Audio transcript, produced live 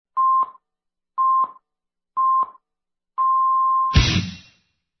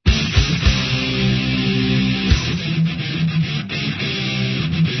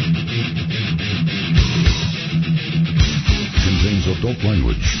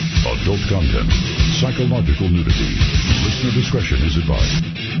language, adult content, psychological nudity. Listener discretion is advised.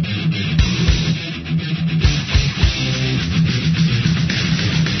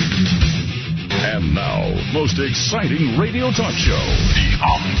 And now, most exciting radio talk show, the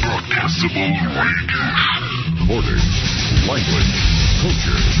Unbroadcastable Radio. Borders, language,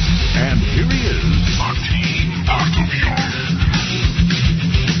 culture, and here he is, Martin Bartolion.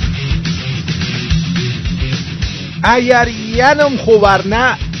 اگر ینم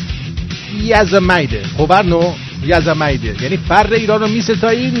خبرنه یزمایده خبرنو یزمایده، یعنی فر ایران رو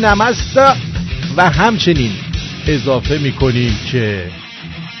میستاییم نمستا و همچنین اضافه میکنیم که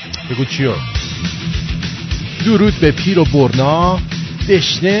بگو چیو درود به پیر و برنا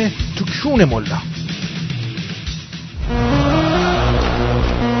دشنه تو کون ملا.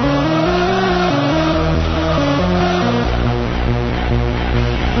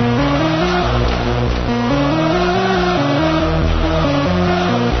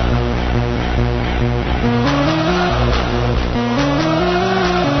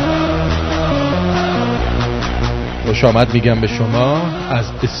 خوش آمد میگم به شما از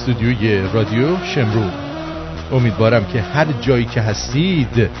استودیوی رادیو شمرون. امیدوارم که هر جایی که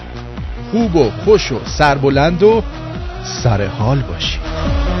هستید خوب و خوش و سربلند و سر حال باشید.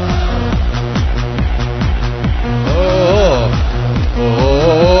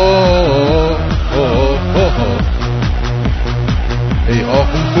 ای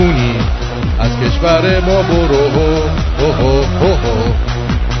آخون کونی از کشور ما برو،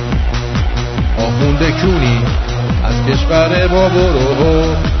 آخونده کونی از کشور ما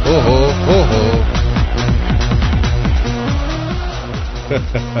برو.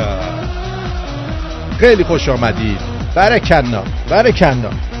 خیلی خوش آمدید. برکنا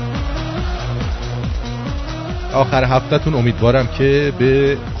آخر هفتهتون امیدوارم که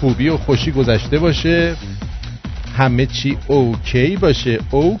به خوبی و خوشی گذشته باشه، همه چی اوکی باشه.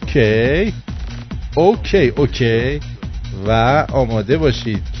 اوکی و آماده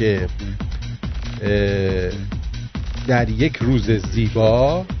باشید که در یک روز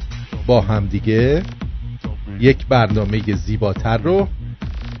زیبا با هم دیگه یک برنامه زیباتر رو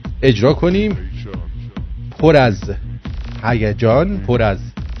اجرا کنیم، پر از هیجان، پر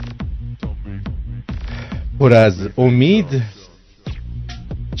از امید.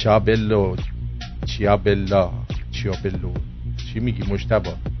 چیابلو چی میگی مجتبی؟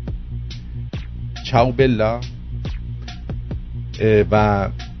 چاوبلا. و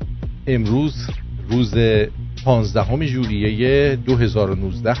امروز روز 15 ژوئیه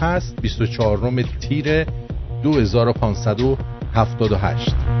 2019 هست، 24 تیر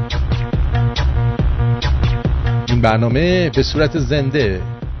 2578. این برنامه به صورت زنده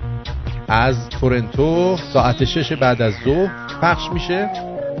از تورنتو ساعت 6 بعد از ظهر پخش میشه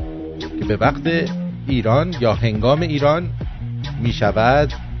که به وقت ایران یا هنگام ایران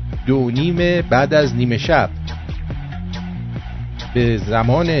میشود 2:30 بعد از نیمه شب. به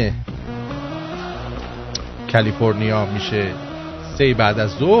زمان کالیفرنیا میشه 3 بعد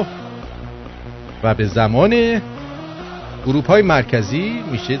از ظهر و به زمان اروپای مرکزی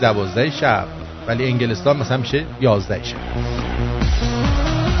میشه 12 شب، ولی انگلستان مثلا میشه 11 شب.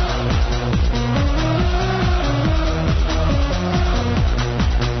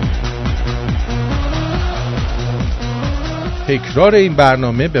 تکرار این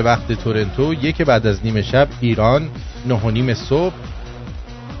برنامه به وقت تورنتو 1 بعد از نیمه شب ایران، 9:30 صبح،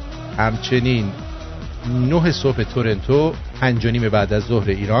 همچنین 9 صبح تورنتو، 5:30 بعد از ظهر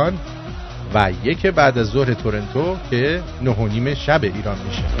ایران و 1 بعد از ظهر تورنتو که 9:30 شب ایران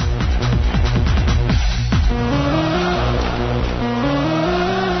میشه.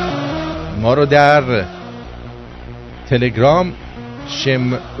 ما رو در تلگرام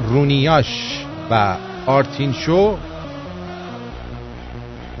شمرونیاش و آرتین شو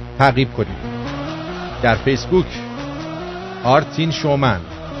تعقیب کنید. در فیسبوک آرتین شومن،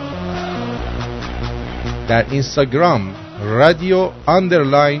 در اینستاگرام رادیو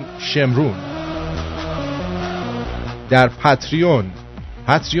اندرلاین شمرون، در پاتریون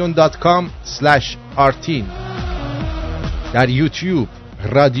patreon.com/artin، در یوتیوب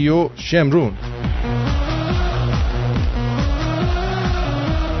رادیو شمرون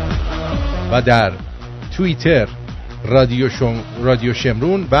و در توییتر رادیو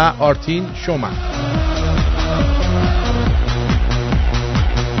شمرون و آرتین شومن.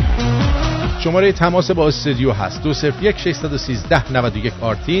 شماره تماس با استودیو هست 201 613 91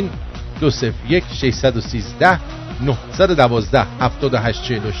 آرتین، 201 613 912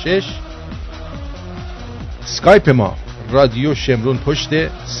 7846. اسکایپ ما رادیو شمرون پشت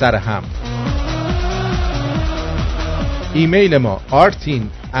سر هم. ایمیل ما artin@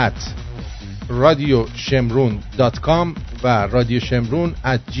 radioshamroon.com و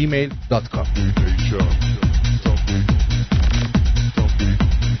radioshamroon@gmail.com.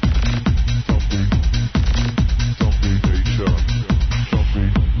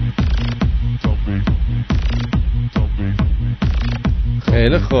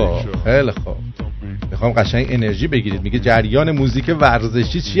 خیلی خوب خیلی خوب. میخوام قشنگ انرژی بگیرید. میگه جریان موزیک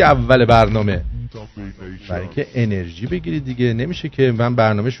ورزشی چی اول برنامه؟ برای که انرژی بگیرید دیگه. نمیشه که من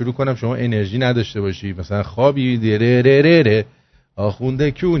برنامه شروع کنم شما انرژی نداشته باشی. مثلا خوابی دیره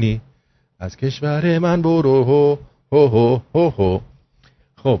آخونده کونی از کشور من برو هو هو هو هو هو.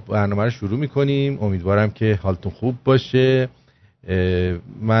 خب برنامه رو شروع میکنیم. امیدوارم که حالتون خوب باشه.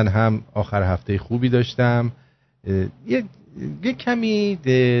 من هم آخر هفته خوبی داشتم. یه کمی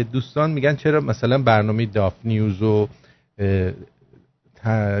دوستان میگن چرا مثلا برنامه داف نیوز و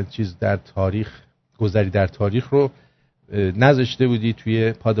چیز در تاریخ گذری در تاریخ رو نذاشته بودی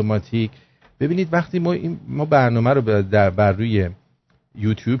توی پادوماتیک. ببینید وقتی ما برنامه رو بر روی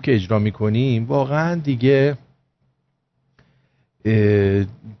یوتیوب که اجرا میکنیم واقعا دیگه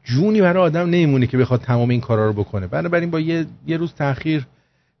جونی برای آدم نمیمونه که بخواد تمام این کارا رو بکنه. بنابراین با یه روز تأخیر،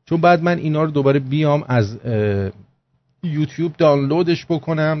 چون بعد من اینا رو دوباره بیام از یوتیوب دانلودش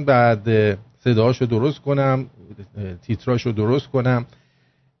بکنم، بعد صداهاشو درست کنم، تیتراشو درست کنم.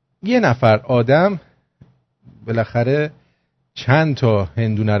 یه نفر آدم بالاخره چند تا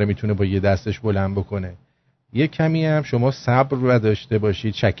هندونه رو میتونه با یه دستش بلند بکنه. یه کمی هم شما صبر رو داشته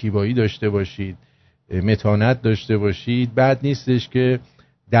باشید، شکیبایی داشته باشید، متانت داشته باشید. بد نیستش که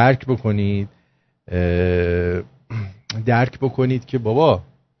درک بکنید که بابا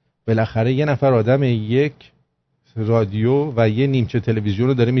بالاخره یه نفر آدم یک رادیو و یه نیمچه تلویزیون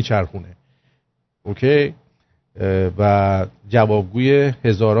رو داره میچرخونه. اوکی؟ و جوابگوی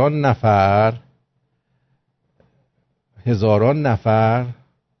هزاران نفر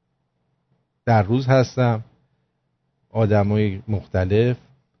در روز هستم. آدمای مختلف،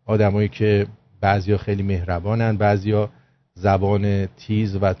 آدمایی که بعضیا خیلی مهربانن، بعضیا زبان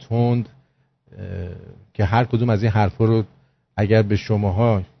تیز و تند، که هر کدوم از این حرفا رو اگر به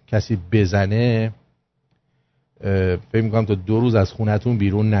شماها کسی بزنه فکر می‌کنم تا 2 روز از خونتون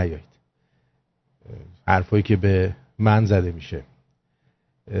بیرون نیایید. حرفایی که به من زده میشه،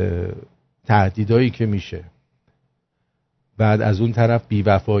 تهدیدایی که میشه، بعد از اون طرف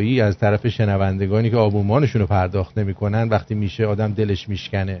بی‌وفایی از طرف شنوندگانی که آبونمانشون رو پرداخت نمی‌کنن، وقتی میشه آدم دلش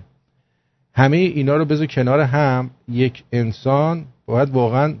میشکنه. همه اینا رو بذار کنار هم. یک انسان باید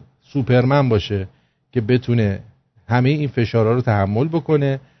واقعا سوپرمن باشه که بتونه همه این فشارها رو تحمل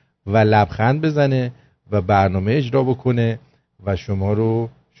بکنه و لبخند بزنه و برنامه اجرا بکنه و شما رو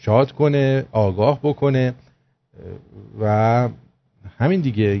شاد کنه، آگاه بکنه و همین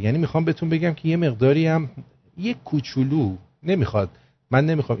دیگه. یعنی میخوام بهتون بگم که یه مقداری هم یه کوچولو من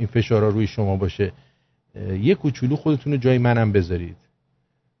نمیخوام این فشارها روی شما باشه. یه کوچولو خودتون رو جای منم بذارید.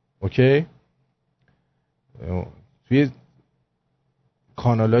 اوکی؟ توی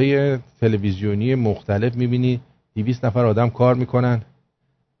کانالای تلویزیونی مختلف میبینی 200 نفر آدم کار میکنن،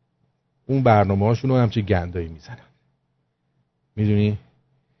 اون برنامه هاشون رو همچه گندایی میزنن. میدونی؟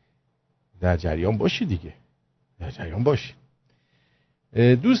 در جریان باشی دیگه، در جریان باشی.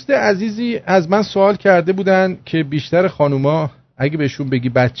 دوست عزیزی از من سوال کرده بودن که بیشتر خانوما اگه بهشون بگی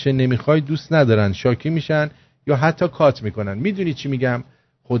بچه نمیخوای دوست ندارن، شاکی میشن یا حتی کات میکنن. میدونی چی میگم؟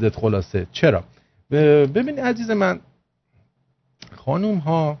 خودت خلاصه. چرا؟ ببین عزیز من، خانوم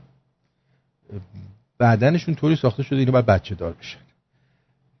ها بدنشون طوری ساخته شده اینو باید بچه دار بشن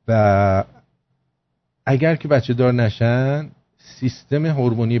و اگر که بچه دار نشن سیستم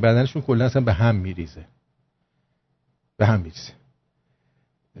هورمونی بدنشون کلا اصلا به هم میریزه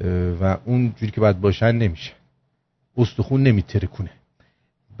و اون جوری که باید باشن نمیشه، استخون نمیترکونه.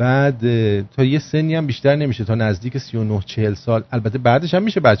 بعد تا یه سنی هم بیشتر نمیشه، تا نزدیک 39-40 سال. البته بعدش هم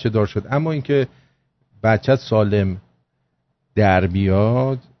میشه بچه دار شد، اما اینکه بچت سالم در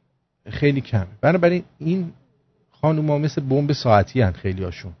بیاد خیلی کمه. بنابراین این خانوما مثل بمب ساعتی هن، خیلی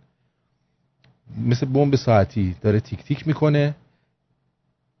هاشون مثل بمب ساعتی داره تیک تیک میکنه.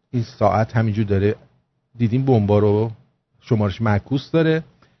 این ساعت همینجور داره، دیدین بمبا رو، شمارش معکوس داره.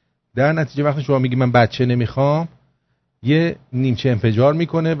 در نتیجه وقتی شما میگی من بچه نمیخوام، یه نیمچه انفجار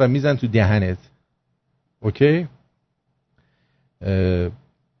میکنه و میزن تو دهنت. اوکی؟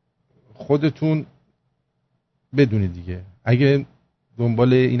 خودتون بدونید دیگه. اگه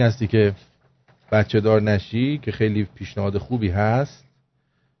دنبال این هستی که بچه دار نشی، که خیلی پیشنهاد خوبی هست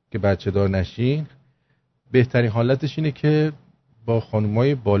که بچه دار نشین، بهترین حالتش اینه که با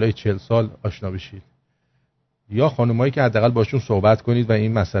خانمای بالای 40 سال آشنا بشید، یا خانمایی که حداقل باشون صحبت کنید و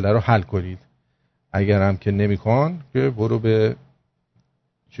این مسئله رو حل کنید. اگر هم که نمیخوان که برو به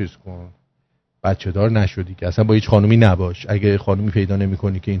چیز کن، بچه دار نشدی که اصلا با هیچ خانومی نباش. اگه خانومی پیدا نمی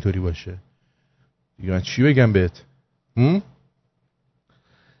کنی که اینطوری باشه دیگه من چی بگم بهت؟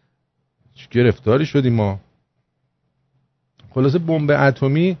 گرفتاری شدیم ما. خلاصه بمب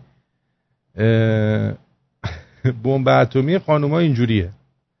اتمی خانوما اینجوریه،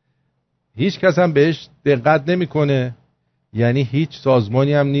 هیچ کس هم بهش دقت نمیکنه. یعنی هیچ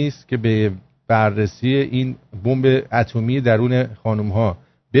سازمانی هم نیست که به بررسی این بمب اتمی درون خانوم‌ها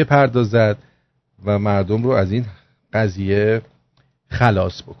بپردازد و مردم رو از این قضیه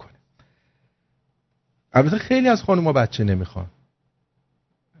خلاص بکنه. البته خیلی از خانوما بچه نمیخوان،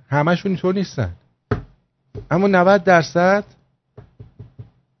 همشون اینطور نیستن، اما 90%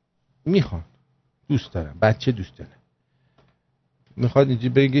 میخوان، دوست دارن، بچه دوست دارن، میخواد اینجوری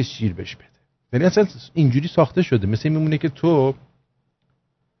بگه شیر بهش بده. یعنی اصلا اینجوری ساخته شده. مثل میمونه که تو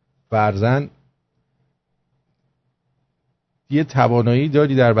فرضاً یه توانایی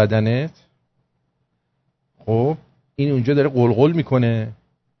داری در بدنت، خب این اونجا داره قلقل میکنه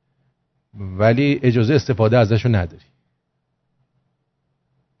ولی اجازه استفاده ازشو نداری.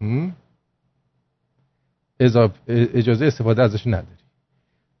 اجازه استفاده ازشو نداری.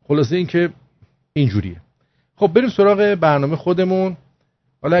 خلاصه این که اینجوریه. خب بریم سراغ برنامه خودمون.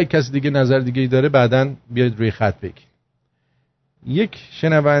 حالا اگه کسی دیگه نظر دیگه ای داره بعداً بیاید روی خط بگید. یک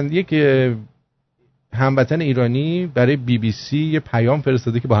هموطن ایرانی برای BBC یه پیام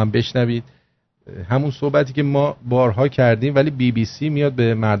فرستاده که با هم بشنوید. همون صحبتی که ما بارها کردیم، ولی BBC میاد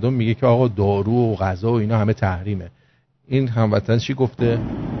به مردم میگه که آقا دارو و غذا و اینا همه تحریمه. این هموطن چی گفته؟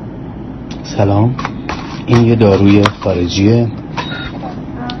 سلام، این یه داروی خارجیه،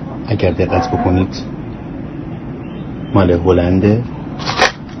 اگر دقت بکنید مال هلنده.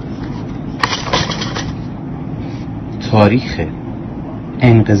 تاریخ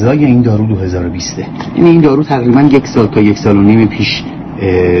انقضای این دارو 2020، یعنی این دارو تقریبا 1 سال تا 1 سال و نیم پیش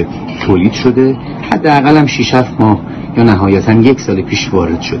تولید شده، حداقل هم 6-7 ماه یا نهایتا 1 سال پیش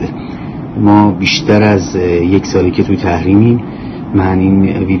وارد شده. ما بیشتر از 1 سالی که توی تحریمیم. من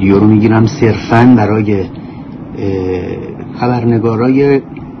این ویدیو رو میگیرم صرفاً برای خبرنگارای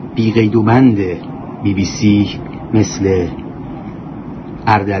بی قید و بند BBC مثل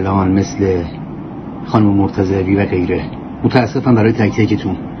اردلان، مثل خانم مرتضوی و غیره. متاسفم برای تک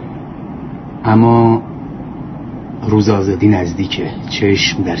تکتون، اما روز آزادی نزدیکه.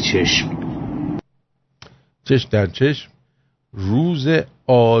 چشم در چشم، چشم در چشم. روز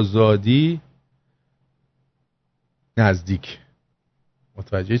آزادی نزدیک.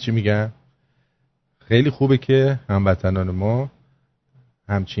 متوجه چی میگم؟ خیلی خوبه که هموطنان ما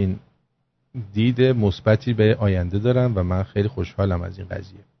همچین دید مثبتی به آینده دارن و من خیلی خوشحالم از این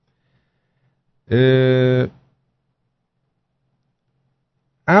قضیه.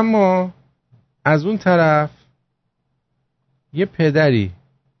 اما از اون طرف یه پدری،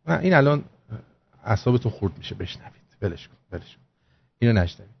 این الان اعصابتون خورد میشه بشنوید، ولش کن اینو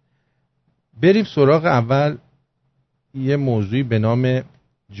نشنوید. بریم سراغ اول یه موضوعی به نام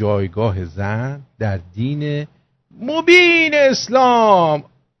جایگاه زن در دین مبین اسلام.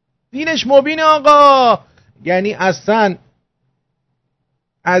 دینش مبین آقا، یعنی اصلا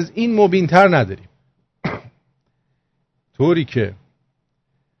از این مبین تر نداریم. طوری که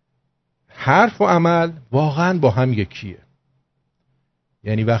حرف و عمل واقعا با هم یکیه.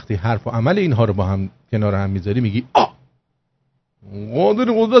 یعنی وقتی حرف و عمل اینها رو با هم کنار هم میذاری میگی قادر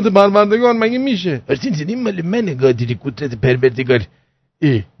قدرت پروردگار مگه میشه؟ این مال من قادر قدرت پروردگار.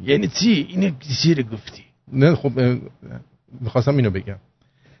 یعنی چی؟ اینو چی رو گفتی؟ نه خب میخواستم اینو بگم،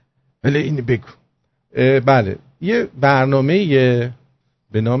 ولی اینو بگو. بله، یه برنامه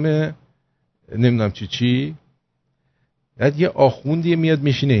به نام نمیدونم چی بعد یه آخوندی میاد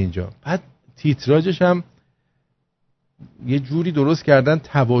میشینه اینجا، بعد تیتراژش هم یه جوری درست کردن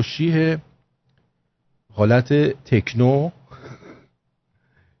تواشیح حالت تکنو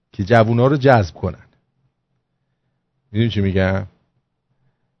که جوونا رو جذب کنن. میدونی چی میگم؟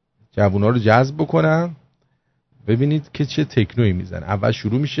 جوونا رو جذب بکنن. ببینید که چه تکنویی میزن. اول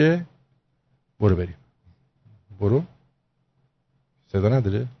شروع میشه، برو بریم، برو. صدا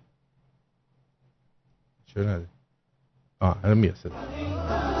نداره؟ چرا نداره؟ الان میاد صدا.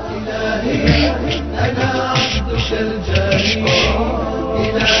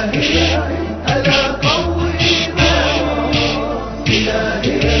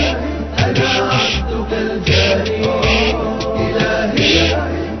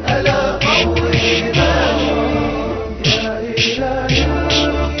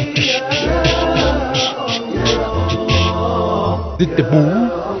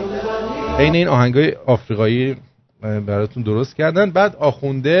 این آهنگای آفریقایی براتون درست کردن. بعد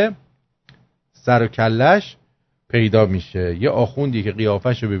آخونده سر و کلش پیدا میشه. یه آخوندی که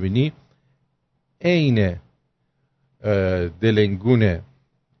قیافش رو ببینی عین دلنگون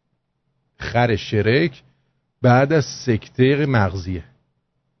خر شرک بعد از سکته مغزیه.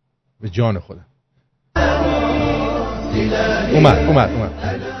 به جان خودم اومد.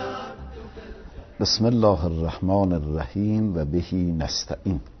 بسم الله الرحمن الرحیم و بهی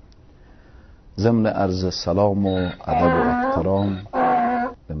نستعین. ضمن عرض سلام و ادب و احترام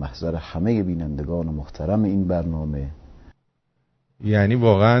به محضر همه بینندگان محترم این برنامه. یعنی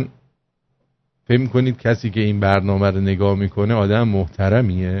واقعا فکر می‌کنید کسی که این برنامه رو نگاه میکنه آدم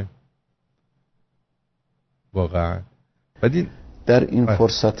محترمیه؟ واقعا در این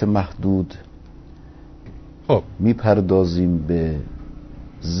فرصت محدود خب میپردازیم به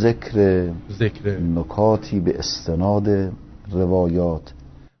ذکر نکاتی به استناد روایات.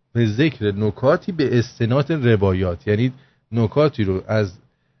 به ذکر نکاتی به استناد روایات، یعنی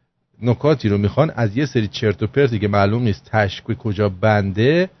نکاتی رو میخوان از یه سری چرت و پرتی که معلوم نیست تشک کجا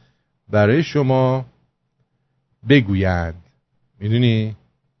بنده برای شما بگویند. میدونی؟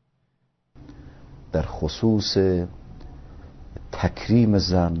 در خصوص تکریم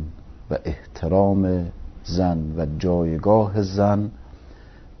زن و احترام زن و جایگاه زن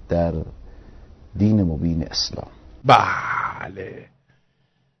در دین مبین اسلام. بله،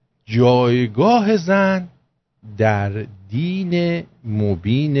 جایگاه زن در دین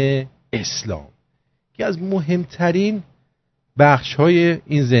مبین اسلام که از مهمترین بخش‌های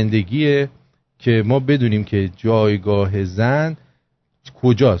این زندگیه که ما بدونیم که جایگاه زن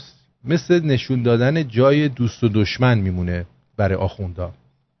کجاست. مثل نشون دادن جای دوست و دشمن میمونه برای آخوندا.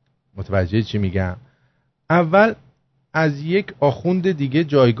 متوجه چی میگم؟ اول از یک آخوند دیگه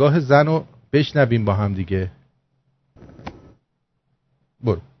جایگاه زن رو بشنویم با هم دیگه.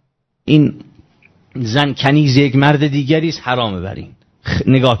 برو. این زن کنیز یک مرد دیگری است، حرامه بر این.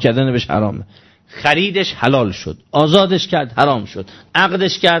 نگاه کردن بهش حرامه. خریدش حلال شد، آزادش کرد حرام شد،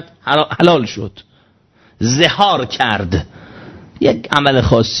 عقدش کرد حلال شد. زهار کرد یک عمل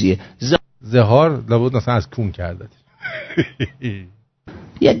خاصیه. زهار لابد مثلا از کون کرده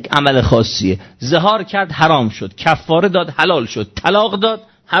یک عمل خاصیه. زهار کرد حرام شد، کفاره داد حلال شد، طلاق داد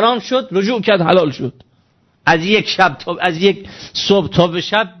حرام شد، رجوع کرد حلال شد. از یک شب تا از یک صبح تا به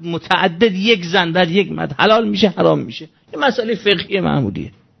شب متعدد یک زن در یک مرد حلال میشه حرام میشه. یه مسئله فقهی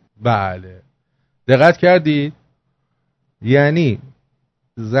معمولیه. بله، دقت کردی؟ یعنی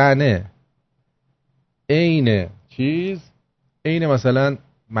زنه عین مثلا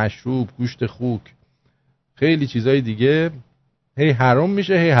مشروب، گوشت خوک، خیلی چیزای دیگه هی حرام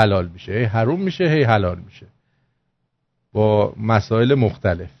میشه هی حلال میشه، هی حرام میشه هی حلال میشه با مسائل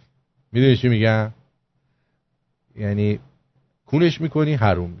مختلف. میدونی چی میگم؟ یعنی کونش میکنی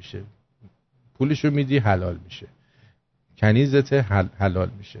حرام میشه، پولشو میدی حلال میشه، کنیزت حلال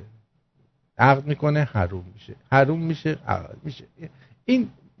میشه، عقد میکنه حرام میشه، حرام میشه عقد میشه. این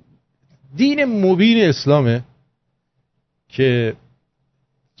دین مبین اسلامه که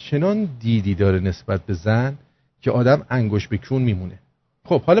چنان دیدی داره نسبت به زن که آدم انگوش به کون میمونه.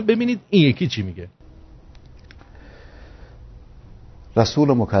 خب حالا ببینید این یکی چی میگه.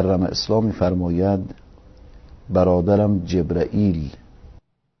 رسول مکرم اسلامی فرماید برادرم جبرائیل،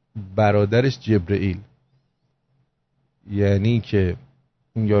 برادرش جبرائیل یعنی که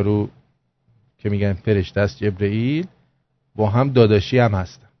اون یارو که میگن فرشته است جبرائیل، با هم داداشی هم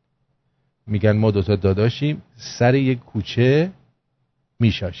هستن. میگن ما دوتا داداشیم، سر یک کوچه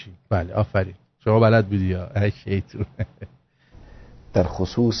میشاشیم. بله آفرین، شما بلد بودی یا ای شیطون. در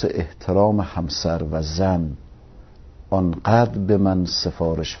خصوص احترام همسر و زن آنقدر به من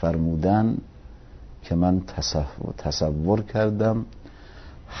سفارش فرمودن که من تصور کردم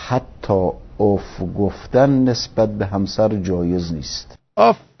حتی اف گفتن نسبت به همسر جایز نیست.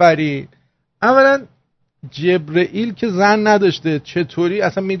 آفرین. اولا جبرائیل که زن نداشته، چطوری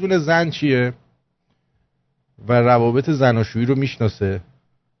اصلا میدونه زن چیه و روابط زناشویی رو میشناسه؟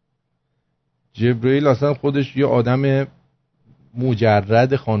 جبرائیل اصلا خودش یه آدم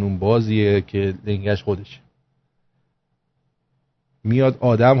مجرد خانومبازیه که لنگش خودشه. میاد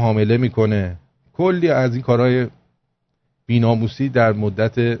آدم حامله میکنه، کلی از این کارهای بی‌ناموسی در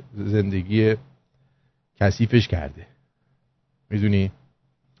مدت زندگی کثیفش کرده. میدونی؟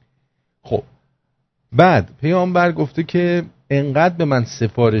 خب بعد پیامبر گفته که انقدر به من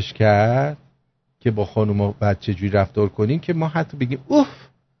سفارش کرد که با خانوم و بچه جوری رفتار کنین که ما حتی بگیم اوف.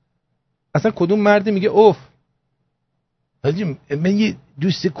 اصلا کدوم مردی میگه اوف؟ من یه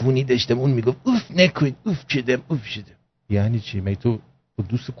دوست کونی داشتم اون میگفت اوف نکن، اوف شدم. یعنی چی؟ من تو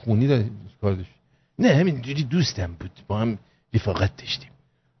دوست کونی داشتی کار داشتی؟ نه همینجوری دوستم بود، با هم رفاقت داشتیم.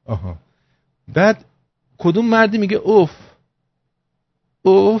 آها. بعد کدوم مردی میگه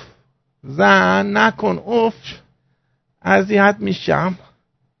اوف زن نکن، اوف اذیت میشم.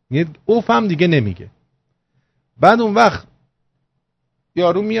 یه اوف هم دیگه نمیگه. بعد اون وقت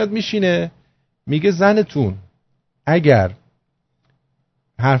یارو میاد میشینه میگه زنتون اگر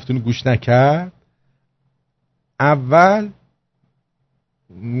حرفتون گوش نکرد اول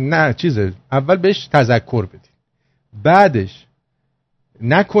بهش تذکر بدید، بعدش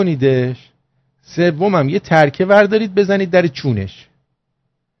نکنیدش، سومم یه ترکه وردارید بزنید در چونش.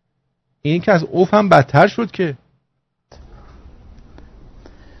 این که از اوف هم بدتر شد که.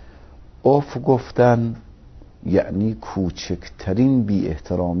 اوف گفتن یعنی کوچکترین بی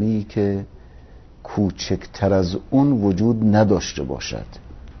احترامی که کوچکتر از اون وجود نداشته باشد.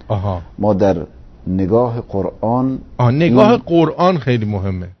 آها. ما در نگاه قرآن نگاه قرآن خیلی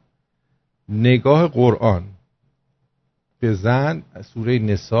مهمه. نگاه قرآن به زن، سوره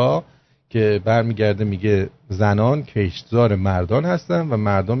نساء که برمیگرده میگه زنان کشتزار مردان هستن و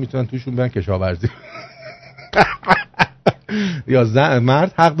مردان میتونن توشون برن کشاورزی یا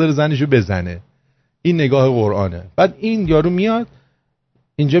مرد حق داره زنشو بزنه. این نگاه قرآنه. بعد این یارو میاد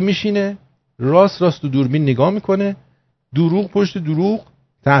اینجا میشینه راست تو دوربین نگاه میکنه، دروغ پشت دروغ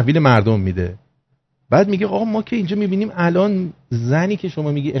تحویل مردم میده. بعد میگه آقا ما که اینجا میبینیم الان زنی که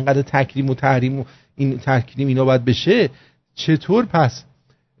شما میگی اینقدر تکریم و تحریم و این تکریم اینا باید بشه، چطور پس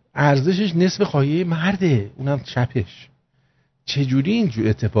ارزشش نصف خواهیه مرده، اونم چپش؟ چجوری اینجور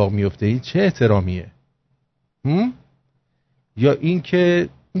اتفاق میفته؟ این چه احترامیه؟ یا این که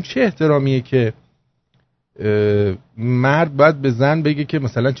این چه احترامیه که مرد باید به زن بگه که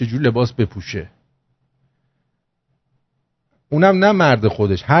مثلا چجور لباس بپوشه؟ اونم نه مرد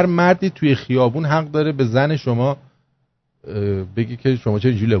خودش، هر مردی توی خیابون حق داره به زن شما بگه که شما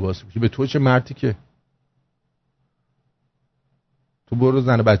چجور لباس بپوشی. به تو چه مردی که؟ تو برو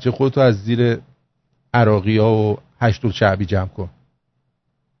زن و بچه خودتو از زیر عراقی ها و هشت شعبی جمع کن.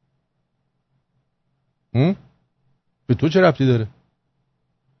 به تو چه ربطی داره؟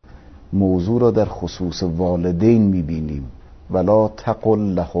 موضوع را در خصوص والدین میبینیم. ولا تقل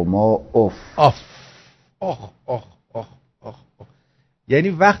لهما اف. آخ. یعنی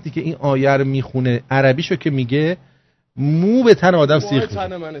وقتی که این آیه رو میخونه عربیشو که میگه مو به تن آدم سیخ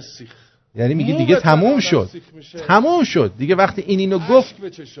میشه. یعنی میگه دیگه تموم شد دیگه. وقتی اینو گفت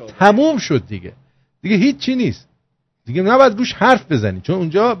تموم شد دیگه هیچی نیست دیگه. نباید روش حرف بزنی چون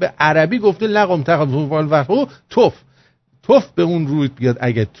اونجا به عربی گفته لقم تقم توف به اون روی بیاد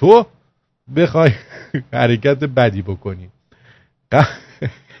اگه تو بخوای حرکت بدی بکنی.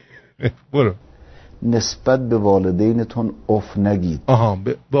 برو. نسبت به والدینتون اف نگید.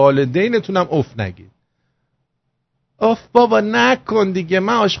 به والدینتون هم اف نگید. بابا نکن دیگه،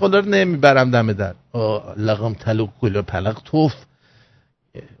 من آشغالا رو نمیبرم دم در. لقم تلو گل پلق توف.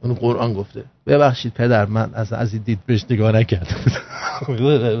 اون قرآن گفته. ببخشید پدر من از این دید بهش نگاه نکردم.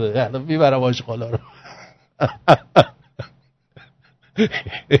 میبرم آشغالا رو.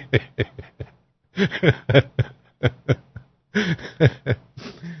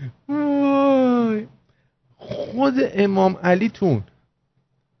 خود امام علیتون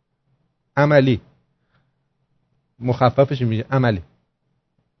عملی مخففش میگه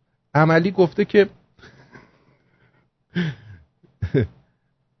عملی گفته که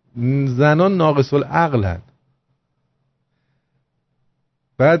زنان ناقص العقلن.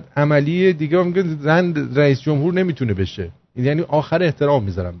 بعد عملی دیگه میگه زن رئیس جمهور نمیتونه بشه. یعنی آخر احترام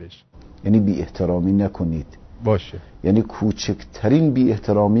میذارم بهش. یعنی بی احترامی نکنید. باشه. یعنی کوچکترین بی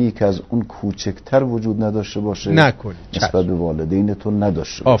احترامی که از اون کوچکتر وجود نداشته باشه نکنید. نسبت به والدینتون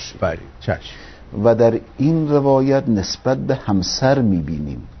نداشته باشه. آفرین. چشم. و در این روایت نسبت به همسر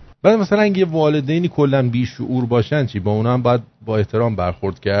میبینیم. بعد مثلا اگه والدینی کلا بیشعور باشن چی؟ با اونا هم باید با احترام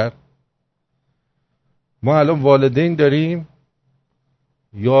برخورد کرد. ما الان والدین داریم،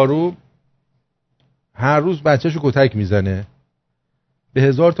 یارو هر روز بچه‌شو کتک میزنه، به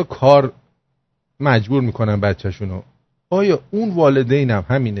 1000 تا کار مجبور میکنن بچه‌شونو. آیا اون والدینم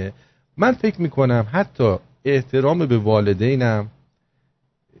همینه؟ من فکر میکنم حتی احترام به والدینم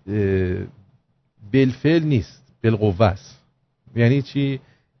بالفعل نیست، بالقوه است. یعنی چی؟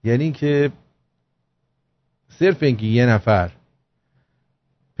 یعنی که صرف اینکه یه نفر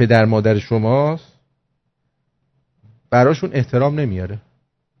پدر مادر شماست براشون احترام نمیاره.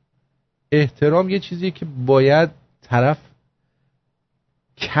 احترام یه چیزیه که باید طرف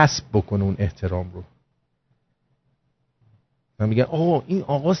کسب بکنه اون احترام رو. من میگن این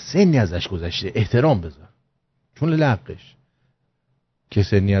آقا سنی ازش گذشته، احترام بذار، چون لقش که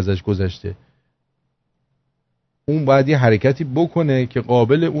سنی ازش گذشته اون باید یه حرکتی بکنه که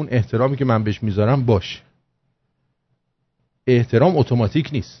قابل اون احترامی که من بهش میذارم باشه. احترام اتوماتیک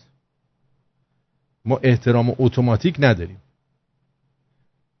نیست. ما احترام اتوماتیک نداریم.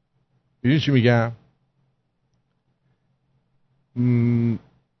 ببین چی میگم؟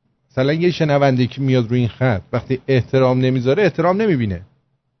 مثلا یه شنونده که میاد روی این خط وقتی احترام نمیذاره احترام نمیبینه.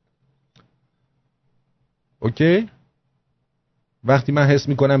 اوکی؟ وقتی من حس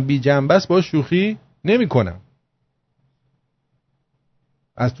میکنم بی جنبه است باش شوخی نمیکنم.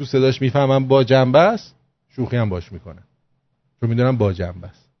 از تو صداش میفهمم با جنبه است، شوخی هم باش میکنم چون میدونم با جنبه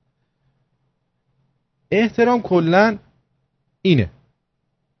است. احترام کلن اینه.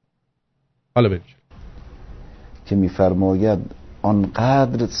 حالا بریم که میفرماید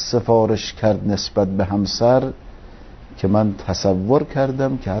آنقدر سفارش کرد نسبت به همسر که من تصور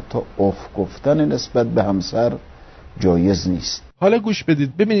کردم که حتی اف گفتن نسبت به همسر جایز نیست. حالا گوش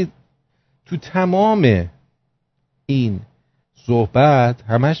بدید ببینید تو تمام این صحبت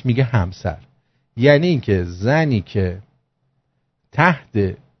همش میگه همسر، یعنی اینکه زنی که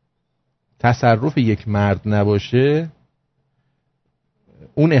تحت تصرف یک مرد نباشه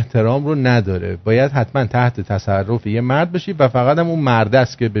اون احترام رو نداره، باید حتما تحت تصرف یه مرد بشی و فقط هم اون مرد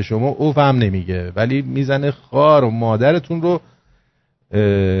است که به شما اوف هم نمیگه ولی میزنه خار و مادرتون رو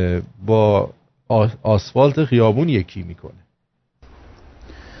با آسفالت خیابون یکی میکنه.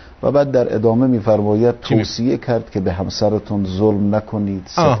 و بعد در ادامه میفرماید توصیه کرد که به همسرتون ظلم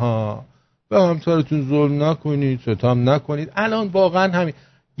نکنید. آها، به همسرتون ظلم نکنید، ستم نکنید. الان واقعا همین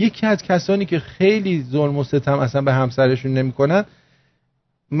یکی از کسانی که خیلی ظلم و ستم اصلا به همسرشون نمیکنن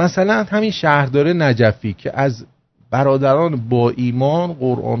مثلا همین شهردار نجفی که از برادران با ایمان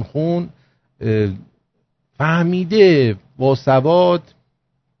قرآن خون فهمیده با سواد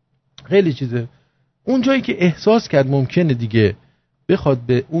خیلی چیزه، اون جایی که احساس کرد ممکنه دیگه بخواد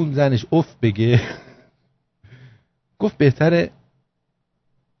به اون زنش اف بگه گفت بهتره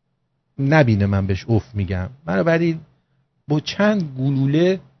نبینه من بهش اف میگم، بنابراین با چند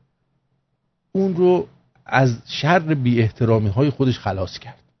گلوله اون رو از شر بی احترامی های خودش خلاص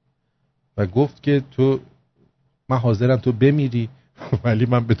کرد و گفت که تو من حاضرم تو بمیری ولی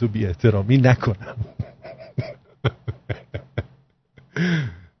من به تو بی احترامی نکنم.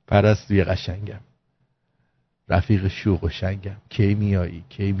 پرستوی قشنگم، رفیق شوق و شنگم، کی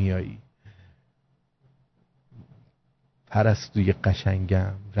میایی پرستوی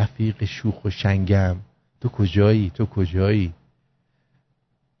قشنگم، رفیق شوق و شنگم، تو کجایی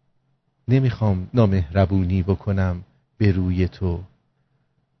نمیخوام نامهربونی بکنم به روی تو،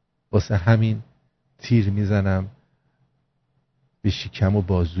 واسه همین تیر میزنم به شکم و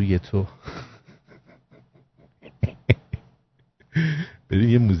بازوی تو. بریم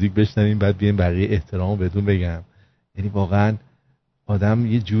یه موزیک بشنویم بعد بیایم بقیه احترامو بدون بگم. یعنی واقعا آدم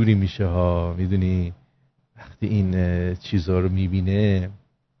یه جوری میشه ها، میدونی وقتی این چیزها رو میبینه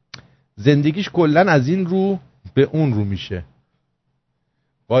زندگیش کلن از این رو به اون رو میشه.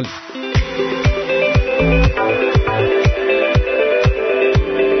 وال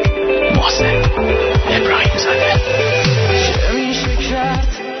ابراهیم زاده چه میشه کرد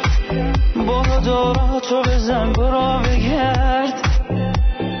برو دوراتو بزن برو بگرد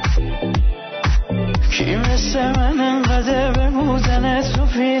کی مثل من انقدر به بودن تو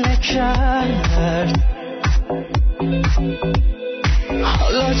پیله کرد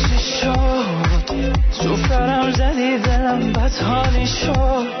حالا چی شد تو فرم زدی دلم بدحالی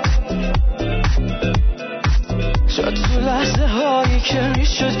شد شد تو لحظه هایی که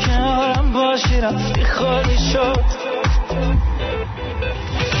میشد کنارم باشی رفتی خالی شد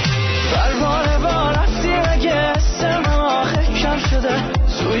پروانه با رفتی مگه اسم آخه کم شده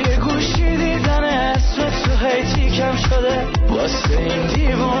توی گوشی دیدن اسم تو هیچی کم شده واسه این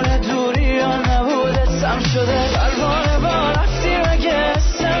دیوونه دوری یا نبوده سم شده پروانه با رفتی مگه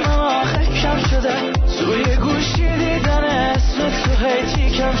اسم آخه کم شده توی گوشی دیدن اسم تو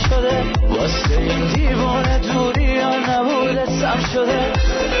هیچی کم شده واسه این دیوونه دوری یا نبوده سم شده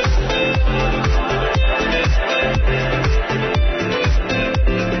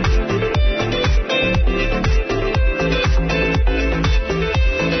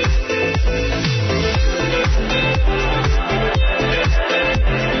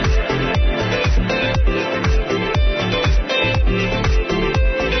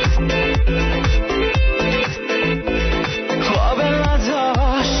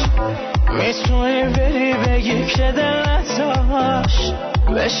میتونی بری بگی که دل نداشت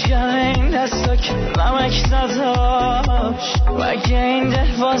بشکن این دستا که نمک نداشت مگه این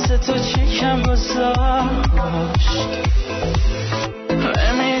دل واسه تو چی کم گذاشت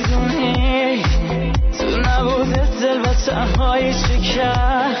نمیدونی تو نبوده دل و تنهایی چی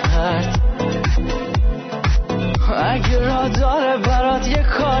کرد اگه را داره برات یه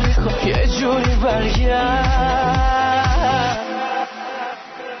کاری کن یه جوری برگرد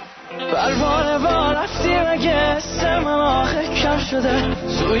پروانه با رفتی مگه اسم آخه کم شده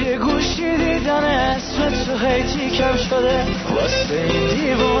توی گوشی دیدن اسم تو هیچی کم شده واسه این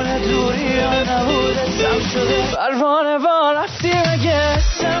دیوونه دوری ها نبوده سم شده پروانه با رفتی مگه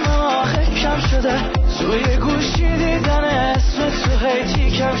اسم آخه کم شده توی گوشی دیدن اسم تو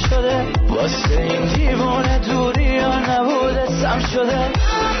هیچی کم شده واسه این دیوونه دوری ها نبوده سم شده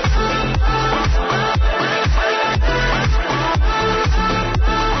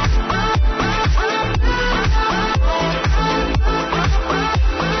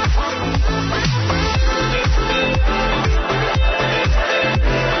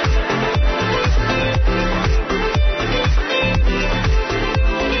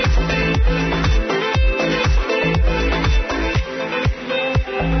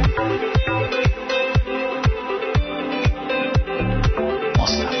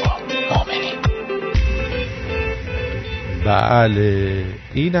بله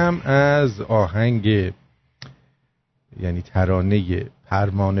اینم از آهنگ یعنی ترانه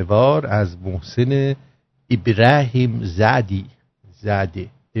پروانه‌وار از محسن ابراهیم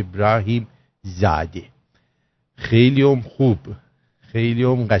ابراهیم زاده. خیلی هم خوب، خیلی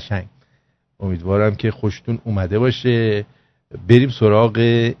هم قشنگ. امیدوارم که خوشتون اومده باشه. بریم سراغ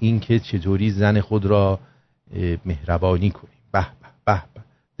این که چطوری زن خود را مهربانی کنیم. به به به به.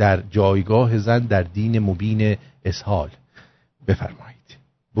 در جایگاه زن در دین مبین اسهال. بفرمایید.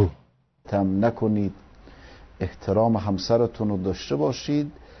 برو. تم نکنید، احترام همسرتون رو داشته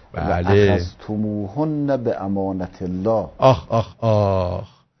باشید. بله. اخذتموهن به امانت الله. آخ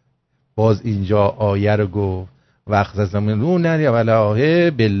باز اینجا آیه رو گفت و اخذتموهن ولاه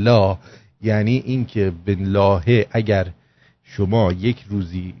بالله، یعنی این که بالله اگر شما یک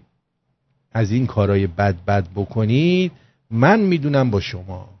روزی از این کارهای بد بکنید من میدونم با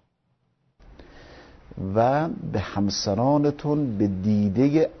شما. و به همسرانتون به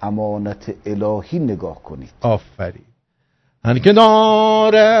دیده امانت الهی نگاه کنید. آفرین. هن که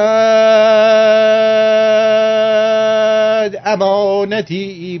دارد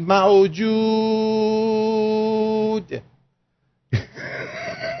امانتی موجود.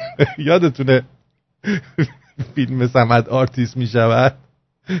 یادتونه فیلم صمد آرتیست می شود؟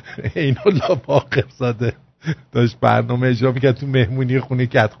 این الله باقر زاده داشت برنامه اجرا میکرد تو مهمونی خونه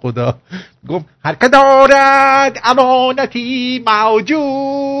کت خدا، گفت هر که دارد امانتی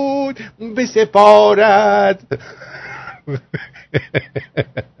موجود بسپارد.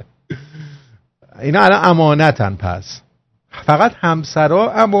 اینا الان امانتن، پس فقط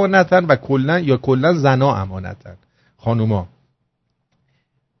همسرا امانتن و کلا زنا امانتن. خانوما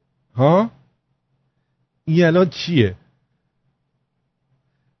ها این الان چیه؟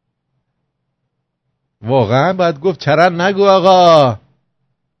 واقعا باید گفت چرا نگو آقا،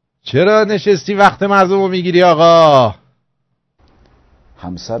 چرا نشستی وقت مردم رو میگیری آقا؟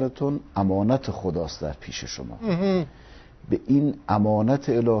 همسرتون امانت خداست در پیش شما. به این امانت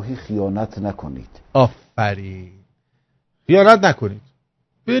الهی خیانت نکنید. آفرین. خیانت نکنید.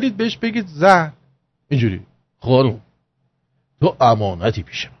 برید بهش بگید زن اینجوری خانم تو امانتی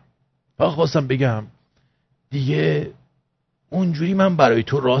پیش من، فقط خواستم بگم دیگه اونجوری من برای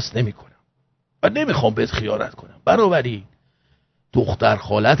تو راست نمی کنم و نمیخوام بهت خیانت کنم، بنابراین دختر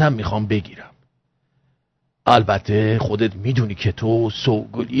خالت هم میخوام بگیرم. البته خودت میدونی که تو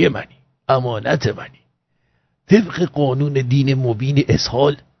سوگلی منی، امانت منی. طبق قانون دین مبین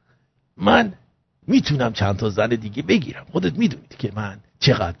اسهال من میتونم چند تا زن دیگه بگیرم. خودت میدونی که من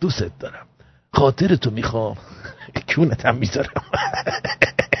چقدر دوست دارم، خاطرتو میخوام، کونتم میذارم.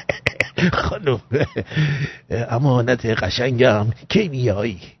 خانم امانت قشنگم کی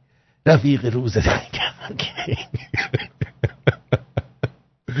میایی؟ رفیق روز دنگم.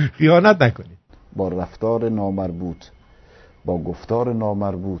 خیانت نکنید. با رفتار نامربوط، با گفتار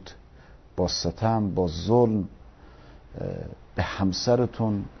نامربوط، با ستم، با ظلم به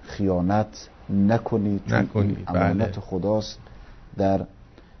همسرتون خیانت نکنید. نکنید. امانت بله. خداست در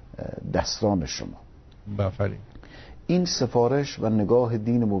دستان شما. بفرین. این سفارش و نگاه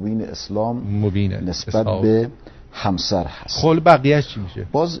دین مبین اسلام نسبت به همسر هست. خل بقیهش چی میشه؟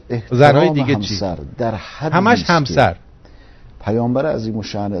 باز زنهای دیگه همسر چی؟ در حد همش همسر. پیامبر عظیم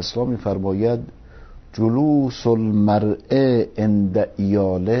الشأن اسلام می‌فرماید جلوس المرء عند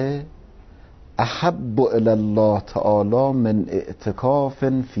عیاله احب الی الله تعالی من اعتکاف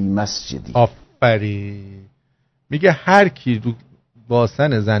فی مسجدی. آفرین. میگه هر کی رو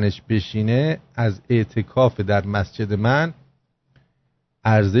باسن زنش بشینه از اعتکاف در مسجد من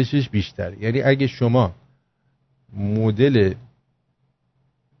ارزشش بیشتره. یعنی اگه شما مدل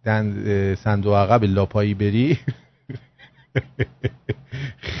صندوق عقب لاپایی بری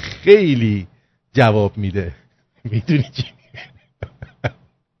خیلی جواب میده. میدونی چی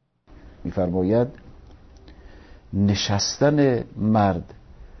میفرماید؟ نشستن مرد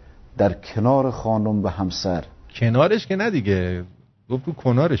در کنار خانم و همسر، کنارش که نه دیگه، گفت رو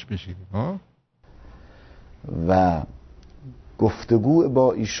کنارش بشینیم ها، و گفتگو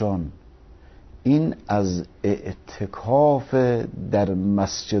با ایشان، این از اعتکاف در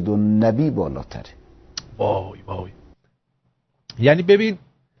مسجد النبی بالاتره. وای وای. یعنی ببین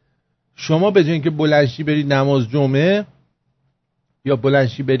شما به جای اینکه بلنشی بری نماز جمعه یا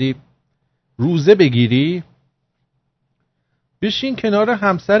بلنشی بری روزه بگیری، بشین کنار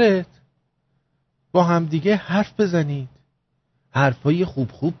همسرت با همدیگه حرف بزنید، حرفای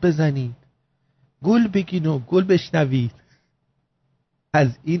خوب خوب بزنید، گل بگین و گل بشنوید،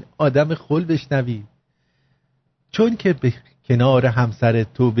 از این آدم خل بشنوید. چون که به کنار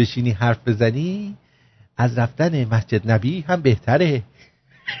همسرت تو بشینی حرف بزنی، از رفتن مسجد نبی هم بهتره،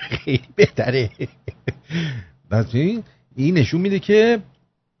 خیلی بهتره. این نشون میده که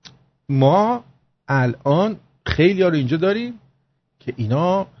ما الان خیلی ها رو اینجا داریم که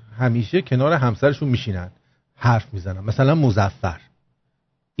اینا همیشه کنار همسرشون میشینن حرف میزنن. مثلا مظفر،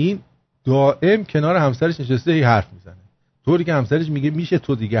 این دائم کنار همسرش نشسته هی حرف میزنه، طوری که همسرش میگه میشه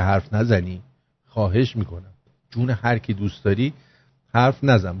تو دیگه حرف نزنی، خواهش میکنم، جون هر کی دوست داری حرف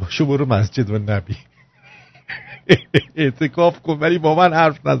نزن، باشو برو مسجد و نبی اعتکاف کن ولی با من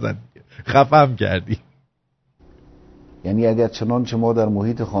حرف نزن، خفم کردی. یعنی اگر چنانچه ما در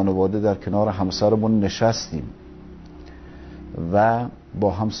محیط خانواده در کنار همسرمون نشستیم و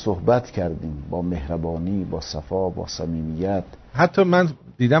با هم صحبت کردیم با مهربانی، با صفا، با صمیمیت. حتی من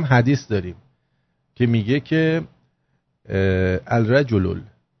دیدم حدیث داریم که میگه که الرجل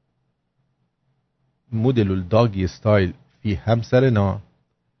مدل الداگی استایل فی همسرنا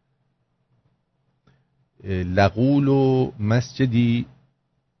لغول و مسجدی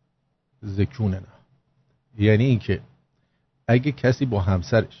زکوننا. یعنی این که اگه کسی با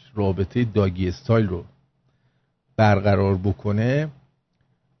همسرش رابطه داگی استایل رو برقرار بکنه،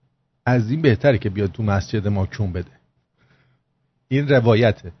 از این بهتره که بیاد تو مسجد ما کون بده. این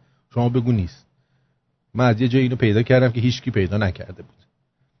روایته، شما بگو نیست. من از یه جایی اینو پیدا کردم که هیچکی پیدا نکرده بود،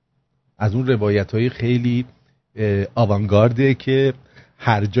 از اون روایت‌های خیلی آوانگارده که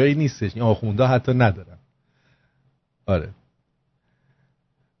هر جایی نیستش، این آخونده حتی ندارن. آره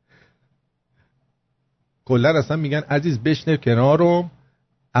کلن اصلا میگن عزیز بشنو کنارم،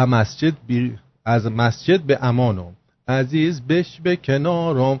 از مسجد به امانم، عزیز بش به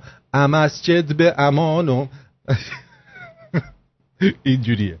کنارم، مسجد به امانم.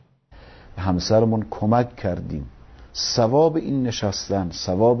 اینجوریه. همسرمون کمک کردیم، ثواب این نشستن،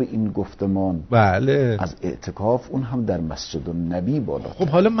 ثواب این گفتمان، بله، از اعتکاف، اون هم در مسجد النبی بالا. خب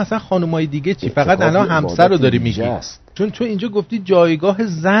حالا مثلا خانمای دیگه چی؟ فقط الان همسر رو داری میگی، چون تو اینجا گفتی جایگاه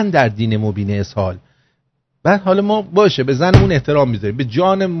زن در دین مبین اسهال. بعد حالا ما باشه به زنمون احترام میذاریم، به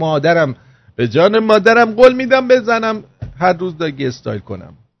جان مادرم قول میدم بزنم هر روز داگی استایل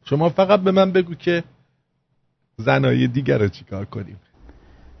کنم. شما فقط به من بگو که زنای دیگر رو چیکار کنیم.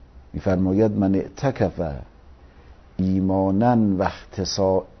 میفرماید من اعتکف ایمانا و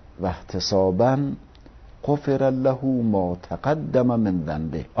احتسابا غفر له ما تقدم من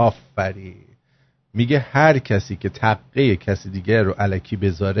ذنبه. آفرین. میگه هر کسی که تقی کسی دیگر رو الکی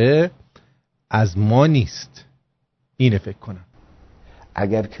بذاره از ما نیست. اینه فکر کنم.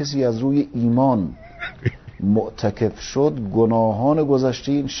 اگر کسی از روی ایمان معتکف شد، گناهان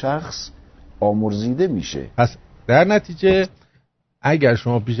گذشته این شخص آمرزیده میشه. پس در نتیجه اگر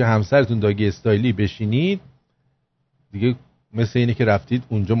شما پیش همسرتون داگی استایلی بشینید دیگه مثل اینه که رفتید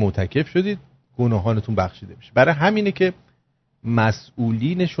اونجا معتکف شدید، گناهانتون بخشیده میشه. برای همینه که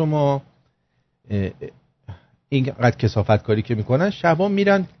مسئولین شما اینقدر کثافت کاری که میکنن، شبا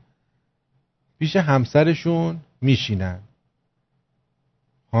میرن پیش همسرشون میشینن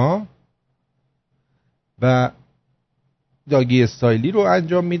ها و داگی استایلی رو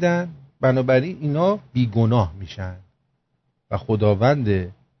انجام میدن. بنابراین اینا بیگناه میشن و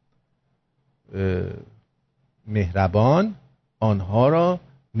خداوند مهربان آنها را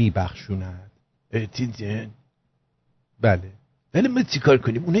میبخشوند. ارتیدن. بله. ولی ما چیکار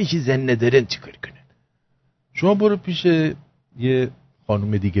کنیم؟ اونایی که زن ندارن چیکار کنن؟ شما برو پیش یه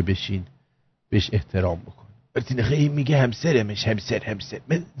خانم دیگه بشین، بهش احترام بکن. ارتین خیلی میگه همسر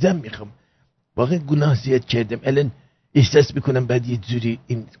من زن میخوام، واقعا گناه زیاد کردم، الان احساس میکنم بعد یه جوری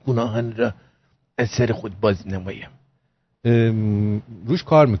این گناهان را از سر خود باز نمایم. روش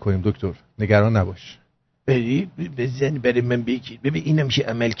کار میکنیم دکتر، نگران نباش. بزن برای من بگیر، ببین اینم که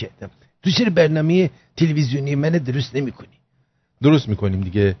عمل کردم. تو چرا برنامه تلویزیونی من درست نمیکنی؟ درست میکنیم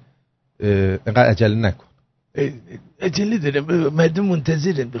دیگه، اینقدر عجله نکن. عجله دارم، مردم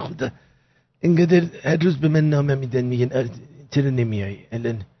منتظرن به خدا. اینقدر هر روز به من نامه میدن میگن چرا نمیایی،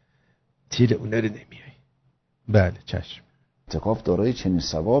 الان چرا اونا رو نمیایی. بله چشم. اعتکاف دارای چنین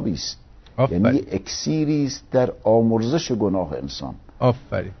ثوابی است. آفرین. یعنی اکسیری است در آمرزش گناه انسان.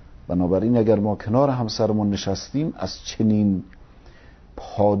 آفرین. بنابراین اگر ما کنار همسرمون نشستیم از چنین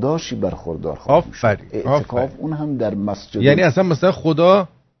پاداشی برخوردار خواهیم شد. اعتکاف اون هم در مسجد. یعنی اصلا مثلا خدا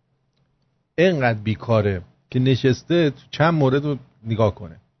اینقدر بیکاره که نشسته تو چند مورد رو نگاه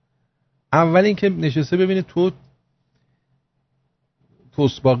کنه. اول این که نشسته ببینه تو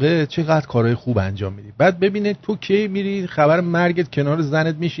تسباقه چقدر کارهای خوب انجام میدی، بعد ببینه تو کی میری خبر مرگت کنار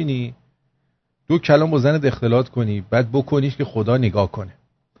زنت میشینی 2 کلام با زنت اختلاط کنی، بعد بکنیش که خدا نگاه کنه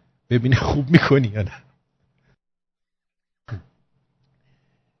ببینه خوب میکنی یا نه.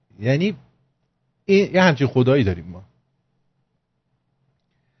 یعنی یه همچین خدایی داریم ما،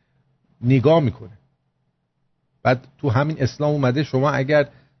 نگاه میکنه. بعد تو همین اسلام اومده شما اگر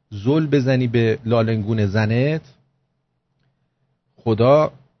زل بزنی به لالنگون زنت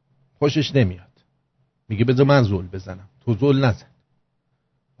خدا خوشش نمیاد، میگه بذار من زل بزنم، تو زل نزن.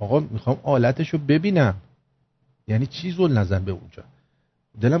 آقا میخوام آلتشو ببینم. یعنی چی زل نزن به اونجا؟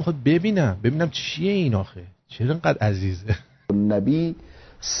 دلم میخواد ببینم چیه این آخه، چرا اینقدر عزیزه. نبی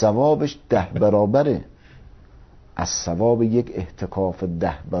ثوابش 10 برابره از ثواب یک اعتکاف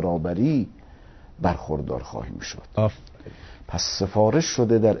 10 برابری برخوردار خواهیم شد. پس سفارش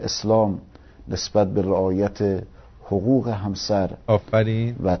شده در اسلام نسبت به رعایت حقوق همسر.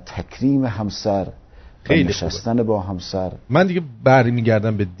 آفرین. و تکریم همسر و نشستن با همسر. من دیگه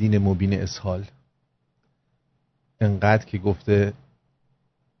برمیگردم به دین مبین اسهال. انقدر که گفته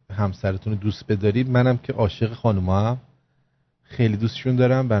همسرتون رو دوست بدارید، منم که عاشق خانوما هم خیلی دوستشون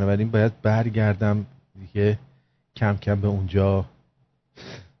دارم، بنابراین باید برگردم دیگه کم کم به اونجا،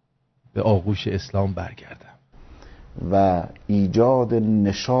 به آغوش اسلام برگردم و ایجاد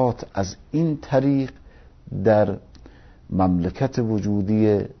نشاط از این طریق در مملکت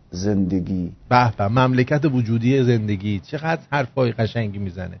وجودی زندگی. به به، مملکت وجودی زندگی چقدر حرفای قشنگی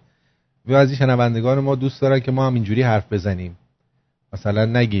میزنه. بعضی شنوندگان ما دوست دارن که ما هم اینجوری حرف بزنیم، مثلا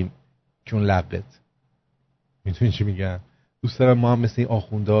نگیم چون لبت، میتونی چی میگم، دوست دارن ما هم مثل این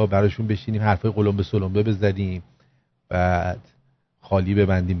آخوندا براشون بشینیم حرفای قلمبه سلمبه بزنیم، بعد خالی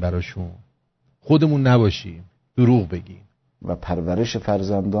ببندیم براشون، خودمون نباشیم دروغ بگیم. و پرورش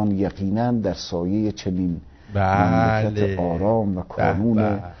فرزندان یقینا در سایه چنین مملکت آرام و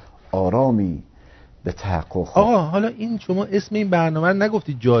کانون آرامی به تحقق. آقا حالا این شما اسم این برنامه رو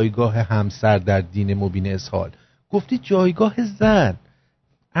نگفتی جایگاه همسر در دین مبین اسهال، گفتی جایگاه زن.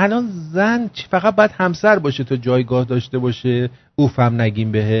 الان زن فقط باید همسر باشه تا جایگاه داشته باشه؟ اوفم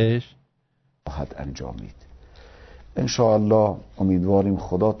نگیم بهش. خواهد انجامید انشاءالله. امیدواریم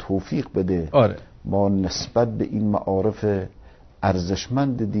خدا توفیق بده. آره. ما نسبت به این معارف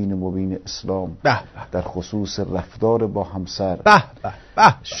ارزشمند دین مبین اسلام در خصوص رفتار با همسر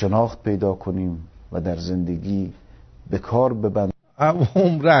شناخت پیدا کنیم و در زندگی به کار ببندیم.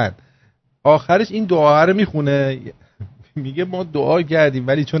 عمرن آخرش این دعا رو میخونه، میگه ما دعا کردیم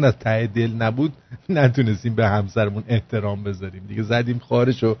ولی چون از ته دل نبود نتونستیم به همسرمون احترام بذاریم دیگه، زدیم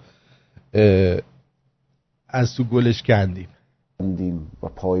خارشو از تو گلش کندیم و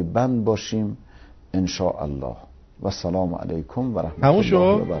پایبند باشیم انشاءالله. و سلام علیکم و رحمت الله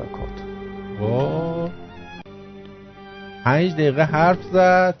و برکاته. 5 دقیقه حرف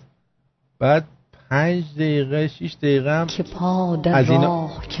زد، بعد 5 دقیقه 6 دقیقه که پا در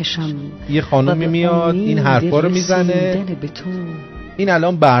راه کشم، یه خانومی میاد این حرفا رو میزنه. این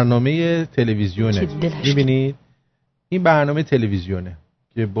الان برنامه تلویزیونه، میبینید این برنامه تلویزیونه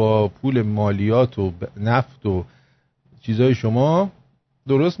که با پول مالیات و نفت و چیزای شما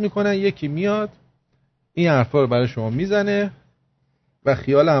درست میکنن. یکی میاد این حرفا رو برای شما میزنه و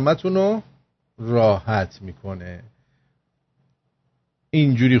خیال همتون رو راحت میکنه.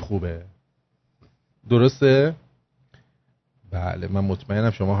 اینجوری خوبه، درسته؟ بله، من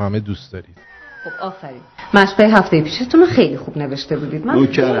مطمئنم شما همه دوست دارید. خب آفرین. مشقه هفته پیشتون خیلی خوب نوشته بودید. من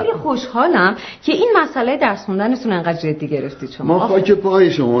خیلی خوشحالم که این مسئله درس خوندنتون انقدر جدی گرفتید شما. ما خاک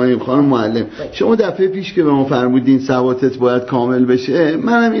پای شما خانم معلم. شما دفعه پیش که به ما فرمودین سوادت باید کامل بشه،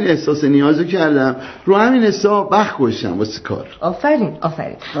 منم این احساس نیازو کردم، رو همین حساب وقت گذاشتم واسه کار. آفرین.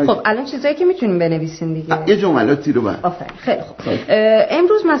 خب الان چیزایی که میتونیم بنویسین دیگه. یه جملاتی رو آفرین. خیلی خوب.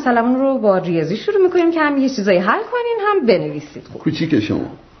 امروز مسئله‌مون رو با ریاضی شروع می‌کنیم که هم یه چیزایی حل کنین هم بنویسید. خوب. کوچیک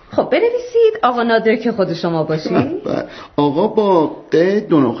شما. خب بنویسید آقا نادر که خود شما باشید. آقا با ق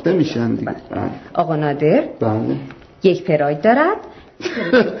 2 نقطه میشن دیگه. آقا نادر بله. یک پراید دارد.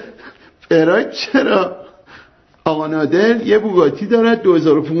 پراید چرا؟ آقا نادر یه بوگاتی دارد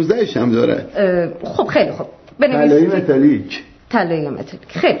 2015 ش هم دارد. خب خیلی خوب بنویسید. متالیک. طلای متالیک.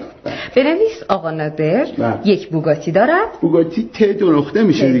 خیلی خوب. بنویس آقا نادر یک بوگاتی دارد. بوگاتی ت 2 نقطه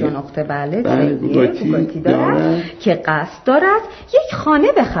میشه دیگه. 2 نقطه بله. بوگاتی دارد که قصد دارد یک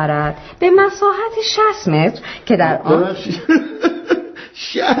خانه بخرد به مساحت 60 متر که در آن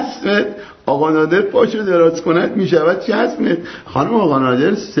 60 متر آقا نادر پاشو دراز کند میشود 60 متر. خانم آقا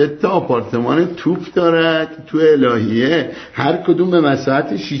نادر 3 تا آپارتمان توپ دارد تو الهیه، هر کدوم به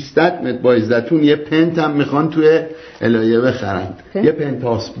مساحت 600 متر. با عزتون یه پنت هم میخوان تو الهیه بخرن. یه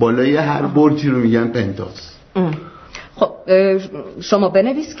پنتاس بالای هر برجی رو میگن پنتاس. خب شما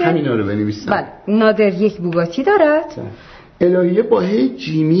بنویس که همینا رو بنویسم. بله. نادر یک بوگاتی دارد. الهیه با هی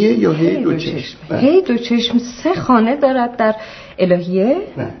جیمیه یا هی دو چشم؟ هی دو چشم. 3 خانه دارد در الهیه.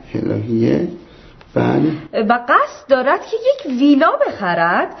 الهیه بله. و قصد دارد که یک ویلا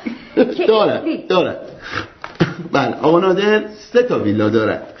بخرد که دارد. بله آقا نادر 3 تا ویلا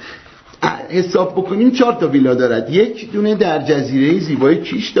دارد. حساب بکنیم 4 تا ویلا دارد. یک دونه در جزیره زیبای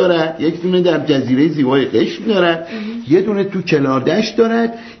کیش دارد، یک دونه در جزیره زیبای قشم دارد، یه دونه تو کلاردشت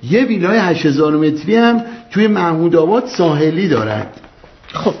دارد، یه ویلای 8000 متری هم توی محمود آباد ساحلی دارد.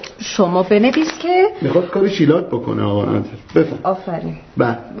 خب شما بنویس که میخواد کار شیلات بکنه آقا نادر. بفهم. آفرین.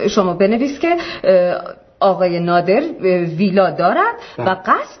 بله. شما بنویس که آقای نادر ویلا دارد و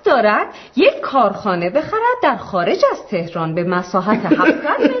قصد دارد یک کارخانه بخرد در خارج از تهران به مساحت 700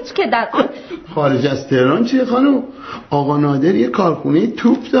 متر که در آن خارج از تهران چیه خانم؟ آقا نادر یک کارخونه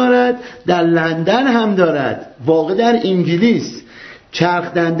توپ دارد، در لندن هم دارد، واقع در انگلیس.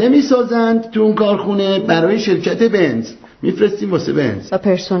 چرخ دنده میسازند تو اون کارخونه برای شرکت بنز، میفرستیم واسه بنز. و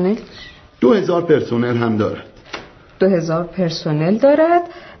پرسنل 2000 پرسنل هم دارد. 2000 پرسنل دارد.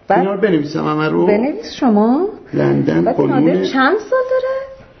 اینا رو بنویسم همه رو. بنویس شما. لندن نادر چند سال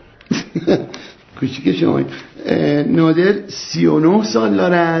داره؟ کوچیک شما. نادر 39 سال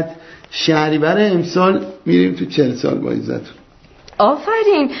دارد. شهریور امسال میریم تو 40 سال با عزتون.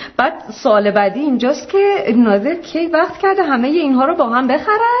 آفرین. بعد سال بعدی اینجاست که نادر کی وقت کرده همه اینها رو با هم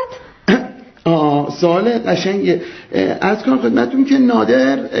بخرد؟ سوال قشنگه. عرض کنم خدمتتون که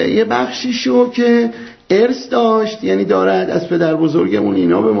نادر یه بخشی شو که ارث داشت، یعنی دارد، از پدر بزرگمون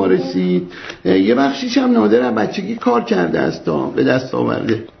اینا به ما رسید. یه بخشیش هم نادر از بچگی کار کرده است تا به دست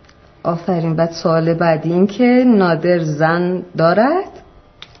آورده. آفرین. بعد سوال بعدی این که نادر زن دارد؟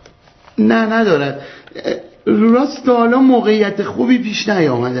 نه ندارد. راست تا حالا موقعیت خوبی پیش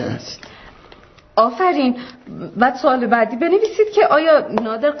نیامده است. آفرین. بعد سوال بعدی بنویسید که آیا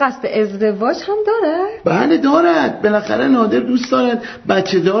نادر قصد ازدواج هم دارد؟ بله دارد. بالاخره نادر دوست دارد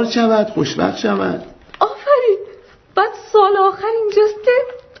بچه دار شود، خوشبخت شود. آفرین. بعد سوال آخر اینجاست که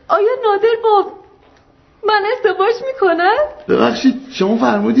آیا نادر با من ازدواج میکند؟ ببخشید شما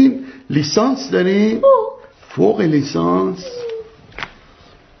فرمودین لیسانس داری؟ فوق لیسانس؟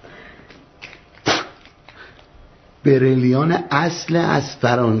 بریلیان اصل از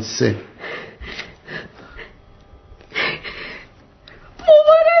فرانسه.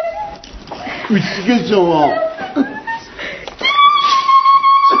 مبارک. کوچیک شما.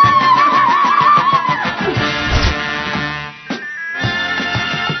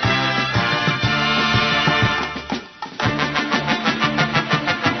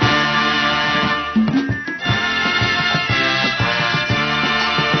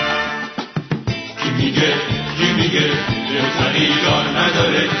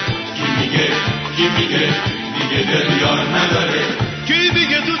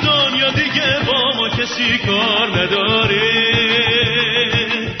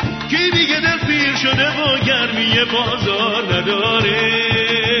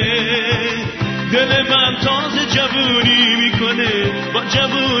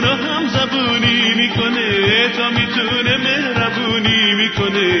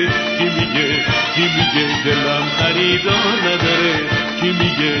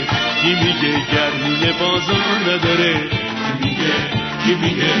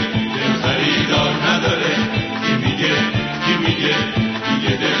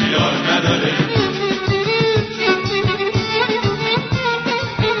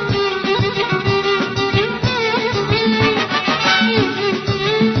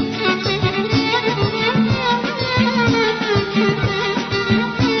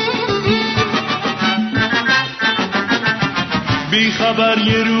 خبر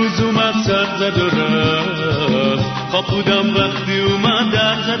یه روز اومد سر زد و رفت، خواب بودم وقتی اومد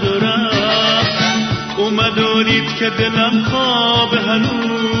در زد و رفت. اومد و دید که دلم خواب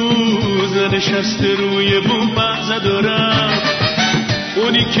هنوز، نشسته روی بوم زد و رفت.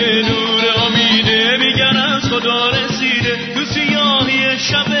 اونی که نور آمینه میگن از خدا رسیده، تو سیاهی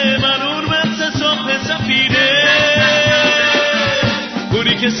شب من اون مثل صبح سفیده.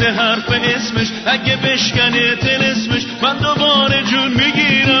 اونی که سه حرف اسمش اگه بشکنه طلسمش من دوباره جون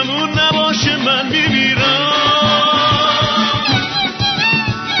میگیرم، اون نباشه من میمیرم.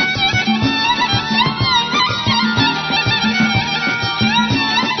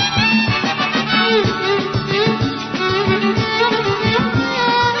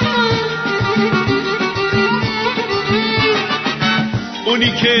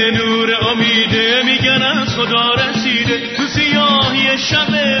 اونی که نور امیده میگن از خدا رسیده، تو سیاهی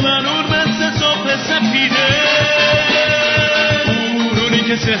شب من نور مثل صبح سپیده. اونی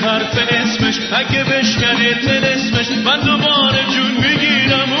که سه حرف اسمش اگه بشکنه طلسمش من دوباره جون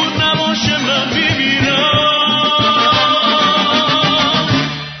میگیرم، اون نباشه من میمیرم.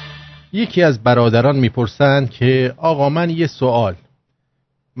 یکی از برادران میپرسند که آقا من یه سوال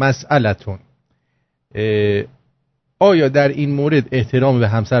مسئلتون، آیا در این مورد احترام به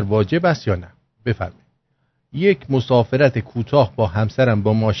همسر واجب است یا نه؟ بفرمایید. یک مسافرت کوتاه با همسرم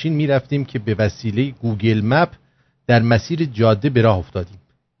با ماشین میرفتیم که به وسیله گوگل مپ در مسیر جاده به راه افتادیم.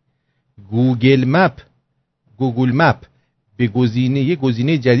 گوگل مپ به یه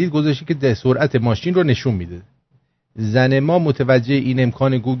گزینه جدید گذاشته که در سرعت ماشین رو نشون میده. زن ما متوجه این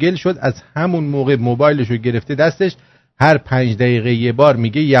امکان گوگل شد، از همون موقع موبایلش رو گرفته دستش، هر 5 دقیقه یه بار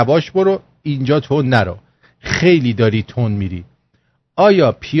میگه یواش برو، اینجا تون نرو، خیلی داری تون میری.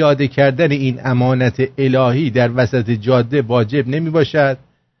 آیا پیاده کردن این امانت الهی در وسط جاده واجب نمی باشد؟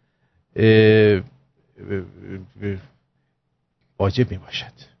 واجب می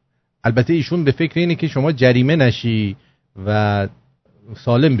باشد. البته ایشون به فکر اینه که شما جریمه نشی و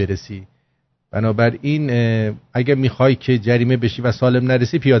سالم برسی، بنابراین اگر میخوای که جریمه بشی و سالم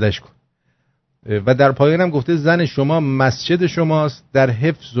نرسی پیادش کن. و در پایان هم گفته زن شما مسجد شماست، در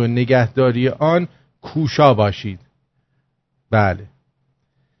حفظ و نگهداری آن کوشا باشید. بله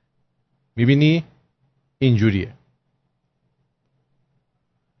میبینی اینجوریه.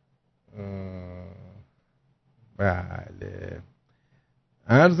 بله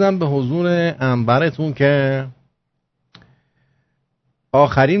عرضم به حضور انبرتون که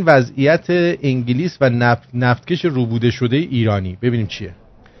آخرین وضعیت انگلیس و نفتکش روبوده شده ایرانی. ببینیم چیه.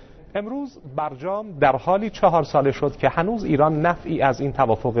 امروز برجام در حالی 4 ساله شد که هنوز ایران نفعی از این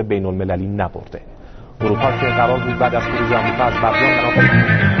توافق بین المللی نبرده. اروپا که قرار بود بعد از خروج آمریکا از برجام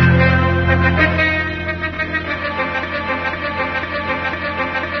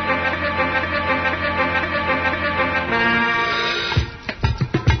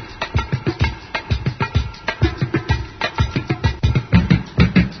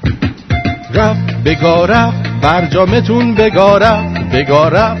رفت بگارفت برجامتون بگارفت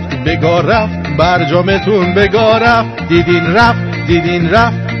برجامتون بگارفت، دیدین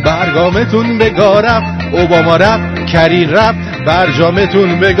رفت برگامتون بگارفت، اوباما رفت کرین رفت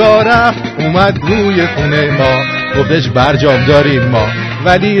برجامتون بگارفت، اومد روی خونه ما گفتش برجام داریم ما،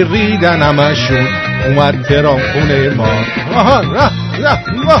 ولی ریدن همشون اومد تهران خونه ما. رفت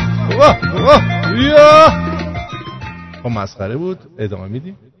خب مسخره بود. ادامه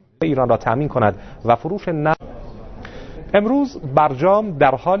میدیم. ایران را تامین کند و فروش نفت. امروز برجام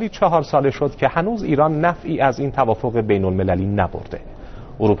در حالی 4 ساله شد که هنوز ایران نفعی از این توافق بین المللی نبرده.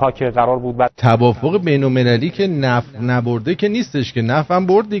 اروپا که قرار بود توافق بین المللی که نفت نبرده که نیستش، که نفت هم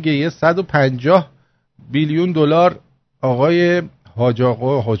برد دیگه. یه 150 بیلیون دلار آقای حاج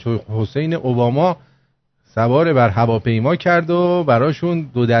حسین اوباما سوار بر هواپیما کرد و براشون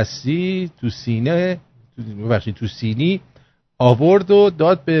 2 دستی تو سینی آورد و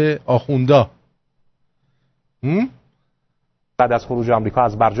داد به آخوندا. بعد از خروج آمریکا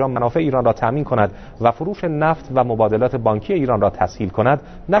از برجام منافع ایران را تامین کند و فروش نفت و مبادلات بانکی ایران را تسهیل کند،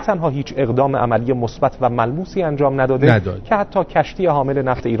 نه تنها هیچ اقدام عملی مثبت و ملموسی انجام نداد که حتی کشتی حامل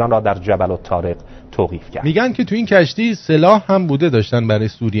نفت ایران را در جبل الطارق توقیف کرد. میگن که تو این کشتی سلاح هم بوده، داشتن برای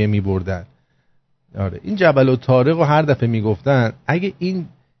سوریه میبردن. آره این جبل الطارق رو هر دفعه میگفتن اگه این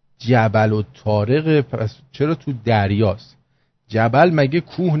جبل الطارق پس چرا تو دریاست؟ جبل مگه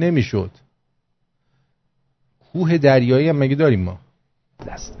کوه نمیشد؟ کوه دریایی هم مگه داریم ما؟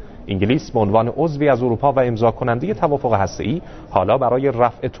 انگلیس به عنوان عضوی از اروپا و امضا کننده توافق هسته‌ای حالا برای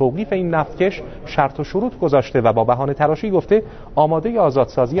رفع توقیف این نفتکش شرط و شروط گذاشته و با بهانه تراشی گفته آماده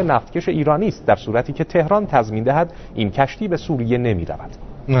آزادسازی نفتکش ایرانی است در صورتی که تهران تضمین دهد این کشتی به سوریه نمی رود.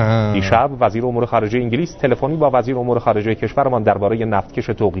 دیشب وزیر امور خارجه انگلیس تلفنی با وزیر امور خارجه کشورمان درباره نفتکش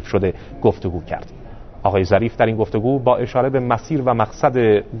توقیف شده گفتگو کرد. آقای ظریف در این گفتگو با اشاره به مسیر و مقصد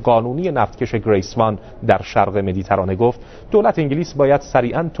قانونی نفتکش گریسوان در شرق مدیترانه گفت دولت انگلیس باید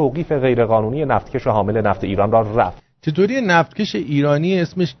سریعاً توقیف غیرقانونی نفتکش حامل نفت ایران را رفع. چطوری نفتکش ایرانی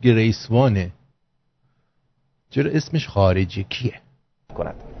اسمش گریسوانه؟ چرا اسمش خارجی کیه؟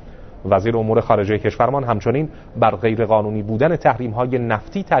 کند. وزیر امور خارجه کشورمان همچنین بر غیرقانونی بودن تحریم‌های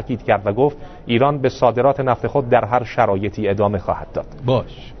نفتی تاکید کرد و گفت ایران به صادرات نفت خود در هر شرایطی ادامه خواهد داد.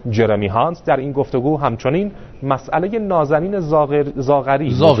 باش. جرمی هانت در این گفتگو همچنین مسئله نازنین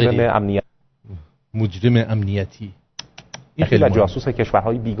زاغری مجرم امنیتی و جاسوس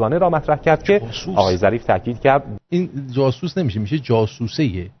کشورهای بیگانه را مطرح کرد که آقای ظریف تاکید کرد این جاسوس نمیشه، میشه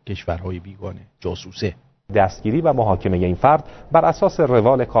جاسوسه کشورهای بیگانه. جاسوسه. دستگیری و محاکمه این فرد بر اساس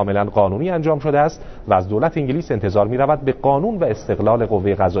روال کاملا قانونی انجام شده است و از دولت انگلیس انتظار می رود به قانون و استقلال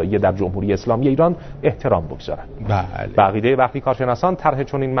قوه قضاییه در جمهوری اسلامی ایران احترام بگذارد. بله. به عقیده برخی کارشناسان طرح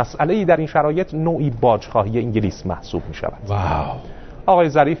چنین مسئله‌ای در این شرایط نوعی باجخواهی انگلیس محسوب می شود. واو. آقای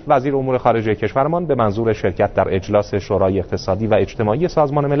ظریف وزیر امور خارجه کشورمان به منظور شرکت در اجلاس شورای اقتصادی و اجتماعی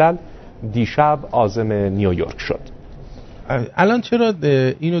سازمان ملل دیشب عازم نیویورک شد. الان چرا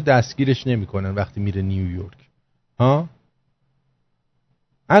اینو دستگیرش نمی‌کنن وقتی میره نیویورک؟ ها؟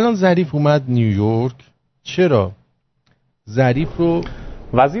 الان ظریف اومد نیویورک، چرا ظریف رو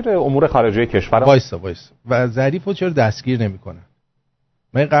وزیر امور خارجه کشور وایسا و ظریف رو چرا دستگیر نمی‌کنن؟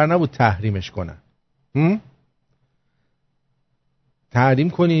 من قرار نبود تحریمش کنن. تحریم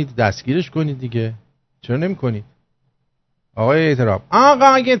کنید، دستگیرش کنید دیگه. چرا نمی‌کنید؟ آقای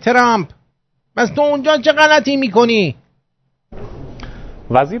ترامپ بس تو اونجا چه غلطی می‌کنی؟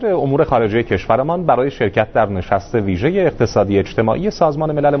 وزیر امور خارجه کشورمان برای شرکت در نشست ویژه اقتصادی اجتماعی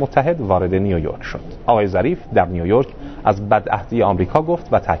سازمان ملل متحد وارد نیویورک شد. آقای ظریف در نیویورک از بدعهدی آمریکا گفت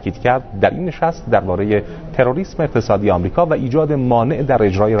و تاکید کرد در این نشست درباره تروریسم اقتصادی آمریکا و ایجاد مانع در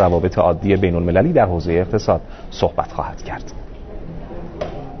اجرای روابط عادی بین‌المللی در حوزه اقتصاد صحبت خواهد کرد.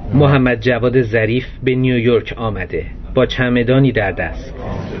 محمد جواد ظریف به نیویورک آمده با چمدانی در دست.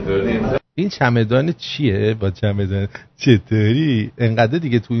 این چمدان چیه؟ با چمدان چطوری؟ انقدر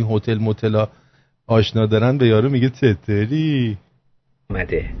دیگه تو این هتل متلا آشنا دارن به یارو میگه چطوری؟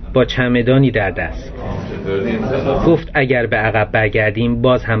 آمده با چمدانی در دست. گفت اگر به عقب برگردیم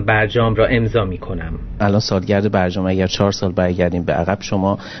باز هم برجام را امضا میکنم. الان سالگرد برجام، اگر 4 سال برگردیم به عقب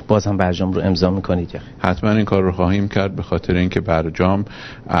شما باز هم برجام رو امضا میکنید؟ حتما این کار رو خواهیم کرد، به خاطر اینکه برجام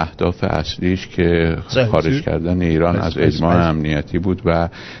اهداف اصلیش که خارج کردن ایران از اجماع امنیتی بود و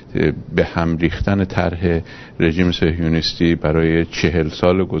به هم ریختن طرح رژیم صهیونیستی برای 40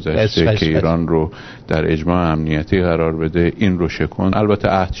 سال گذشته که ایران رو در اجماع امنیتی قرار بده، این رو شکن. البته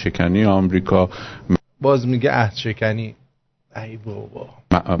عهد شکنی آمریکا، باز میگه عهد شکنی، ای بابا،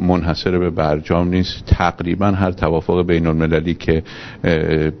 منحصر به برجام نیست. تقریبا هر توافق بین المللی که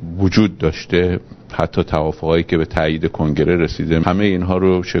وجود داشته، حتی توافقایی که به تایید کنگره رسیده، همه اینها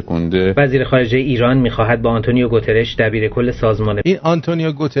رو شکنده. وزیر خارجه ایران میخواهد با آنتونیو گوترش دبیرکل سازمان این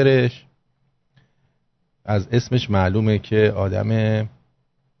آنتونیو گوترش از اسمش معلومه که آدم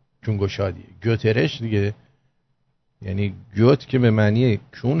کونگشادیه. گوترش دیگه یعنی گوت که به معنی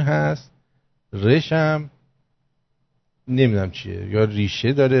کون هست، رشم نمیدونم چیه، یا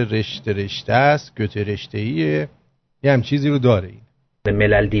ریشه داره، رشته است، گوته رشته‌ایه، یه هم چیزی رو داره. این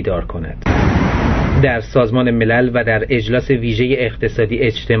ملل دیدار کند، در سازمان ملل و در اجلاس ویژه اقتصادی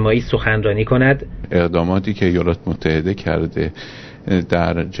اجتماعی سخنرانی کند. اقداماتی که ایالات متحده کرده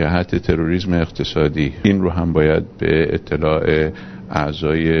در جهت تروریسم اقتصادی، این رو هم باید به اطلاع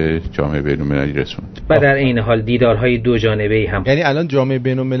اعضای جامعه بین‌المللی رسوند و در این حال دیدارهای دو جانبه‌ای هم، یعنی الان جامعه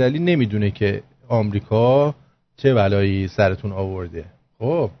بین‌المللی نمیدونه که آمریکا چه بلایی سرتون آورده،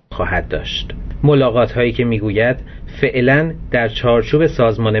 خب خواهد داشت. ملاقات هایی که میگوید فعلا در چارچوب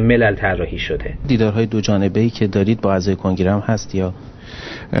سازمان ملل طراحی شده. دیدارهای دو جانبه‌ای که دارید با اعضای کنگره هم هست یا؟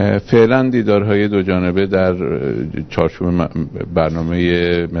 فعلا دیدارهای دو جانبه در چارچوب برنامه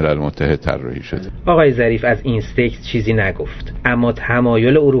ملل متحد طراحی شده. آقای ظریف از این تکست چیزی نگفت، اما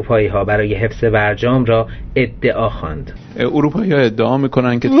تمایل اروپایی ها برای حفظ برجام را ادعا خواند. اروپایی ها ادعا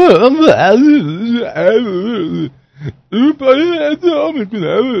میکنن که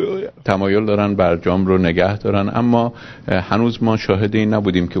تمایل دارن برجام رو نگه دارن، اما هنوز ما شاهد این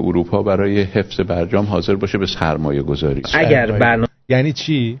نبودیم که اروپا برای حفظ برجام حاضر باشه به سرمایه گذاری. اگر برنامه یعنی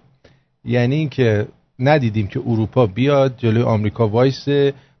چی؟ یعنی این که ندیدیم که اروپا بیاد جلوی آمریکا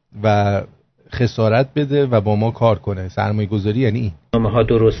وایسه و خسارت بده و با ما کار کنه. سرمایه گذاری یعنی این. برنامه‌ها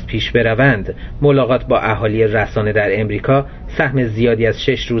درست پیش بروند، ملاقات با اهالی رسانه در امریکا سهم زیادی از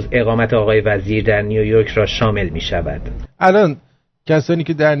 6 روز اقامت آقای وزیر در نیویورک را شامل می شود. الان کسانی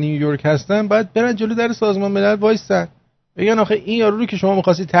که در نیویورک هستن باید برن جلو در سازمان ملل وایسن، بگن آخه این یارو رو که شما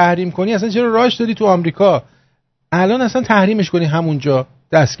می‌خواستی تحریم کنی اصلا چرا راهش دادی تو آمریکا؟ الان اصلا تحریمش کنی، همونجا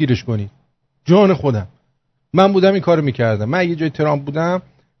دستگیرش کنی. جان خودم من بودم این کارو میکردم، من یه جای ترامپ بودم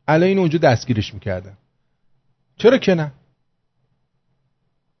الان اینو اونجا دستگیرش میکردم. چرا که نه؟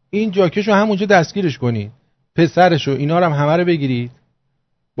 این جاکشو همونجا دستگیرش کنی، پسرشو اینا رو هم همه رو بگیرید،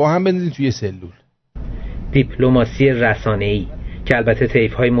 با هم بندازین توی سلول. دیپلماسی رسانه‌ای که البته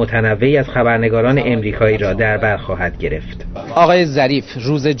طیف‌های متنوعی از خبرنگاران امریکایی را در بر خواهد گرفت. آقای ظریف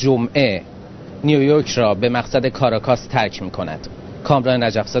روز جمعه نیویورک را به مقصد کاراکاس ترک می‌کند. کامران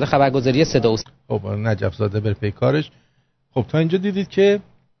نجف‌زاده خبرگزاری صدا و خب نجف‌زاده بر پی کارش. خب تا اینجا دیدید که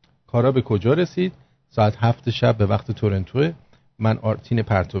کارا به کجا رسید. ساعت 7 شب به وقت تورنتو. من آرتین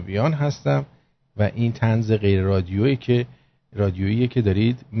پرتویان هستم و این طنز غیر رادیویی که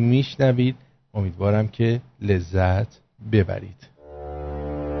دارید میشنوید. امیدوارم که لذت ببرید.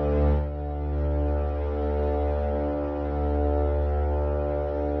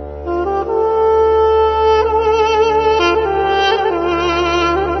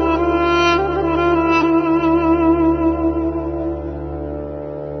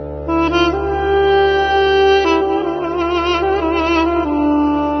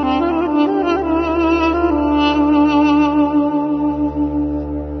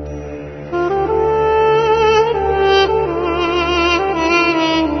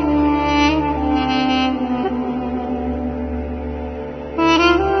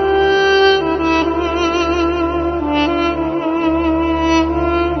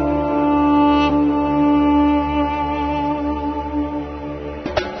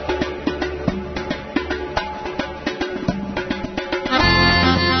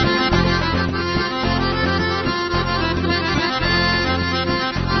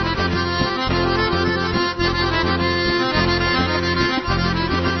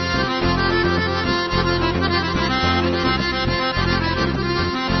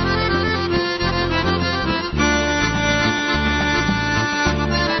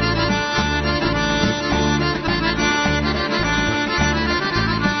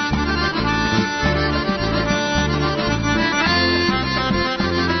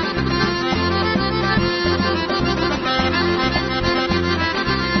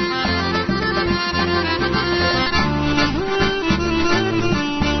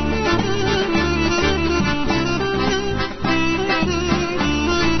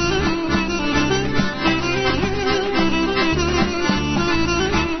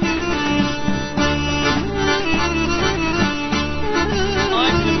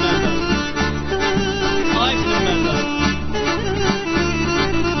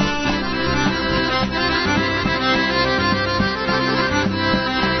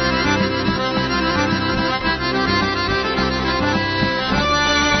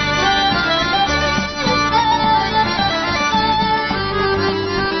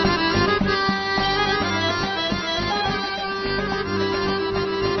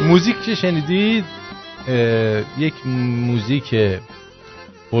 موزیک که شنیدید یک موزیک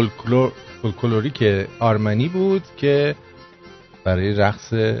فولکلوریک آرمنی بود که برای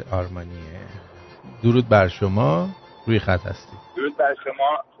رقص آرمنیه. درود بر شما، روی خط هستید. درود بر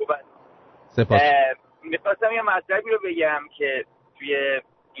شما، خوب است. سپاس. می‌خواستم یه مطلبی رو بگم که توی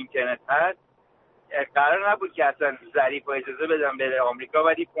اینترنت هست. قرار نبود که اصلا ظریف رو اجازه بدم بره آمریکا،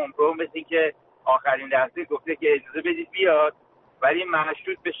 ولی پومپئو مثل این که آخرین لحظه گفته که اجازه بدید بیاد، ولی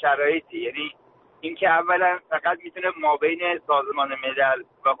مشروط به شرایطی. یعنی اینکه اولا فقط میتونه مابین سازمان ملل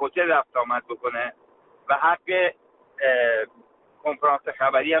و هتل رفت آمد بکنه و حق کنفرانس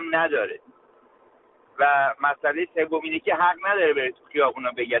خبری هم نداره. و مسئله سوم اینه که حق نداره بره تو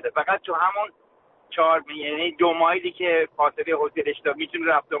خیابونا بگرده، فقط تو همون 4 یعنی 2 مایلی که فاصله هتلش داره میتونه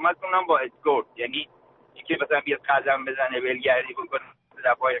رفت آمد کنه با اسکورت. یعنی اینکه مثلا بیاد قدم بزنه ولگردی بکنه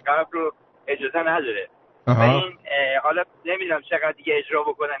دفعه قبل رو اجازه نداره. و این حالا نمیدونم چقدر دیگه اجرا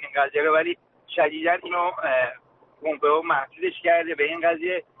بکنن این قضیه رو، ولی شدیداً اینو پومپئو محدودش کرده به این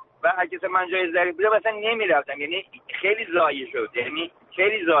قضیه. و اگه من جای ظریف بودم مثلا نمیرفتم. یعنی خیلی ضایع شد، یعنی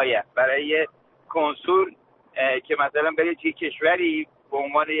خیلی ضایع برای کنسول که مثلا بره توی کشوری به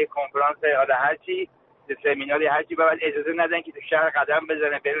عنوان یک کنفرانس حالا هرچی سمیناری هرچی بعد اجازه ندن که تو شهر قدم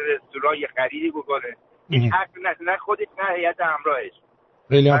بزنه، بره رستوران یه خریدی بکنه. این حق نه خودش نه هیئت همراهش.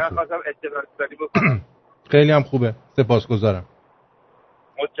 خیلی هم خوبه. خیلی هم خوبه. سپاسگزارم.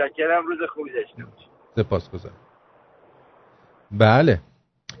 متشکرم. روز خوبی داشته باشید. سپاسگزارم. بله،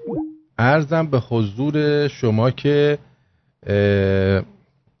 عرضم به حضور شما که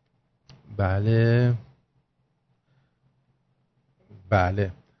بله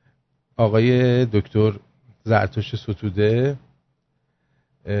آقای دکتر زرتشت ستوده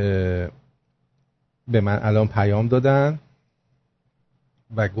به من الان پیام دادن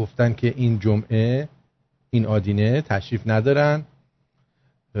و گفتن که این جمعه این آدینه تشریف ندارن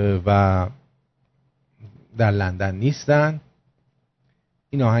و در لندن نیستن.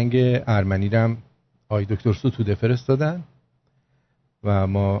 این آهنگ ارمنی رم آقای دکتر ستوده فرستادن و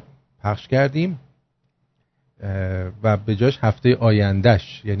ما پخش کردیم. و به جاش هفته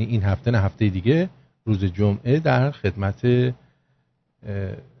آیندهش، یعنی این هفته نه هفته دیگه، روز جمعه در خدمت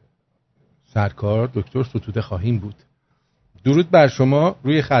سرکار دکتر ستوده خواهیم بود. درود بر شما،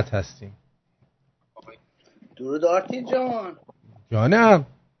 روی خط هستیم. درود آرتین جان. جانم.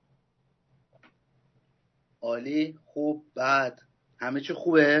 عالی، خوب، بد، همه چی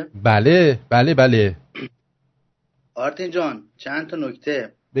خوبه؟ بله بله بله. آرتین جان چند تا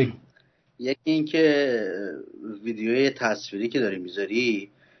نکته بگو. یکی این که ویدیوی تصویری که داری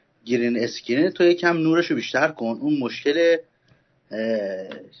میذاری گرین اسکرین تو یکم نورشو بیشتر کن. اون مشکل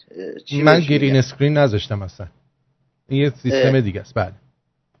من گرین اسکرین نذاشتم اصلا، این یه سیستم دیگه است. بله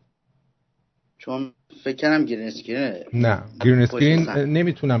چون فکر کنم گرین اسکرین نه، گرین اسکرین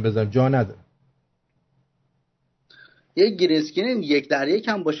نمیتونم بذارم، جا نداره. یه گرین اسکرین یک در یک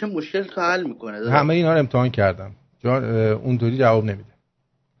هم باشه مشکل تو حل میکنه. همه اینا رو امتحان کردم، اونطوری جواب نمیده.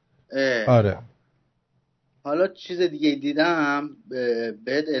 آره. حالا چیز دیگه دیدم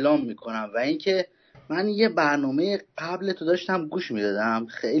بهت اعلام میکنم، و اینکه من یه برنامه قبل تو داشتم گوش میدادم،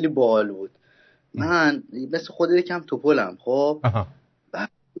 خیلی باحال بود. من مثل خود یکم توپلم. خب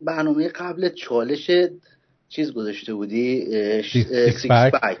برنامه قبل چالش چیز گذاشته بودی، سیکس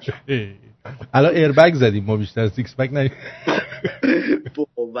پک. الان ایربگ زدیم ما، بیشتر سیکس پک نه.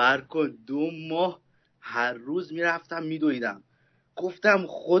 باور کن 2 ماه هر روز میرفتم میدویدم، گفتم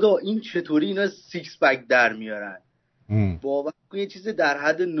خدا این چطوری اینا سیکس پک در میارن. باور کن یه چیز در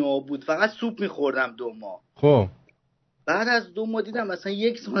حد نابود، فقط سوپ میخوردم 2 ماه. خب بعد از 2 ماه دیدم مثلا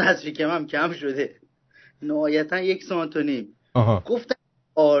 1 سانت از شکمم کم شده، نهایتا 1 سانت و نیم. گفتم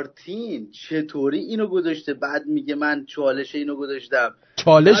آرتین چطوری اینو گذاشته؟ بعد میگه من چالش اینو گذاشتم.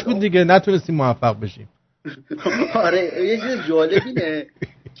 چالش بود دیگه، نتونستیم موفق بشیم. آره یه چیز جالب اینه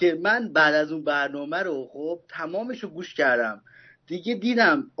که من بعد از اون برنامه رو خب تمامشو گوش کردم دیگه،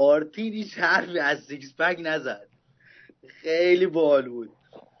 دیدم آرتین هیچ حرفی از سیکس پک نزد. خیلی باحال بود.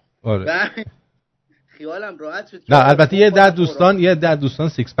 آره. خیالم راحت شد. نه البته یه در دوستان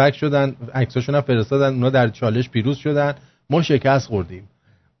سیکس پک شدن، عکساشون هم فرستادن، اونا در چالش پیروز شدن، ما شکست خوردیم.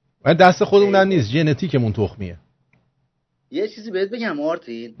 و دست خودمون هم نیست، ژنتیکمون تخمیه. یه چیزی بهت بگم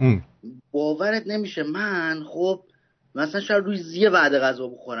آرتین، باورت نمیشه، من خب مثلا شاید روز یه وعده غذا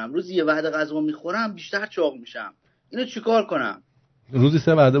بخورم، روز یه وعده غذا میخورم بیشتر چاق میشم. اینو چیکار کنم؟ روزی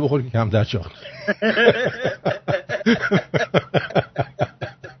 3 وعده بخور که کمتر چاق.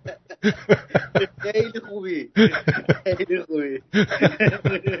 خیلی خوبی، خیلی خوبی.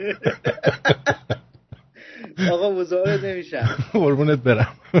 آقا مزاحمت نمیشم. قربونت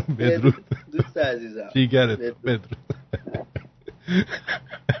برم. بدرود دوست عزیزم. جیگرت. بدرود.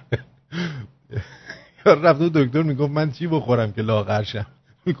 رفت دکتر میگفت من چی بخورم که لاغر شم؟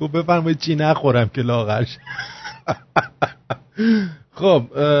 میگفت بفرمایید چی نخورم که لاغر شم. خب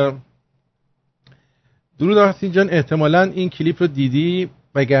درود آرتین جان، احتمالاً این کلیپ رو دیدی،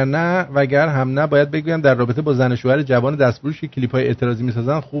 وگر هم نه باید بگویم در رابطه با زن و شوهر جوان دستفروش که کلیپ‌های اعتراضی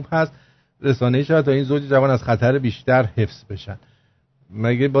می‌سازن خوب هست رسانه‌ای شود تا این زوج جوان از خطر بیشتر حفظ بشن.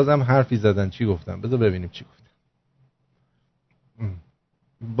 مگه بازم حرفی زدن؟ چی گفتم؟ بذار ببینیم چی گفتم.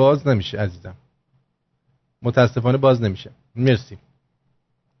 باز نمیشه عزیزم، متاسفانه باز نمیشه. مرسی.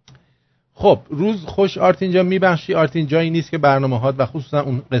 خب روز خوش آرتین جان، میبخشی آرتین جایی نیست که برنامه‌هات و خصوصا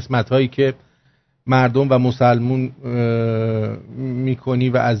اون قسمت‌هایی که مردم و مسلمون میکنی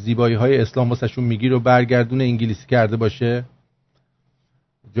و از زیبایی‌های اسلام واسهشون میگی رو برگردون انگلیسی کرده باشه.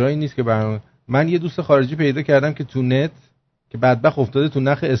 جایی نیست که من یه دوست خارجی پیدا کردم که تو نت که بدبخت افتاده تو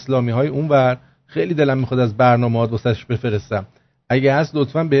نخ اسلامی‌های اونور، خیلی دلم میخواد از برنامه‌هات واسهش بفرستم. اگه هست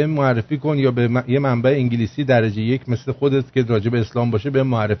لطفاً بهم معرفی کن، یا به یه منبع انگلیسی درجه 1 مثل خودت که راجع به اسلام باشه بهم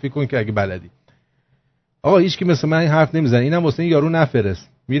معرفی کن که اگه بلدی. آقا هیچ کی مثل من این حرف نمیزنه، اینم واسه این یارو نفرست،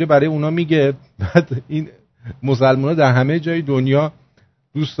 میره برای اونا میگه. بعد این مسلمان‌ها در همه جای دنیا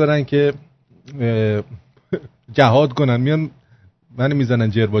دوست دارن که جهاد کنن، میان منو میزنن،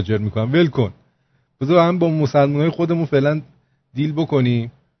 جر با جر میکنن. ول کن، بذار هم با مسلمانای خودمون فعلا دیل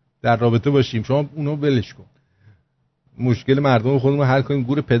بکنیم، در رابطه باشیم. شما اونو ولش کن، مشکل مردم خودمون حل کنیم.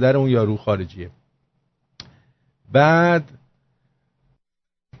 گور پدر اون یارو خارجیه. بعد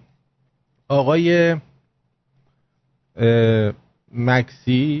آقای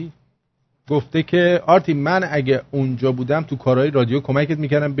مکسی گفته که آرتی من اگه اونجا بودم تو کارهای رادیو کمکت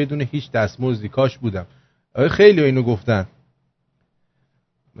میکردم بدون هیچ دستمزدی، کاش بودم. خیلی اینو گفتن.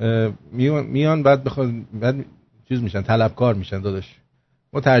 میان بعد چیز میشن، طلبکار میشن. داداش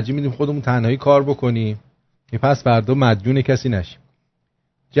ما ترجیح میدیم خودمون تنهایی کار بکنیم که پس فردا مدیون کسی نشیم.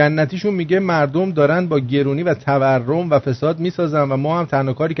 جنتیشون میگه مردم دارن با گرونی و تورم و فساد میسازن و ما هم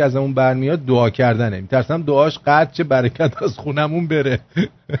تنها کاری که ازمون برمیاد دعا کردنه. میترسم دعاش قطع چه برکت از خونمون بره.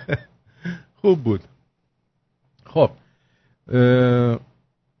 خوب بود. خب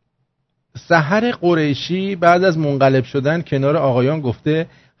سحر قریشی بعد از منقلب شدن کنار آقایان گفته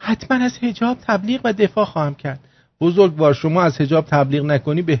حتما از حجاب تبلیغ و دفاع خواهم کرد. بزرگوار شما از حجاب تبلیغ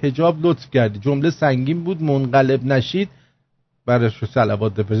نکنی به حجاب لطف کردی. جمله سنگین بود، منقلب نشید برایش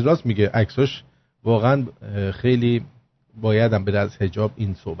صلوات بفرستید. راست میگه، عکسش واقعا خیلی بایدم بره از حجاب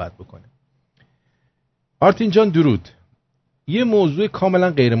این صحبت بکنه. آرتین جان درود. یه موضوع کاملا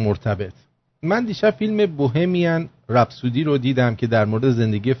غیر مرتبط. من دیشب فیلم بوهمیان رپسودی رو دیدم که در مورد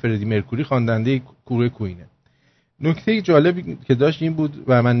زندگی فردی مرکوری خواننده گروه کوینه. نکته جالبی که داشت این بود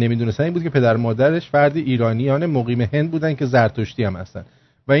و من نمیدونستم این بود که پدر مادرش فرد ایرانیان مقیم هند بودن که زرتشتی هم هستن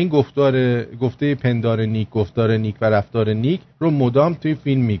و این گفته پندار نیک، گفتار نیک و رفتار نیک رو مدام توی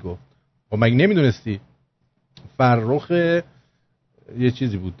فیلم میگفت. و مگه نمیدونستی؟ فرخ یه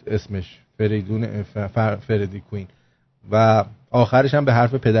چیزی بود اسمش، فردی کوین، و آخرش هم به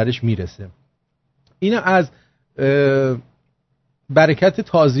حرف پدرش میرسه. اینا از برکت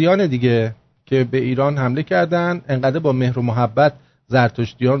تازیان دیگه که به ایران حمله کردن، انقدر با مهر و محبت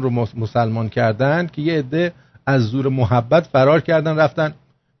زرتشتیان رو مسلمان کردن که یه عده از زور محبت فرار کردن رفتن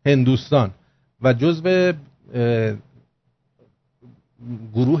هندوستان و جزو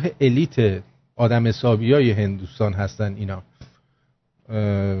گروه الیت آدم حسابیای هندوستان هستن اینا.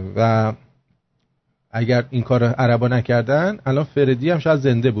 و اگر این کار عربا نکردن الان فردی هم شاید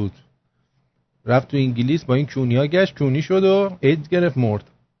زنده بود، رفت تو انگلیس با این کونیا گشت، کونی شد و ایدز گرفت مرد.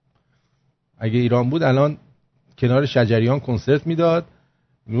 اگه ایران بود الان کنار شجریان کنسرت میداد،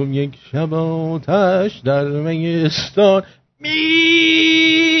 میگم یک شب آتش در میستان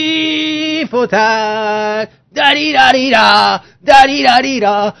میفتد دری دری را دری دری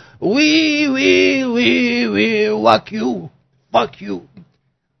را وی وی وی وی fuck you fuck you.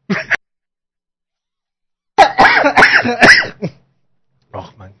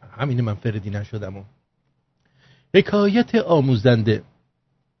 آخ من همینه، من فردی نشدم. حکایت آموزنده.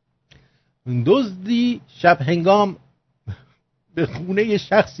 دزدی شب هنگام به خونه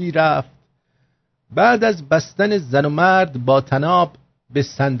شخصی رفت. بعد از بستن زن و مرد با طناب به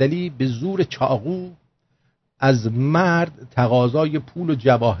صندلی به زور چاقو از مرد تقاضای پول و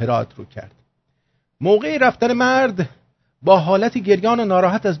جواهرات رو کرد. موقع رفتن مرد با حالت گریان و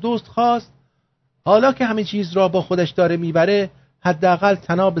ناراحت از دزد خواست حالا که همه چیز را با خودش داره میبره حداقل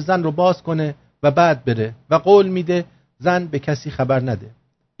طناب زن رو باز کنه و بعد بره، و قول میده زن به کسی خبر نده.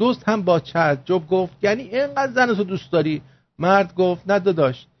 دوست هم با تعجب گفت یعنی اینقدر زنتو دوست داری؟ مرد گفت نه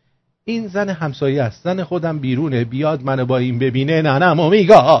داداش، این زن همسایه است، زن خودم بیرونه، بیاد منو با این ببینه ننمو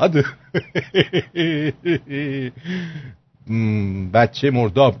میگاد. بچه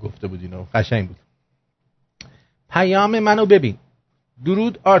مرداب گفته بود اینو، قشنگ بود. پیام منو ببین.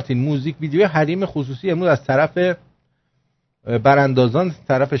 درود آرتین، موزیک ویدیو حریم خصوصی امروز از طرف براندازان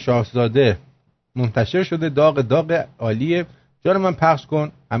طرف شاهزاده منتشر شده. داغ عالیه، جان من پخش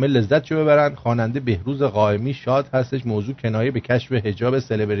کن همه لذت شو ببرن. خواننده بهروز قائمی شاد هستش. موضوع کنایه به کشف حجاب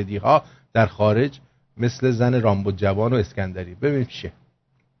سلبریتی ها در خارج مثل زن رامبو جوان و اسکندری. ببین چیه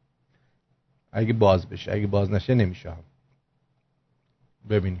اگه باز بشه، اگه باز نشه نمیشه هم.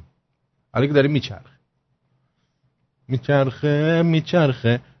 ببینیم حالا که داره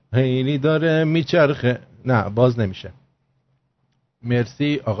میچرخه خیلی داره میچرخه. نه باز نمیشه.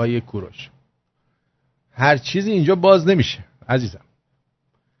 مرسی آقای کوروش. هر چیزی اینجا باز نمیشه عزیزم.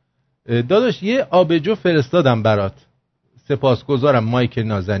 داداش یه آبجو فرستادم برات، سپاسگزارم. مایک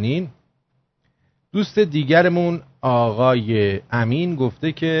نازنین. دوست دیگرمون آقای امین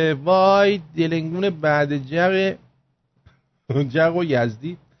گفته که وای دلنگون بعد جغ و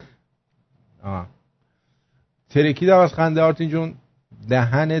یزدی ترکیدم از خنده. آرتین جون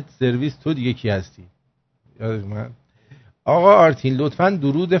دهنت سرویس، تو دیگه کی هستی؟ من آقا آرتین لطفاً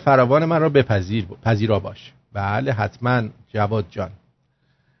درود فراوان من را پذیرا باش. بله حتما جواد جان.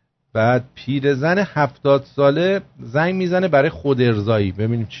 بعد پیرزن 70 ساله زنگ میزنه برای خود ارضایی.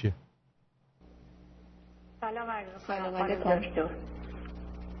 ببینیم چیه. سلام علیکم.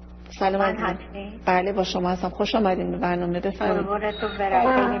 سلام علیکم. بله با شما هستم. خوش آمدین به برنامه. بفرمایید. قربونتون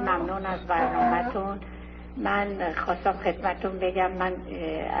برم، خیلی ممنون از برنامه‌تون. من خواستم خدمتتون بگم من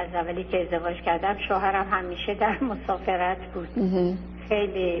از اولی که ازدواج کردم شوهرم همیشه در مسافرت بود.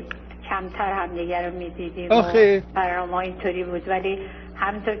 خیلی کمتر همدیگه رو می‌دیدیم. برنامه اینطوری بود، ولی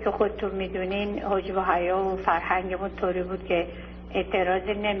همونطور که خودتون میدونین حجب و حیا و فرهنگمون طوری بود که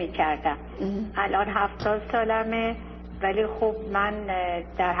اعتراضی نمی‌کردم. الان 70 سالمه ولی خب من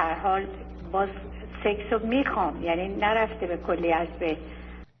در هر حال باز سکس رو میخوام، یعنی نرفته به کلی از بین.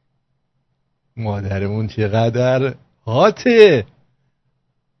 مادرمون چقدر هاته،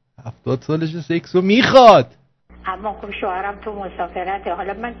 70 سالش سکس رو میخواد. اما خب شوهرم تو مسافرته،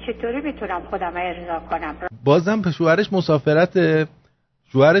 حالا من چطوری میتونم خودم ارضا کنم؟ بازم شوهرش مسافرت،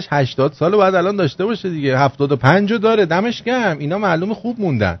 شوهرش 80 ساله باید الان داشته باشه دیگه، 75 داره، دمش گرم. اینا معلومه خوب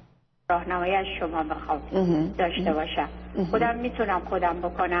موندن. راهنمایی از شما بخوام داشته باشم. خودم میتونم خودم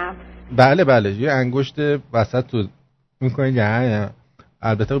بکنم؟ بله یه انگشت وسط تو میکنید.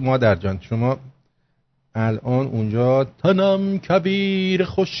 البته مادر جان شما الان اونجا تنم کبیر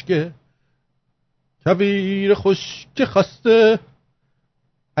خشکه خسته،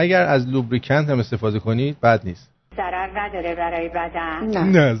 اگر از لوبریکنت هم استفاده کنید بد نیست. ضرر نداره برای بدن؟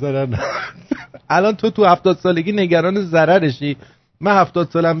 نه ضرر نه. الان تو 70 سالگی نگران ضررشی. من 70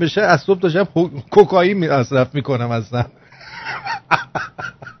 سالم بشه از صبح تا شب کوکائین مصرف میکنم اصلا.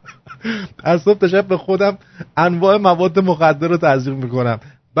 از صبح تا شب به خودم انواع مواد مخدر رو تزریق میکنم،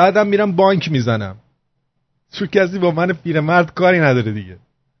 بعدم میرم بانک میزنم، چون کسی با من پیرمرد کاری نداره دیگه.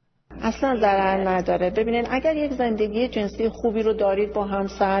 اصلا ضرر نداره. ببینین اگر یک زندگی جنسی خوبی رو دارید با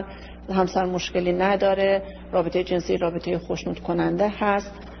همسر مشکلی نداره، رابطه جنسی رابطه خوشنود کننده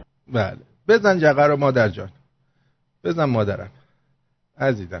هست. بله بزن جقه رو مادر جان، بزن مادرم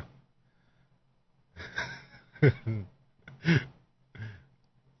عزیزم.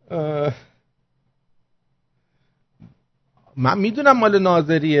 من میدونم مال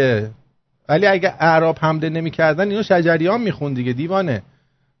ناظریه، ولی اگه اعراب حمله نمی کردن اینو شجریان میخون دیگه دیوانه.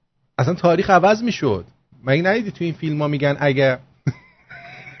 اصلا تاریخ عوض میشد. مگه ندیدی تو این فیلم ها میگن اگه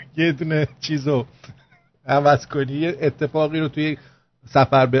یه دونه چیزو عوض کنی، یه اتفاقی رو توی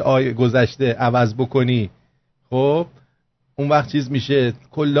سفر به گذشته عوض بکنی، خب اون وقت چیز میشه،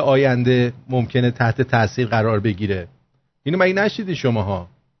 کل آینده ممکنه تحت تاثیر قرار بگیره. اینو مگه نشیدی شماها؟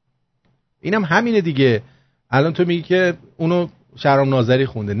 اینم همینه دیگه. الان تو میگی که اونو شهرام ناظری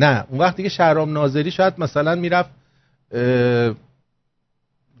خونده، نه اون وقت دیگه شهرام ناظری شاید مثلا میرفت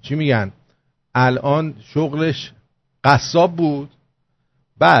چی میگن، الان شغلش قصاب بود،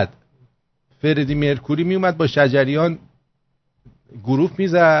 بعد فردی مرکوری میومد با شجریان گروه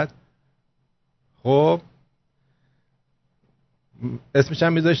میزد، خب اسمش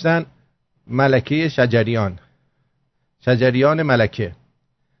هم میذاشتن ملکه شجریان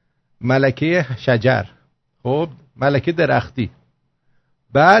ملکه شجر، خب ملکه درختی.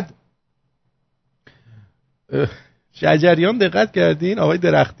 بعد شجریان دقت کردین آقای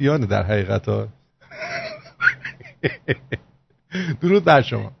درختیانه در حقیقت ها. درود بر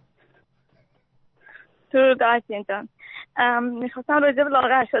شما. درود آسین جان. میخواستم راجع به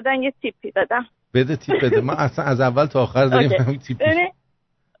لاغر شدن یه تیپی بدم. بده تیپ بده. ما اصلا از اول تا آخر داریم همین تیپ. ببین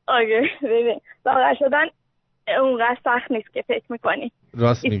لاغر شدن اونقدر سخت نیست که فکر میکنی.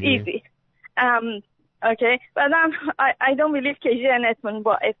 راست میگی. It's easy. اوکی. بعدم I don't believe که ژنتون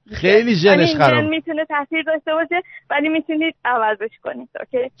باعث خیلی ژنش خراب. ژن میتونه تاثیر داشته باشه ولی میتونید عوضش کنید.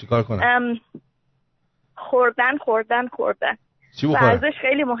 اوکی. چیکار کنم؟ خوردن چی بخورم؟ ورزش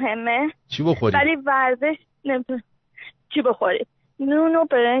خیلی مهمه. چی بخورید؟ ولی ورزش نمیتونه. چی بخورید؟ نون و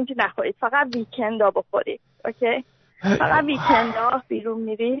برنج نخورید، فقط ویکندا بخورید. اوکی. فقط ویکندا بیرون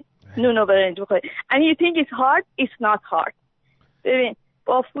میرید نون و برنج بخورید. And you think it's hard, it's not hard. ببین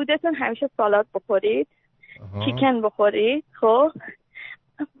با فودتون همیشه سالاد بخورید، چیکن بخورید. خب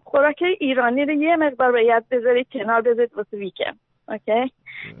خوراک ایرانی رو یه مقدار باید بذارید کنار، بذارید واسه ویکند. اوکی.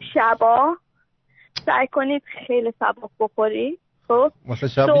 شبا سعی کنید خیلی سبک بخورید. خب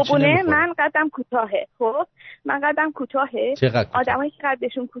صبحونه من قدم کوتاهه. خب من قدم کوتاهه. آدمایی که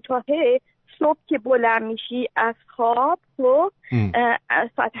قدشون کوتاهه صبح که بلند میشی از خواب، خب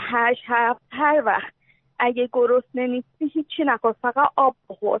ساعت 8 هر وقت اگه گرسنه نیستی هیچی نخور، فقط آب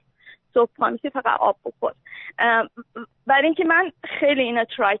بخور. صبح پا میشی فقط آب بخور. برای اینکه من خیلی اینا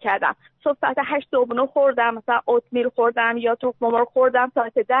ترای کردم. صبح ساعت 8 صبحونه خوردم، مثلا اوتمیل خوردم یا تخم مرغ خوردم،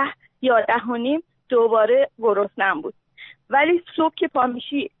 ساعت 10 یا 10:30 دوباره گرسنه‌ام بود. ولی صبح که پا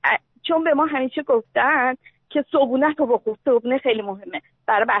میشی، چون به ما همیشه گفتن که صبحونه تو بخور، صبحونه خیلی مهمه،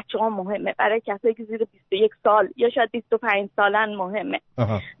 برای بچه‌ها مهمه، برای کسایی که زیر 21 سال یا شاید 25 سالن مهمه.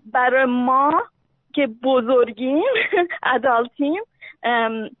 برای ما که بزرگیم ادالتیم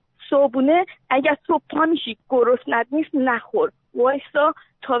صبحونه اگر صبح پا میشی گرسنت نیست نخور، وایسا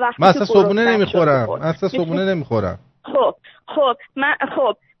تا وقتی من اصلا صبحونه نمیخورم.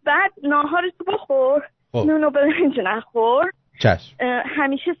 خب بعد ناهارتو بخور. نون و برنج نخور. چشم.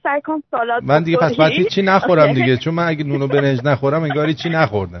 همیشه سعی کن سالاد من دیگه پس باید چی نخورم دیگه، چون من اگه نون و برنج نخورم انگار چی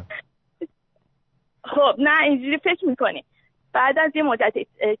نخوردم. خب نه اینجوری فکر میکنی. بعد از یه مدتی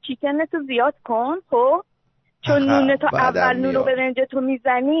چیکنتو زیاد کن. خب چون نونتو اول نون و برنجتو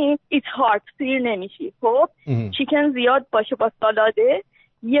میزنی ایت هارد سیر نمیشی. خب چیکن زیاد باشه با سالاده،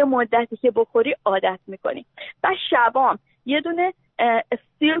 یه مدتی که بخوری عادت میکنی. بعد شبام یه دونه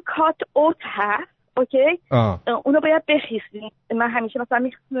استیل کات اوت هست. اوکی اونو باید بخیسین. من همیشه مثلا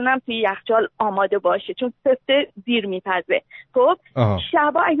میخونم توی یخچال آماده باشه چون سفته دیر میپزه. خب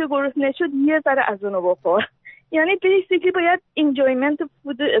شبا اگه گرسنه شد یه ذره از اونو بخور. یعنی بیسیکلی باید انجویمنت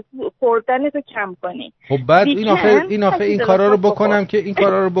فود خوردنتو کم کنی. خب بعد این آخه این کارا رو بکنم که این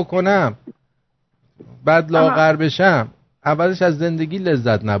کارا رو بکنم بعد لاغر بشم، اولش از زندگی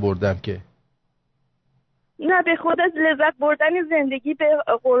لذت نبردم که. نه به خودت لذت بردن زندگی به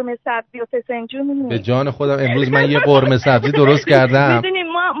قرمه سبزی و فسنجون نیست. به جان خودم امروز من یه قرمه سبزی درست کردم. میدونی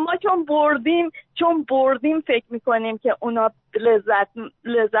ما چون بردیم فکر میکنیم که اونا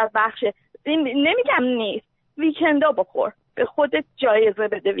لذت بخشه. نمیگم نیست، ویکندا بخور، به خودت جایزه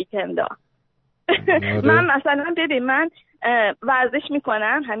بده ویکندا. من مثلا ببین من ورزش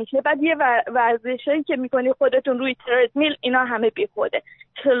میکنم همیشه، بعد یه ورزشایی که میکنی خودتون روی تردمیل اینا همه بی خوده.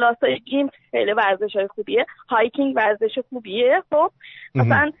 کلاسای جیم خیلی ورزشای خوبیه، هایکینگ ورزش خوبیه. خب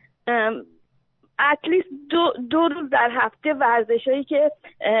مثلا اتلیست دو روز در هفته ورزشایی که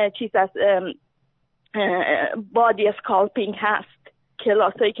چیز هست بادی اسکالپینگ هست،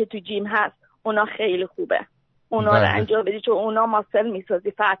 کلاسایی که تو جیم هست اونا خیلی خوبه. اونا رو انجام بدی چون اونا ماسل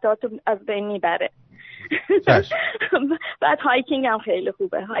میسازی، فتاتو از بین میبره. بعد هایکینگ هم خیلی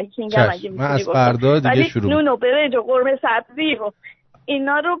خوبه. هایکینگ هم اگه من از فردا دیگه شروع نونو برنج و قرمه سبزی و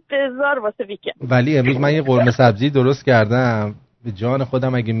اینا رو بذار واسه ویکند. ولی امروز من یه قرمه سبزی درست کردم به جان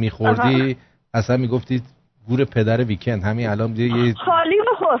خودم، اگه میخوردی اصلا میگفتید گور پدر ویکند. همین الان یه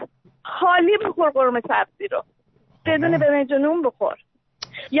خالی بخور قرمه سبزی رو بدون برنج و نون بخور.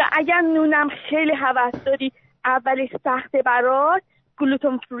 یا اگر نونم خیلی هوس داری اولی سخته برات،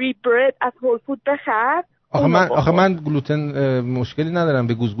 گلوتن فری برد از هول فود بخر. آخه من گلوتن مشکلی ندارم،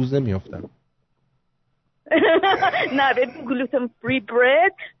 به گوزگوز نمیافتم. نه ببین گلوتن فری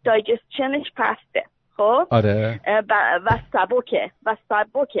برد دایجستشنش پسته. خب آره و سبکه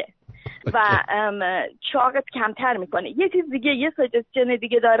و چاقت کمتر میکنه. یه چیز دیگه، یه ساجستشن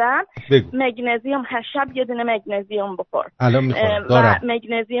دیگه دارم. مگنزیوم هر شب یه دونه مگنزیوم بخور. الان میخورم. دارم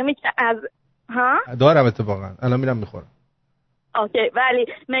مگنزیومی که از دارم اتفاقا الان میرم میخورم. اوکی ولی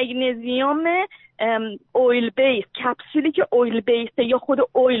مگنزیوم اویل بیس، کپسولی که اویل بیسه یا خود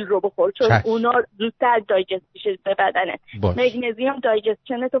اویل رو بخور چون اونا زودتر دایجست میشه به بدنت. مگنزیوم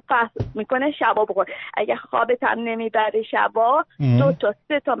دایجستشنتو فست میکنه. شبا بخور. اگه خوابت هم نمیبره شبا 2 تا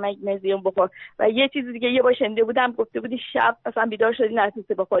 3 تا مگنزیوم بخور. و یه چیز دیگه یه بار شنیده بودم گفته بودی شب مثلا بیدار شدی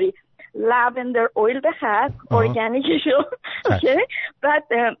نتونستی بخوری، لوندر اویل بخر ارگانیکشو. اوکی بعد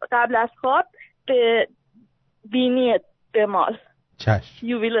قبل از خواب به بینیت بمال. چشم.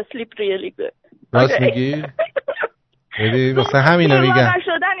 You will sleep really good. راست میگی؟ ببین واسه همینو میگم. لاغر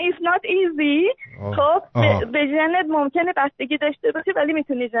شدن is not easy. خب به ژنت ممکنه بستگی داشته باشه ولی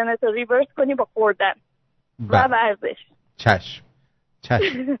میتونی ژنت رو ریورس کنی با خوردن و ورزش. چشم.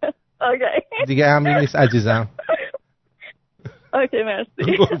 اوکی. دیگه امری نیست عزیزم. اوکی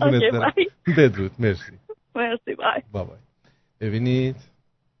مرسی. بدرود. مرسی بای. بابا. ببینید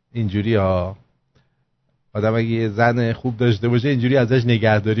اینجوری ها آدم اگه یه زن خوب داشته باشه اینجوری ازش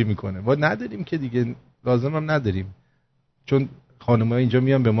نگهداری میکنه. ما نداریم که دیگه، لازم هم نداریم چون خانم‌ها اینجا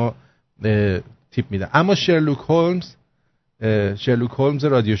میان به ما تیپ میدن. اما شرلوک هولمز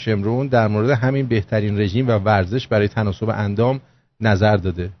رادیو شمرون در مورد همین بهترین رژیم و ورزش برای تناسب اندام نظر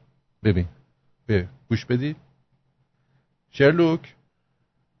داده. ببین گوش بدید. شرلوک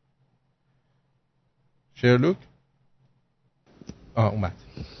اومد.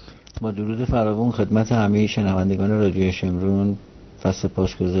 با درود فراوان خدمت همه شنوندگان رادیو شمرون و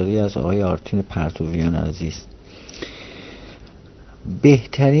سپاسگزاری از آقای آرتین پرتویان عزیز.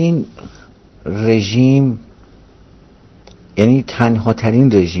 بهترین رژیم، یعنی تنها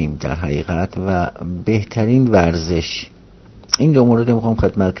ترین رژیم در حقیقت، و بهترین ورزش، این دو مورد میخوام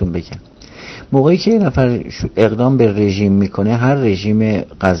خدمتتون بگم. موقعی که یه نفر اقدام به رژیم میکنه، هر رژیم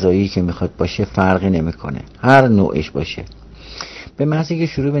غذایی که میخواد باشه فرقی نمیکنه، هر نوعش باشه، به محضی که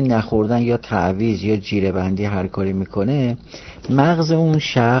شروع به نخوردن یا تعویض یا جیره بندی هر کاری میکنه، مغز اون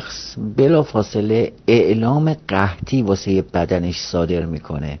شخص بلافاصله اعلام قحطی واسه بدنش صادر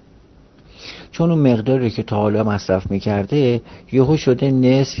میکنه، چون اون مقداری که تا حالا مصرف میکرده یهو شده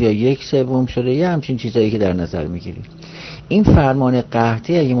نصف یا 1/3 شده، یه همچین چیزایی که در نظر میگیری. این فرمان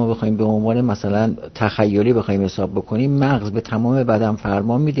قحطی اگه ما بخوایم به عنوان مثلا تخیلی بخوایم حساب بکنیم، مغز به تمام بدن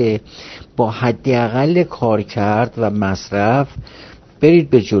فرمان میده با حداقل کار کرد و مصرف برید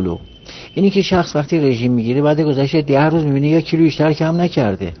به جلو. اینی که شخص وقتی رژیم میگیره بعد گذشته 10 روز میبینه 1 کیلو بیشتر کم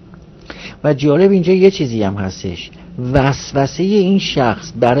نکرده. و جالب اینجا یه چیزی هم هستش، وسوسه این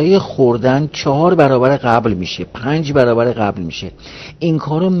شخص برای خوردن 4 برابر قبل میشه، 5 برابر قبل میشه. این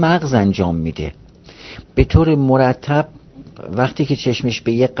کارو مغز انجام میده به طور مرتب. وقتی که چشمش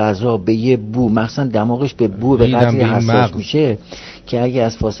به یه غذا، به یه بو، مثلا دماغش به بو به قدری حساس میشه که اگه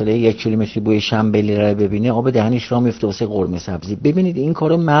از فاصله 1 کیلومتری بوی شنبلی رو ببینه آب دهنش را میفته واسه قرمه سبزی. ببینید این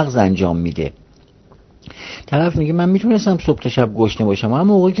کارو مغز انجام میده. طرف میگه من میتونستم صبح تا شب گشنه باشم، اما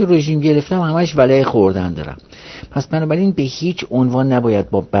موقعی که رژیم گرفتم همش ولع خوردن دارم. پس بنابراین به هیچ عنوان نباید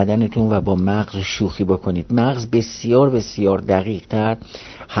با بدنتون و با مغز شوخی بکنید. مغز بسیار بسیار دقیق تر،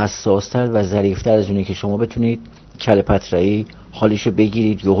 حساس تر و ظریف تر از اونه که شما بتونید کله پترایی حالشو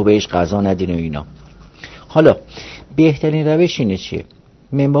بگیرید یهو بهش غذا ندین و اینا. حالا بهترین روش اینه چیه؟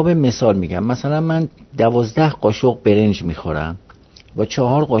 من باب مثال میگم، مثلا من 12 قاشق برنج میخورم با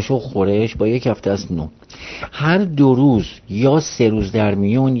 4 قاشق خورش با 1 هفته از نون. هر 2 روز یا 3 روز در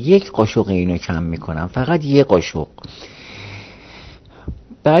میون 1 قاشق اینو کم میکنم، فقط 1 قاشق.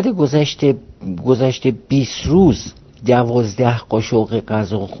 بعد گذشته 20 روز 12 قاشق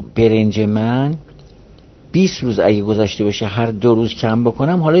غذا برنج من 20 روز اگه گذشته باشه هر 2 روز کم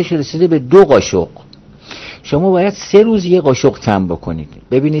بکنم، حالش رسیده به 2 قاشق. شما باید 3 روز 1 قاشق کم بکنید.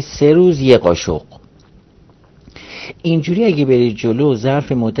 ببینید 3 روز 1 قاشق. اینجوری اگه برید جلو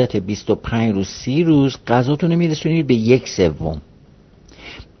ظرف مدت 25 روز 30 روز غذاتون رو میرسونید به 1/3.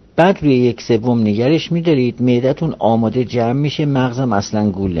 بعد روی 1/3 نگرش میدارید، معدتون آماده جمع میشه، مغزم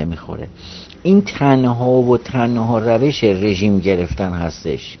اصلا گول نمیخوره. این تنها روش رژیم گرفتن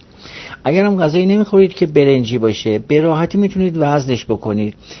هستش. اگر هم غذایی نمیخورید که برنجی باشه، به راحتی میتونید وزنش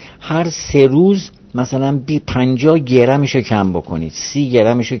بکنید. هر 3 روز مثلا 50 گرمشو کم بکنید، 30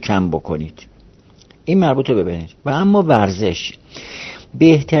 گرمشو کم بکنید. این مربوطه به برنج. و اما ورزش،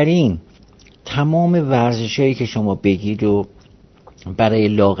 بهترین تمام ورزشایی که شما بگید و برای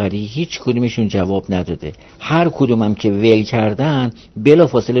لاغری هیچ کدومشون جواب نداده. هر کدومم که ول کردن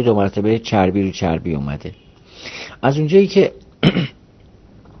بلافاصله 2 مرتبه چربی رو چربی اومده. از اونجایی که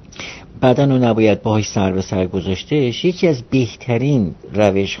بدن رو نباید باهاش سر به سر گذاشتهش، یکی از بهترین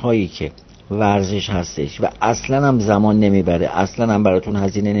روش هایی که ورزش هستش و اصلا هم زمان نمیبره، اصلا هم براتون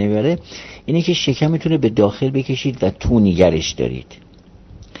هزینه نمیبره، اینه که شکمتون رو به داخل بکشید و تو نگرش دارید.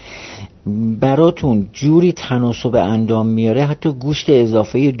 براتون جوری تناسب اندام میاره، حتی گوشت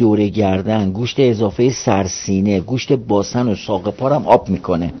اضافه دوره گردن، گوشت اضافه سرسینه، گوشت باسن و ساق پارم آب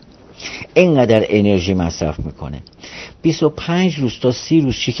میکنه، اینقدر انرژی مصرف میکنه. 25 روز تا 30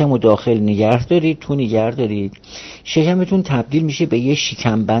 روز شکم رو داخل نگه دارید، تو نگه دارید، شکمتون تبدیل میشه به یه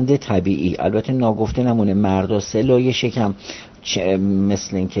شکمبند طبیعی. البته ناگفته نمونه مردا 3 لایه شکم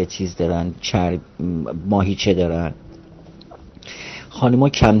مثل این که چیز دارن، ماهیچه دارن، خانم‌ها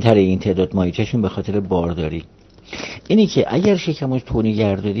کمتر این تعداد ماهیچه‌شون به خاطر بارداری. اینی که اگر شکمو تو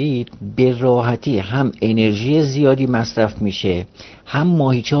نگه دارید به راحتی هم انرژی زیادی مصرف میشه، هم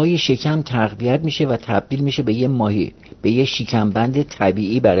ماهیچه‌های شکم تقویت میشه و تبدیل میشه به یه شکمبند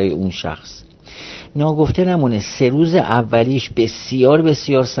طبیعی برای اون شخص. ناگفته نمونه 3 روز اولیش بسیار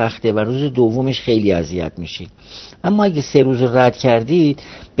بسیار سخته و روز دومش خیلی اذیت میشید. اما اگه 3 روز رد کردید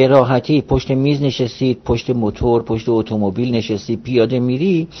به راحتی پشت میز نشستید، پشت موتور، پشت اتومبیل نشستید، پیاده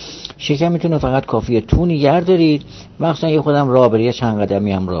میری، شکمتون رو فقط کافیه تو نگه دارید، مخصوصا یه خودم راه برید، چند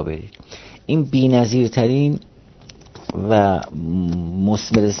قدمی هم راه برید. این بی‌نظیرترین و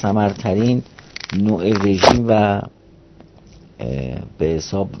مثمر ثمرترین نوع رژیم و به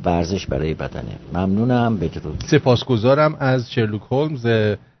حساب ورزش برای بدنه. ممنونم، بدرود. سپاسگزارم از شرلوک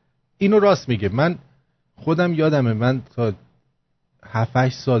هولمز. اینو راست میگه. من خودم یادمه، من تا 7-8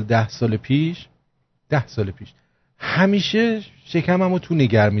 سال 10 سال پیش همیشه شکممو تو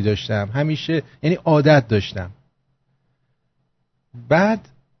نگر می داشتم، همیشه، یعنی عادت داشتم. بعد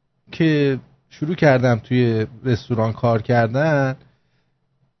که شروع کردم توی رستوران کار کردن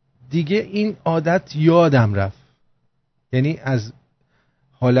دیگه این عادت یادم رفت، یعنی از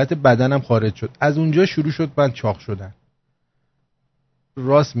حالت بدنم خارج شد. از اونجا شروع شد من چاق شدن.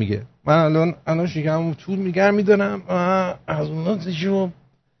 راست میگه. من الان شکمم تو نگر میدونم، از اونها تشو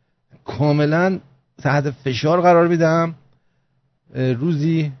کاملا تحت فشار قرار میدم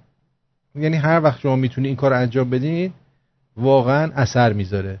روزی. یعنی هر وقت شما میتونی این کار انجام بدین واقعا اثر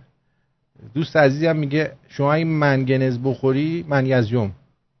میذاره. دوست عزیزم میگه شما این منگنز بخوری،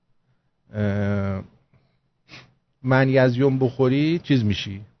 منیزیم بخوری چیز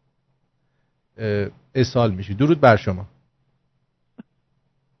میشی، اسهال میشی. درود بر شما.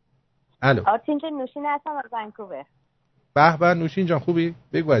 الو. آرتین جان، نوشین هستم از ونکوور. به به نوشین جان، خوبی؟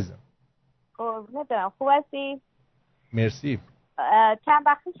 بگو عزیزم. قربونت برم. خوب هستی؟ مرسی. چند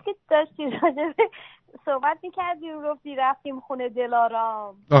وقتی که داشتی راجع به صحبت می‌کردی و گفتی رفتیم خونه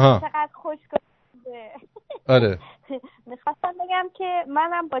دلارام، چقدر خوش گذشته. آره. میخواستم بگم که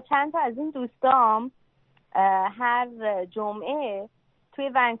منم با چند تا از این دوستام هر جمعه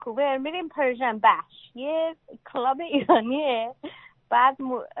توی ونکوور میریم پرژن بش، یه کلاب ایرانیه، بعد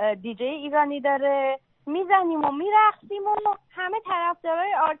دیجی ایرانی داره، میزنیم و میرقصیم و همه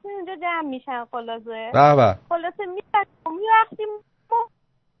طرفدارای آرتین اونجا جمع میشن. خلاصه میزنیم و میرقصیم و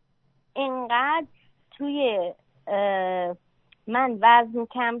اینقدر توی من وزن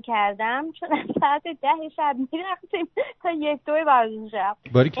کم کردم چون از ساعت 10 شب میرقصیم تا 1-2 بعد شب.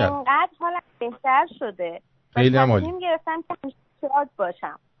 اینقدر حالم بهتر شده. خیلی هم عالی. تصمیم گرفتم که شاد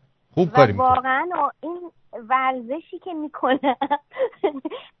باشم. خوب کاری میکنی. واقعا این ورزشی که میکنم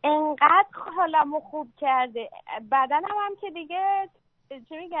انقدر حالمو خوب کرده. بدنم هم که دیگه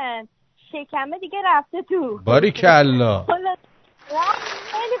چی میگن شکمه دیگه رفته تو. باریکلا.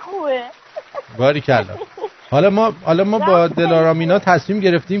 خیلی خوبه. باریکلا. حالا ما با دلارامینا تصمیم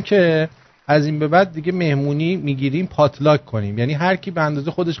گرفتیم که از این به بعد دیگه مهمونی میگیریم پاتلاک کنیم، یعنی هر کی به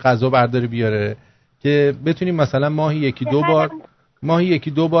اندازه خودش غذا برداره بیاره که بتونیم مثلا ماهی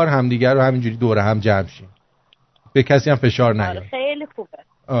 1-2 بار همدیگر رو همینجوری دوره هم جمع شیم، به کسی هم فشار نیاره. خیلی خوبه.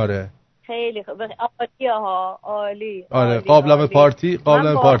 آره خیلی خوبه. عالی. آره قابلمه پارتی.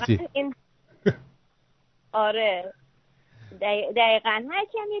 آره دقیقاً. هر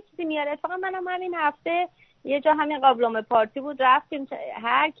کی هم یه چیزی میاره. اتفاقا منم همین هفته یه جا همین قابلمه پارتی بود، رفتیم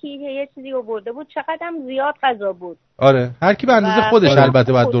هر کی یه چیزی آورده بود، چقدرم زیاد غذا بود. آره هر کی به اندازه خودش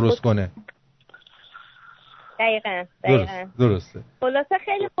البته باید درست کنه. دقیقاً. درسته. خلاصه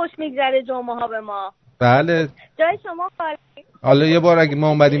خیلی خوش میگذره جمعه ها به ما. بله. جای شما خالی. حالا یه بار اگه ما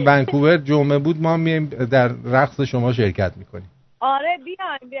اومدیم ونکوور جمعه بود ما میایم در رقص شما شرکت میکنیم. آره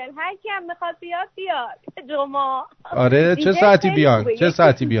بیان هر کی هم میخواد بیاد جمعه. آره چه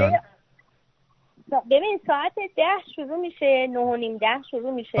ساعتی بیان؟ ببین ساعت 10 شروع میشه، 9:30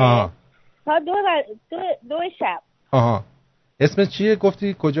 شروع میشه تا 2 شب. اسم چیه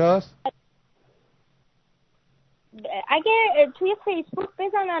گفتی کجاست؟ اگه توی فیسبوک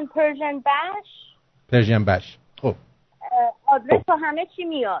بزنن پرژن بش. خب آدرس و همه چی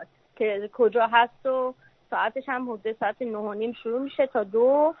میاد که کجا هست و ساعتش هم حدود ساعت 9:30 شروع میشه تا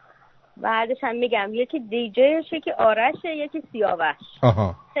 2. بعدش هم میگم یکی دیجیش، یکی آرشه، یکی سیاوش.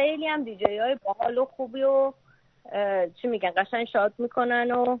 خیلی هم دیجی های باحال و خوبی و چی میگن قشنگ شاد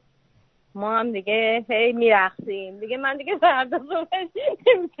میکنن و ما هم دیگه هی میرقصیم دیگه. من دیگه فردا صبح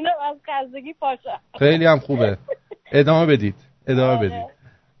نمیتونم از خستگی پاشم. خیلی هم خوبه. ادامه بدید.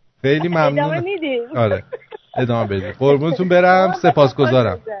 خیلی ممنون. ادامه میدیم. آره ادامه بدید. قربونتون برم.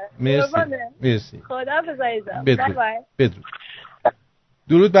 سپاسگزارم. مرسی. خداحافظ عزیزم. بدرود.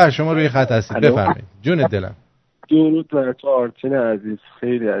 درود بر شما روی خط هستید. بفرمایید. جون دلم. درود بر تو آرتین عزیز،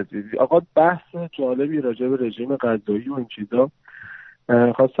 خیلی عزیزی. آقا بحث جالبی راجع به رژیم غذایی و این چیزا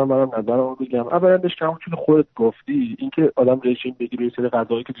خواستم منم نظرمو بگم. اولا بهش که همونجوری خودت گفتی اینکه آدم رژیم بگیره یه سری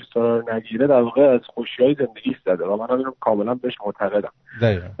غذایی که دوست داره رو نگیره در واقع از خوشی‌های زندگی زده و من اینو کاملا بهش معتقدم.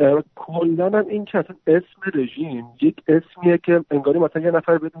 کلاً هم این که اصلا اسم رژیم یک اسمیه که انگاری مثلا یه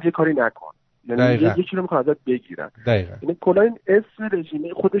نفر بهت یه کاری نکن، یعنی یکی رو میخواد ازت بگیرن. یعنی کلا این اسم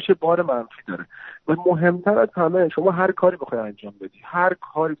رژیم خودش بار منفی داره و مهمتر از همه شما هر کاری بخوای انجام بدی، هر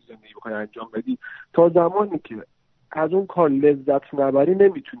کاری تو زندگی بخوای انجام بدی، تا زمانی که از اون کار لذت نبری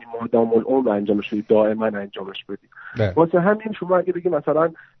نمیتونی مادام العمر انجامش بدی، دائما انجامش بدی. واسه همین شما اگه بگی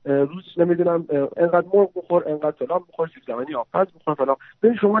مثلا روز نمیدونم انقدر مرغ بخور، انقدر فلان بخور، سیب زمینی آبپز بخور فلان،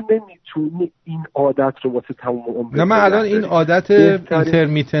 ببین شما نمیتونی این عادت رو واسه تمام عمر. نه من الان این عادت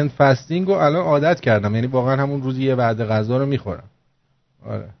اینترمیتنت فاستینگ رو الان عادت کردم، یعنی واقعا همون روزی یه وعده غذا رو میخورم.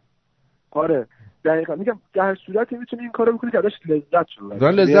 آره دقیقاً میگم در صورتی میتونی این کارو بکنی که ازش لذت ببری.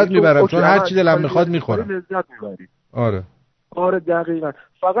 دارم لذت میبرم چون هر چی دلم میخواد میخورم. لذت میبری. آره دقیقاً.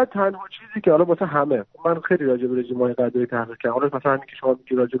 فقط تنها چیزی که حالا واسه همه، من خیلی راجع به رژیم‌های غذایی تحقیق کردم. حالا مثلا اینکه شما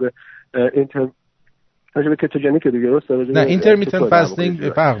میگی راجع به کتوژنیک دیگه درسته؟ نه اینترمیتنت فاستینگ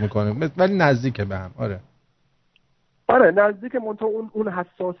فرق میکنه ولی نزدیکه به هم. آره نزدیک منتها اون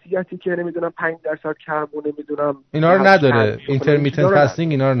حساسیتی که نمیدونم 5% کربن نمیدونم اینا رو نداره. اینترمیتنت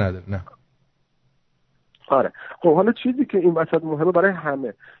فاستینگ اینا رو نداره. نه آره خب حالا چیزی که این وسط مهمه برای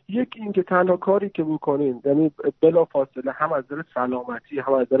همه، یکی این که تنها کاری که بکنین یعنی بلا فاصله هم از نظر سلامتی،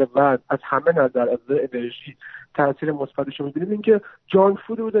 هم از نظر وزن، از همه نظر، از نظر انرژی تاثیر مثبتش رو می‌بینید، این که جانک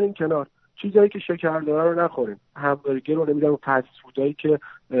فود رو بذارین کنار، چیزایی که شکر داره رو نخورین، همبرگر رو نمیدونم فست فودایی که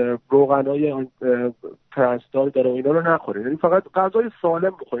روغنای ترانسدار داره و اینا رو نخورین، یعنی فقط غذای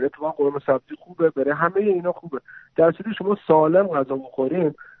سالم بخورین. اتفاقا قرمه سبزی خوبه، برای همه اینا خوبه. در صورتی شما سالم غذا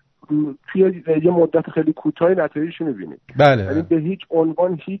بخورین توی یه مدت خیلی کوتاهی نتایجش رو می‌بینید. یعنی به هیچ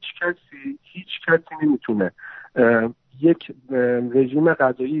عنوان هیچ کسی نمیتونه یک رژیم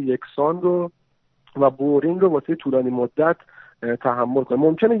غذایی یکسان رو و بورینگ رو واسه طولانی مدت تحمل کنی.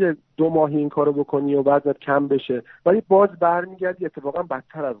 ممکنه یه 2 ماهی این کارو بکنی و وزنت کم بشه ولی باز برمیگردی اتفاقا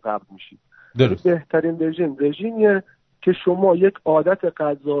بدتر از قبل میشی. درست. بهترین رژیمیه که شما یک عادت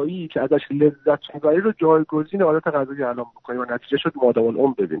غذایی که ازش لذت میبری رو جایگزین عادت غذایی اعلام بکنی و نتیجه شد مادام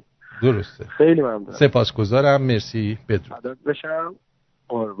العمر ببین. درسته. خیلی ممنون. سپاسگزارم. مرسی. بدرود. عادت بشم.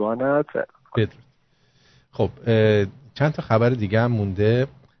 قربانت. بدرود. خب چند تا خبر دیگه هم مونده،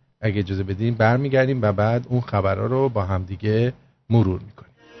 اگه اجازه بدین برمیگردیم و بعد اون خبرها رو با هم دیگه مرور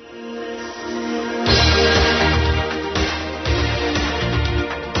میکنیم.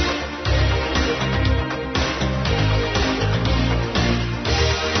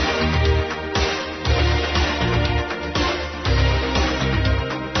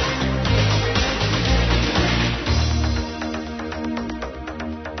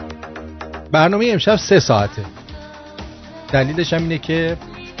 برنامه امشب 3 ساعته. دلیلش هم اینه که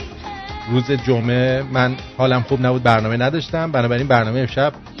روز جمعه من حالم خوب نبود، برنامه نداشتم، بنابراین برنامه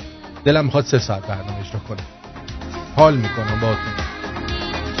امشب دلم میخواد 3 ساعت برنامه اجرا کنم. حال میکنم باهاتون.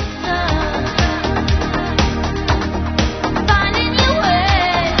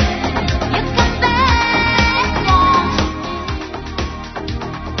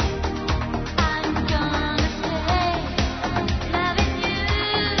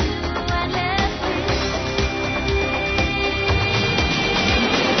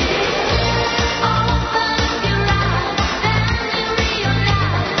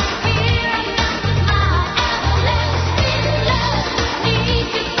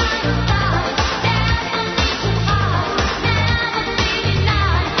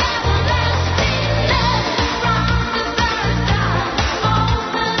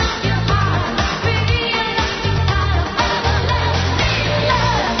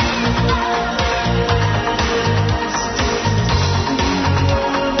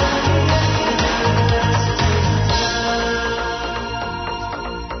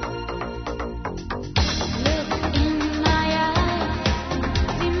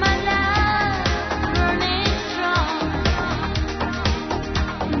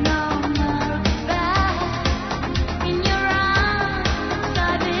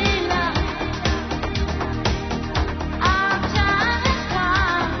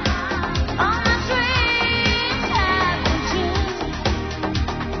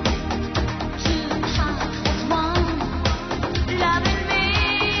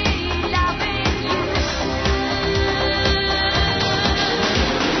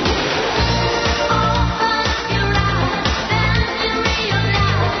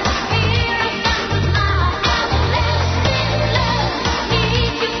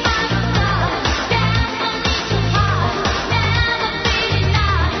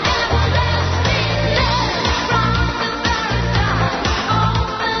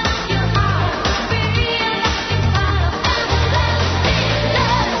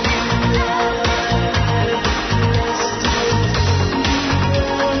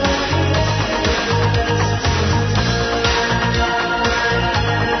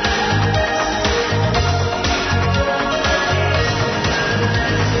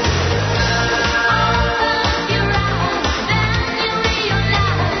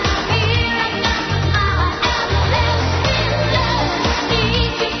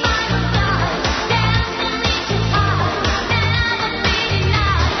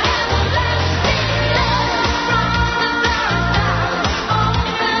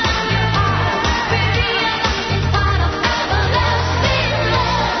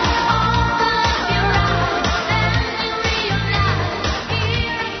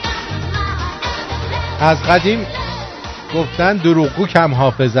 از قدیم گفتن دروغگو کم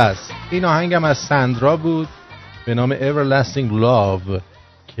حافظه است. این آهنگم از سندرا بود به نام Everlasting Love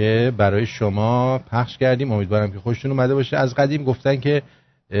که برای شما پخش کردیم. امیدوارم که خوشتون اومده باشه. از قدیم گفتن که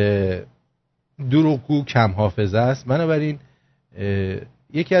دروغگو کم حافظه است، بنابراین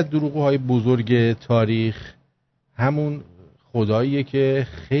یکی از دروغگوهای بزرگ تاریخ همون خداییه که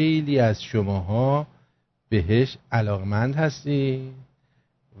خیلی از شماها بهش علاقمند هستی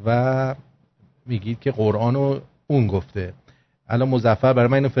و میگید که قرآنو اون گفته. الان مظفر برای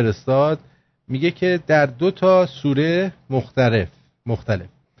من اینو فرستاد، میگه که در 2 سوره مختلف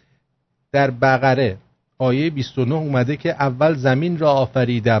در بقره آیه 29 اومده که اول زمین را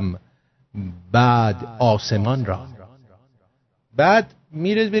آفریدم بعد آسمان را. بعد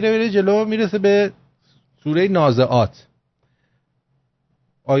میره جلو میرسه به سوره نازعات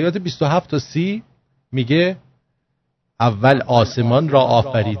آیات 27 تا 30 میگه اول آسمان را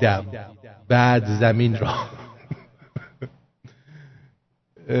آفریدم بعد زمین را.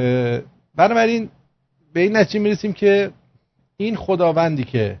 بنابراین به این نتیجه میرسیم که این خداوندی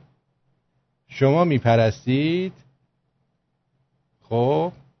که شما میپرستید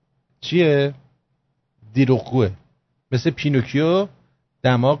خب چیه؟ دروغگوه، مثل پینوکیو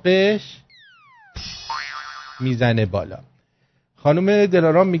دماغش میزنه بالا. خانم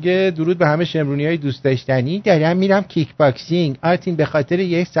دلارام میگه درود به همه شمرونی‌های دوست داشتنی، دارم میرم کیک باکسینگ. آرتین به خاطر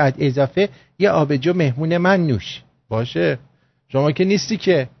 1 ساعت اضافه یه آبجو مهمون من نوش. باشه شما که نیستی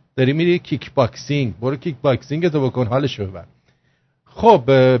که داری میری کیک باکسینگ، برو کیک باکسینگ تو بکن، حالشو ببر. خب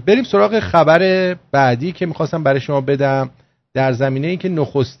بریم سراغ خبر بعدی که میخواستم برای شما بدم. در زمینه این که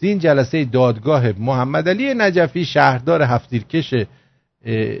نخستین جلسه دادگاه محمد علی نجفی شهردار هفت‌تیرکش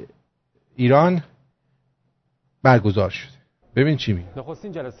ایران برگزار شد. ببین چی میگه.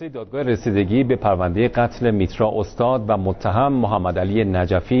 نخستین جلسه دادگاه رسیدگی به پرونده قتل میترا استاد و متهم محمد علی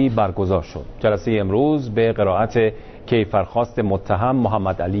نجفی برگزار شد. جلسه امروز به قرائت کیفرخواست متهم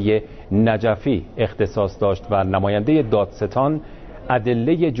محمد علی نجفی اختصاص داشت و نماینده دادستان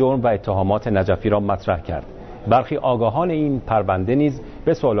ادله جرم و اتهامات نجفی را مطرح کرد. برخی آگاهان این پرونده نیز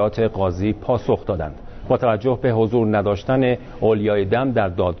به سوالات قاضی پاسخ دادند. با توجه به حضور نداشتن اولیای دم در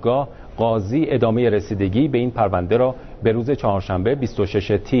دادگاه، قاضی ادامه رسیدگی به این پرونده را به روز چهارشنبه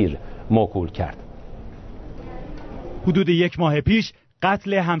 26 تیر موکول کرد. حدود 1 ماه پیش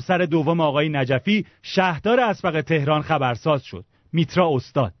قتل همسر دوم آقای نجفی شهردار اسبق تهران خبرساز شد.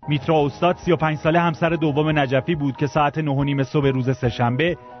 میترا استاد 35 ساله همسر دوم نجفی بود که ساعت 9:30 صبح روز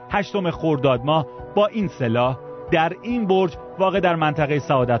سه‌شنبه 8 خرداد ماه با این سلاح در این برج واقع در منطقه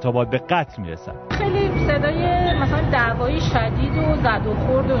سعادت آباد به قتل میرسد. خیلی صدای مثلا دعوای شدید و زد و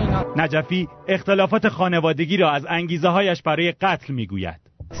خورد و اینا. نجفی اختلافات خانوادگی را از انگیزه هایش برای قتل میگوید.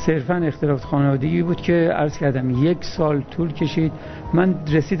 صرفاً اختلاف خانوادگی بود که عرض کردم 1 سال طول کشید، من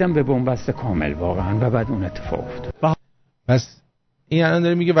رسیدم به بنبست کامل واقعا و بعد اون اتفاق افتاد. پس این الان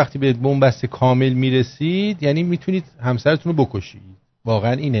داره میگه وقتی به بنبست کامل میرسید یعنی میتونید همسرتون رو بکشید.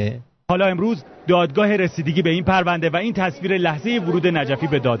 واقعا اینه؟ حالا امروز دادگاه رسیدگی به این پرونده و این تصویر لحظه ورود نجفی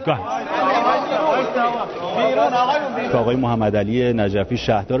به دادگاه است. آقای محمد علی نجفی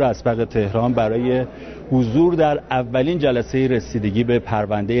شهردار اسبق تهران برای حضور در اولین جلسه رسیدگی به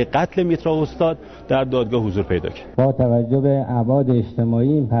پرونده قتل میترا استاد در دادگاه حضور پیدا کرد. با توجه به ابعاد اجتماعی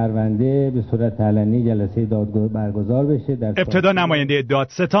این پرونده به صورت علنی جلسه دادگاه برگزار بشه. در ابتدا نماینده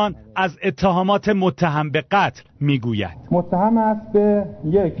دادستان از اتهامات متهم به قتل میگوید. متهم است به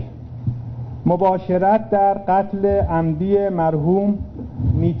 1. مباشرت در قتل عمدی مرحوم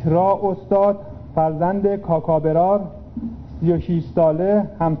میترا استاد فرزند کاکابرار 36 ساله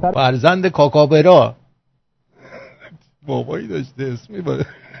همسر فرزند کاکابرار بابایی داشته اسمی باید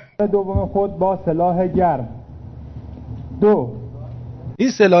دوم خود با سلاح گرم. 2.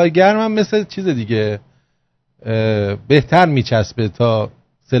 این سلاح گرم هم مثل چیز دیگه بهتر میچسبه تا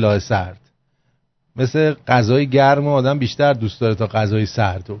سلاح سرد. مثل غذای گرم آدم بیشتر دوست داره تا غذای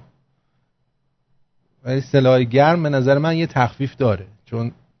سردو. ولی سلاح گرم به نظر من یه تخفیف داره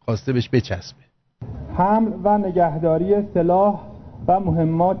چون خواسته بهش بچسبه. حمل و نگهداری سلاح و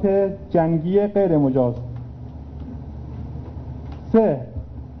مهمات جنگی غیر مجاز. 3.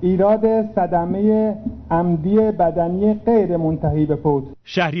 ایراد صدمه عمدی بدنی غیر منتهی به فوت.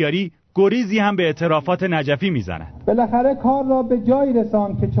 شهریاری گریزی هم به اعترافات نجفی میزند. بالاخره کار را به جایی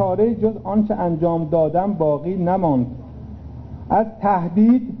رساند که چاره جز آنچه انجام دادم باقی نماند. از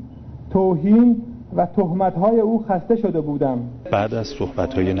تهدید، توهین و تهمت‌های او خسته شده بودم. بعد از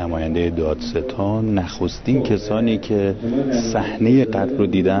صحبت‌های نماینده دادستان، نخستین کسانی که صحنه قتل رو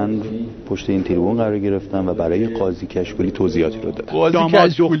دیدن پشت این تریبون قرار گرفتن و برای قاضی کشکولی توضیحاتی رو دادن. داماد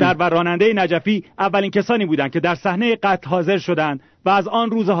دختر و راننده نجفی اولین کسانی بودند که در صحنه قتل حاضر شدند و از آن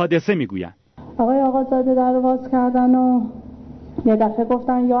روز حادثه میگویند. آقای آقازاده در رو باز کردن و یه دفعه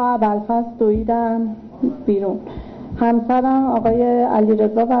گفتن یا ابوالفضل دویدن بیرون. همسرم آقای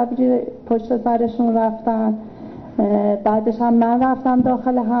علیرضا ببری پشت سرشون رفتن. بعدش هم من رفتم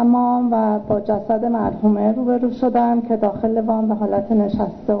داخل حمام و با جسد مرحومه روبرو شدم که داخل وان به حالت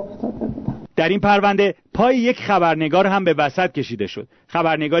نشسته افتاده بودم. در این پرونده پای یک خبرنگار هم به وسط کشیده شد.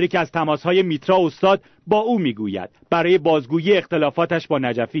 خبرنگاری که از تماس‌های میترا استاد با او میگوید برای بازگویی اختلافاتش با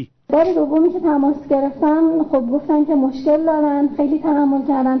نجفی. بار دومی که تماس گرفتن خب گفتن که مشکل دارن، خیلی تحمل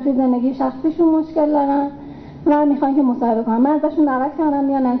کردن، توی زندگی شخصیشون مشکل دارن و میخوان که مصاحبه کنم. من ازشون دعوت کردم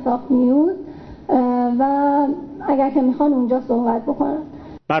بیان انصاف نیوز و اگر که میخوان اونجا صحبت بکنن.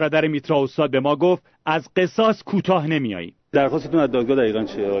 برادر میترا استاد به ما گفت از قصاص کوتاه نمیاییم. درخواستتون از دادگاه دقیقاً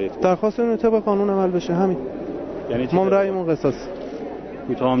چیه آقای؟ درخواستتون طبق قانون عمل بشه، همین. یعنی ما رأیمون قصاص.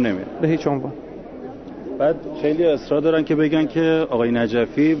 کوتاه هم نمیاد به هیچ عنوان. بعد خیلی اصرار دارن که بگن که آقای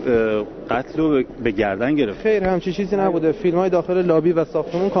نجفی قتل رو به گردن گرفت. خیر همچی چیزی نبوده. فیلم‌های داخل لابی و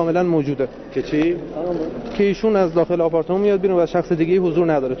ساختمون کاملا موجوده. که چی؟ که ایشون از داخل آپارتمان میاد بیرون و شخص دیگه‌ای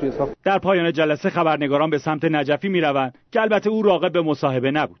حضور نداره توی ساختمان. در پایان جلسه خبرنگاران به سمت نجفی میروند که البته او راغب به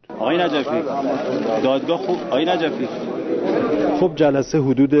مصاحبه نبود. آقای نجفی دادگاه خوب آقای نجفی خب جلسه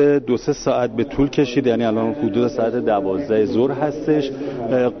حدود 2-3 ساعت به طول کشید، یعنی الان حدود ساعت 12 ظهر هستش.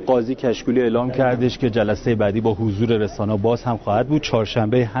 قاضی کشکولی اعلام کردش که جلسه بعدی با حضور رسانه باز هم خواهد بود.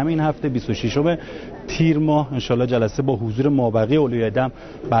 چهارشنبه همین هفته 26 تیر ماه انشالله جلسه با حضور مابقی اولیای دم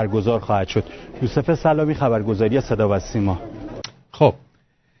برگزار خواهد شد. یوسف سلامی، خبرگزاری صدا و سیما. خب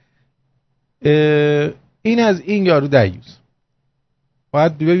این از این یارو دیوز.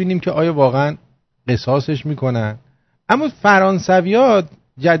 باید ببینیم که آیا واقعا قصاصش میکنن. اما فرانسوی‌ها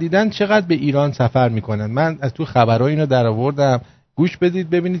جدیداً چقدر به ایران سفر میکنن. من از تو خبرها اینو در آوردم، گوش بدید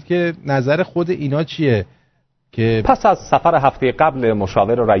ببینید که نظر خود اینا چیه. که پس از سفر هفته قبل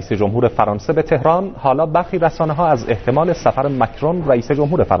مشاور رئیس جمهور فرانسه به تهران، حالا برخی رسانه‌ها از احتمال سفر مکرون رئیس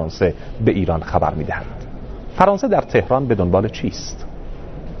جمهور فرانسه به ایران خبر میدهند. فرانسه در تهران به دنبال چیست؟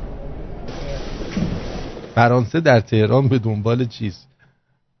 فرانسه در تهران به دنبال چیست؟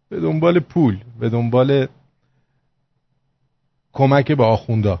 به دنبال پول، به دنبال کمک به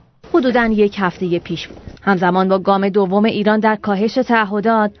آخوندا. حدوداً یک هفته پیش بود. همزمان با گام دوم ایران در کاهش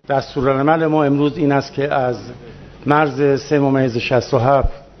تعهدات، دستورالعمل ما امروز این است که از مرز 3.67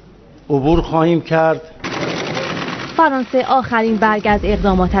 عبور خواهیم کرد. فرانسه آخرین برگ از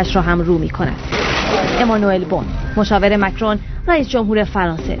اقداماتش را هم رو می کند. امانوئل بون، مشاور مکرون رئیس جمهور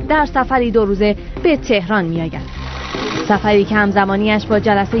فرانسه، در سفری 2 روزه به تهران می آید. سفری که همزمانیش با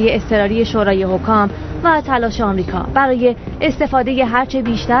جلسه اضطراری شورای حکام و تلاش آمریکا برای استفاده هرچه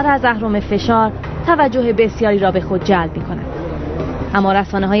بیشتر از اهرم فشار توجه بسیاری را به خود جلب می‌کند. اما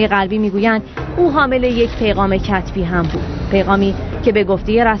رسانه‌های غربی می‌گویند او حامل یک پیغام کتبی هم بود. پیغامی که به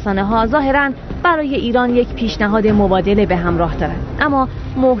گفته رسانه‌ها ظاهراً برای ایران یک پیشنهاد مبادله به همراه دارد. اما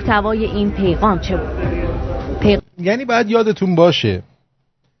محتوای این پیغام چه بود؟ یعنی باید یادتون باشه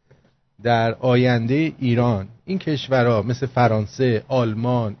در آینده ایران این کشورها مثل فرانسه،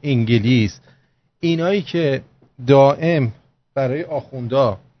 آلمان، انگلیس، اینایی که دائم برای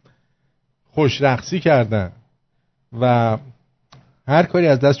آخوندا خوشرقصی کردن و هر کاری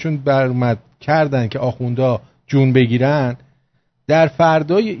از دستشون برآمد کردن که آخوندا جون بگیرن، در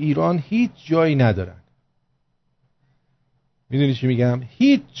فردای ایران هیچ جایی ندارن. میدونی چی میگم؟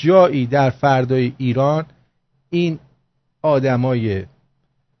 هیچ جایی در فردای ایران این آدمای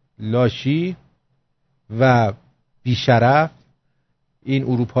لاشی و بیشرف، این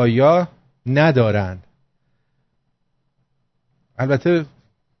اروپایی‌ها ندارن. البته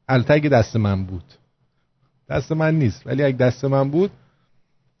اگه دست من بود، دست من نیست، ولی اگه دست من بود،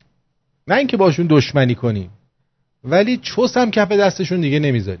 نه اینکه باشون دشمنی کنیم، ولی چوس هم کف دستشون دیگه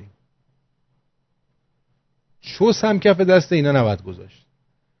نمیذاریم. چوس هم کف دست اینا نباید گذاشت.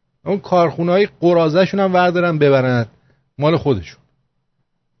 اون کارخونه‌های قرازه‌شون هم وردارن ببرن مال خودشون.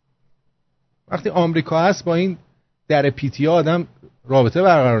 وقتی آمریکا هست با این در پیتیا آدم رابطه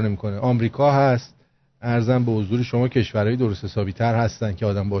برقرار نمی‌کنه. آمریکا هست، عرضم به حضور شما کشورهای درست حسابی تر هستن که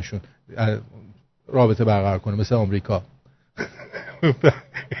آدم باشون رابطه برقرار کنه، مثل آمریکا.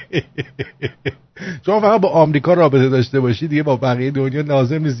 شما فقط با آمریکا رابطه داشته باشی دیگه با بقیه دنیا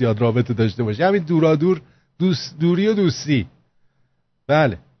لازم نیست زیاد رابطه داشته باشی. همین دورادور دوری و دوستی.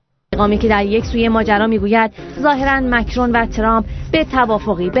 بله. پیغامی که در یک سوی ماجرا میگوید ظاهراً مکرون و ترامپ به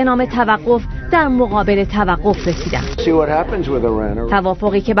توافقی به نام توقف در مقابل توقف رسیدند.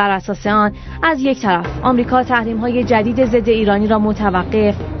 توافقی که بر اساس آن از یک طرف آمریکا تحریم‌های جدید ضد ایرانی را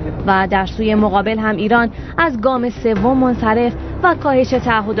متوقف و در سوی مقابل هم ایران از گام سوم منصرف و کاهش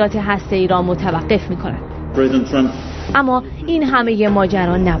تعهدات هسته‌ای را متوقف می‌کند. اما این همه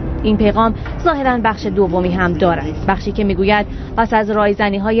ماجرا نبود. این پیغام ظاهراً بخش دومی هم دارد، بخشی که میگوید پس از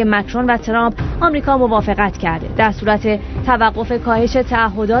رایزنی‌های مکرون و ترامپ آمریکا موافقت کرده در صورت توقف کاهش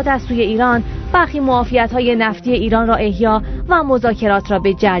تعهدات از سوی ایران برخی معافیت‌های نفتی ایران را احیا و مذاکرات را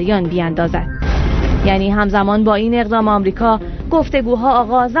به جریان بیاندازد. یعنی همزمان با این اقدام آمریکا گفتگوها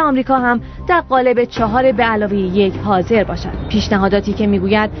آغاز و آمریکا هم در قالب 4+1 حاضر باشد. پیشنهاداتی که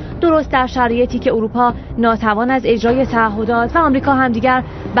میگوید درست در شرایطی که اروپا ناتوان از اجرای تعهدات و آمریکا هم دیگر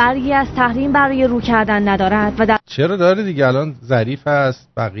برگی از تحریم برای رو کردن ندارد و در چرا داره دیگه، الان ظریف هست،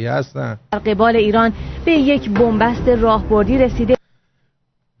 بقیه هستن. در قبال ایران به یک بنبست راهبردی رسیده.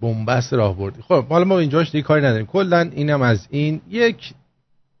 بنبست راهبردی. خب حالا ما اینجاش دیگه کاری نداریم. کلا اینم از این. یک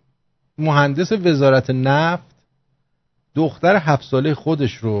مهندس وزارت نفت دختر 7 ساله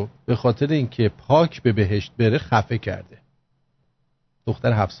خودش رو به خاطر اینکه پاک به بهشت بره خفه کرده.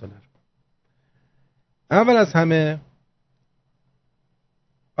 دختر 7 ساله رو. اول از همه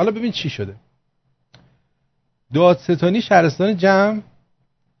حالا ببین چی شده. دادستانی شهرستان جمع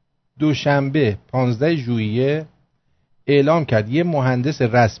دوشنبه 15 ژوئیه اعلام کرد یه مهندس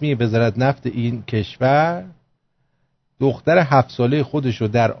رسمی وزارت نفت این کشور دختر 7 ساله خودش رو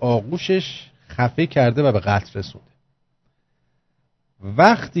در آغوشش خفه کرده و به قتل رسونده.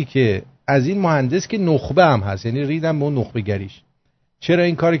 وقتی که از این مهندس که نخبه هم هست، یعنی ریدم به اون نخبه گریش، چرا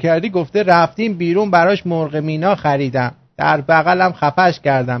این کار کردی؟ گفته رفتیم بیرون براش مرغ مینا خریدم، در بغلم خفش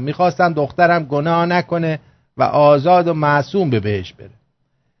کردم، میخواستم دخترم گناه نکنه و آزاد و معصوم به بهش بره.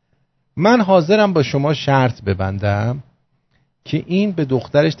 من حاضرم با شما شرط ببندم که این به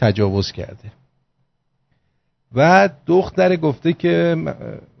دخترش تجاوز کرده و دختر گفته که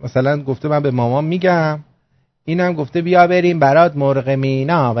مثلا گفته من به مامان میگم، اینم گفته بیا بریم برات مرغ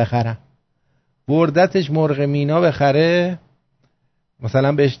مینا بخرم. بردتش مرغ مینا بخره،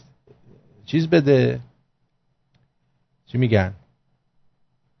 مثلا بهش چیز بده، چی میگن،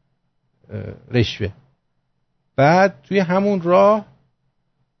 رشوه. بعد توی همون راه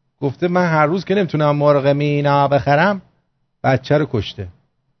گفته من هر روز که نمیتونم مرغ مینا بخرم بچه رو کشته.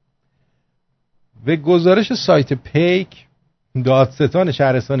 به گزارش سایت پیک، دادستان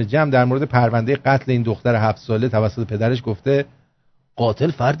شهرستان جمع در مورد پرونده قتل این دختر 7 ساله توسط پدرش گفته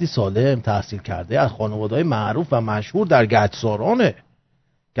قاتل فردی سالم تحصیل کرده از خانواده‌های معروف و مشهور در گچسارانه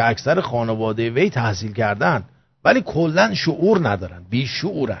که اکثر خانواده وی تحصیل کردن ولی کلاً شعور ندارن،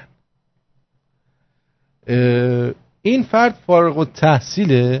 بیشعورن. این فرد فارغ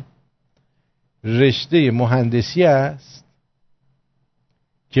التحصیل رشته مهندسی است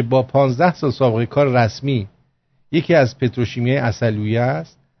که با 15 سال سابقه کار رسمی یکی از پتروشیمیای عسلویه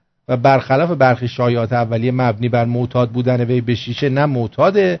است و برخلاف برخی شایعات اولیه مبنی بر معتاد بودن وی به شیشه نه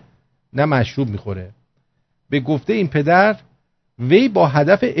معتاده نه مشروب میخوره. به گفته این پدر وی با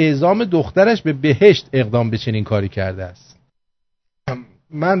هدف اعزام دخترش به بهشت اقدام به چنین کاری کرده است.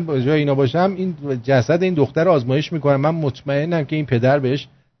 من با جای اینا باشم این جسد این دختر آزمایش میکنم، من مطمئنم که این پدر بهش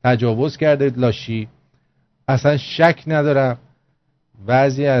تجاوز کرده لاشی، اصلا شک ندارم.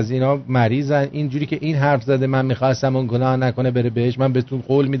 بعضی از اینا مریضن، اینجوری که این حرف زده من میخواستم اون گناه نکنه بره بهش، من بهتون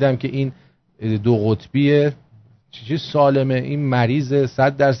قول میدم که این 2 قطبیه، چیز سالمه، این مریضه،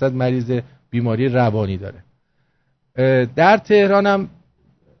 100% مریضه، بیماری روانی داره. در تهران هم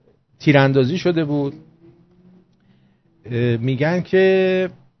تیراندازی شده بود. میگن که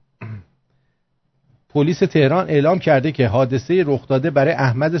پلیس تهران اعلام کرده که حادثه رخ داده برای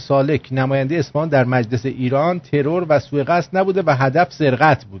احمد سالک نماینده اصفهان در مجلس ایران ترور و سوء قصد نبوده و هدف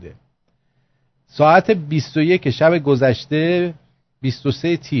سرقت بوده. ساعت 21 شب گذشته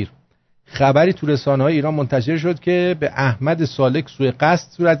 23 تیر خبری تو رسانه‌های ایران منتشر شد که به احمد سالک سوء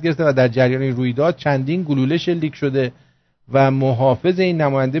قصد صورت گرفته و در جریان این رویداد چندین گلوله شلیک شده و محافظ این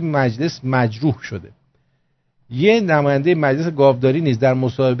نماینده مجلس مجروح شده. یه نماینده مجلس گاوداری نیز در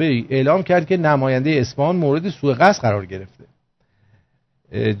مصاحبه اعلام کرد که نماینده اصفهان مورد سوء قصد قرار گرفته.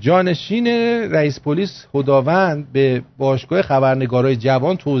 جانشین رئیس پلیس خداوند به باشگاه خبرنگارای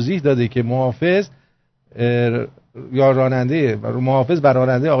جوان توضیح داده که محافظ و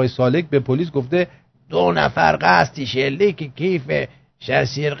راننده آقای سالک به پلیس گفته 2 نفر قصدی شلیک کیف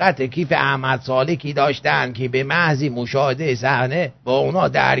سرقت کیف احمد سالکی داشتن که به محض مشاهده صحنه با اونا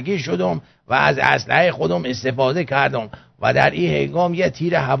درگیر شدم و از اسلحه خودم استفاده کردم و در این هنگام یه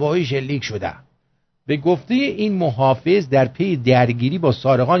تیر هوایی شلیک شده. به گفته این محافظ در پی درگیری با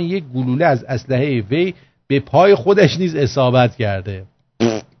سارقان یک گلوله از اسلحه وی به پای خودش نیز اصابت کرده.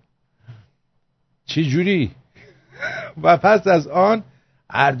 چه جوری؟ و پس از آن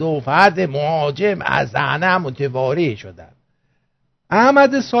هر 2 فرد مهاجم از صحنه متواری شدند.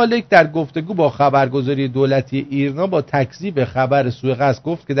 احمد سالک در گفتگو با خبرگزاری دولتی ایرنا با تکذیب خبر سوء قصد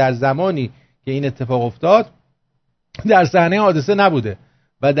گفت که در زمانی که این اتفاق افتاد در صحنه حادثه نبوده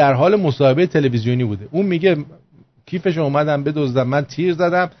و در حال مصاحبه تلویزیونی بوده. اون میگه کیفش اومدم بدزدم، من تیر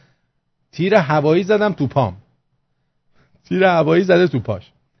زدم، تیر هوایی زدم تو پام، تیر هوایی زده تو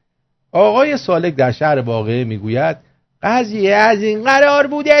پاش. آقای سالک در شهر واقعه میگوید قضیه از این قرار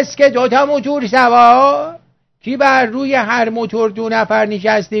بوده است که 2 موتور سوار که بر روی هر موتور 2 نفر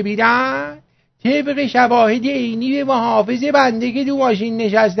نشسته بیدن، طبق شواهد عینی به محافظ بنده که 2 ماشین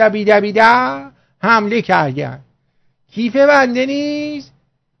نشسته بیده حمله کردن. کیف بنده نیست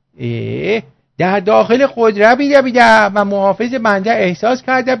در داخل قدره بیده و محافظ بنده احساس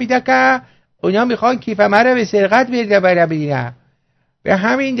کرده که اونا میخوان کیف من به سرقت بره. به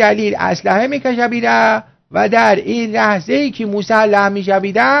همین دلیل اسلحه میکشه بیده و در این لحظه ای که مسلح میشه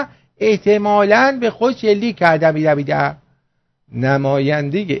بیده احتمالاً به خود شلیک کرده بیده.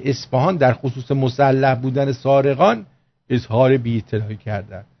 نماینده اصفهان در خصوص مسلح بودن سارقان اظهار بی‌اطلاعی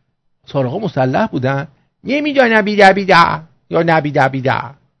کردند. سارقان مسلح بودن؟ نمیدونم بیده یا نبیده.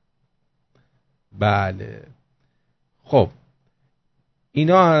 بله خب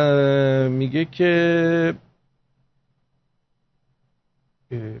اینا میگه که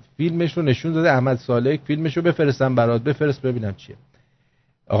فیلمش رو نشون داده احمد صالح، فیلمش رو بفرستم برات، بفرست ببینم چیه.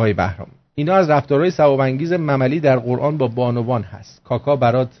 آقای بهرام اینا از رفتارهای ثواب‌انگیز مملی در قرآن با بانوان هست. کاکا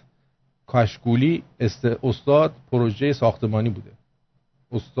برات کاشگولی استاد پروژه ساختمانی بوده،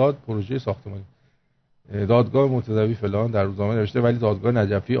 استاد پروژه ساختمانی. دادگاه متداوی فلان در روزنامه نوشته ولی دادگاه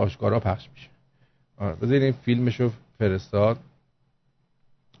نجفی آشکارا پخش میشه. بذارین این فیلمشو فرستاد.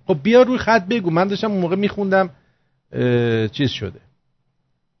 خب بیا روی خط بگو، من داشتم اون موقع میخوندم چیز شده،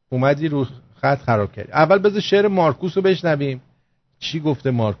 اومدی رو خط خراب کردی. اول بذار شعر مارکوس رو بشنویم چی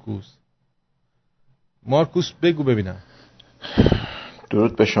گفته مارکوس بگو ببینم.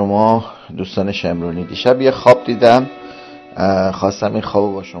 درود به شما دوستان شمرونی. دیشب یه خواب دیدم، خواستم این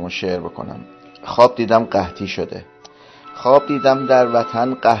خواب با شما شیر بکنم. خواب دیدم قحطی شده، خواب دیدم در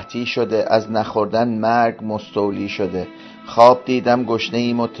وطن قحطی شده، از نخوردن مرگ مستولی شده. خواب دیدم گشنه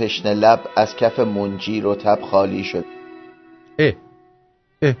ایم و تشنه لب، از کف منجی رطب خالی شد.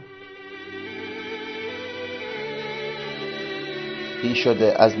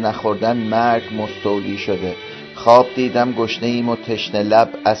 شده از نخوردن مرگ مستولی شده. خواب دیدم گشنه ایم و تشنه لب،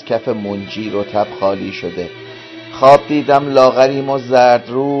 از کف منجی رطب خالی شده. خواب دیدم لاغریم و زرد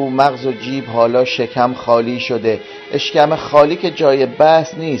رو، مغز و جیب حالا شکم خالی شده. اشکم خالی که جای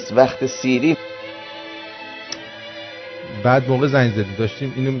بحث نیست، وقت سیری. بعد موقع زنگ زدی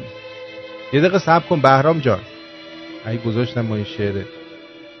داشتیم اینو. یه دقیقه صبر کن بهرام جان، ای گذاشتم ما این شعره.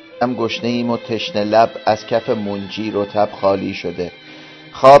 هم گشنه ایم و تشنه لب، از کف منجی رطب خالی شده.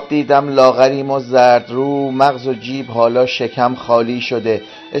 خواب دیدم لاغریم و زرد رو، مغز و جیب حالا شکم خالی شده.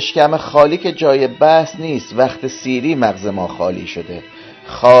 اشکم خالی که جای بحث نیست، وقت سیری مغز ما خالی شده.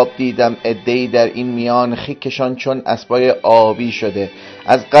 خواب دیدم عده‌ای در این میان، خیکشان چون اسبای آبی شده.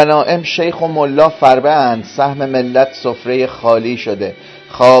 از غنائم شیخ و ملا فربه اند، سهم ملت سفره خالی شده.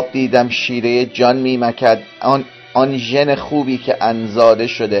 خواب دیدم شیره جان میمکد، آن ژن خوبی که انزاده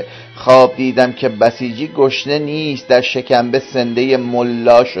شده. خواب دیدم که بسیجی گشنه نیست، در شکمبه سنده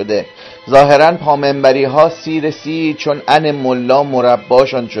ملا شده. ظاهرا پامنبری ها سیر چون ان ملا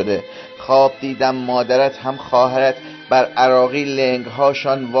مرباشان شده. خواب دیدم مادرت هم خواهرت، بر عراقی لنگ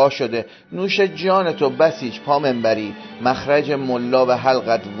هاشان وا شده. نوش جان تو بسیج پامنبری، مخرج ملا به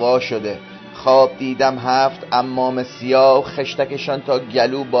حلقت وا شده. خواب دیدم 7 عمام سیاه، خشتکشان تا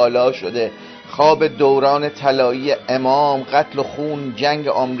گلو بالا شده. خواب دوران طلایی امام، قتل و خون جنگ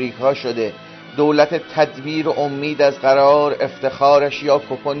آمریکا شده. دولت تدبیر و امید از قرار، افتخارش یا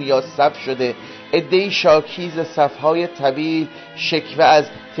کپون یا صف شده. عده‌ای شاکیز صفهای طویل، شکوه از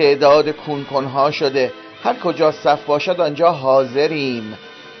تعداد کونکنها شده. هر کجا صف باشد آنجا حاضریم،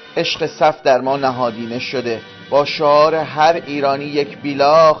 عشق صف در ما نهادینه شده. با شعار هر ایرانی یک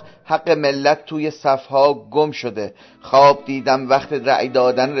بیلاخ، حق ملت توی صفها گم شده. خواب دیدم وقت رأی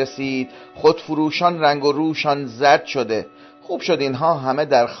دادن رسید، خودفروشان رنگ و روشان زرد شده. خوب شد اینها همه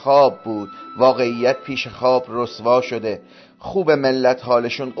در خواب بود، واقعیت پیش خواب رسوا شده. خوب ملت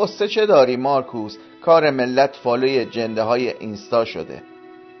حالشون، قصه چه داری مارکوس، کار ملت فالوی جنده های اینستا شده.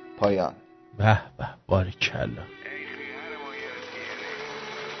 پایان. به به بارکالله.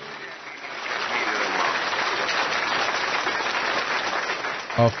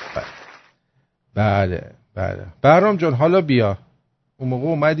 آفر. بله بهرام جان حالا بیا، اون موقع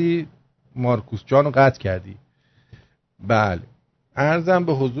اومدی مارکوس جانو قطع کردی. بله عرضم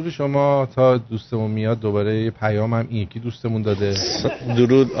به حضور شما تا دوستمون میاد دوباره یه پیام هم این یکی دوستمون داده.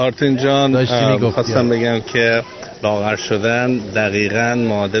 درود آرتین جان، خواستم بگم که لاغر شدن دقیقاً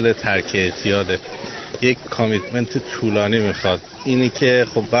معادل ترک اعتیاده. یک کامیتمنت طولانی میخواد. اینی که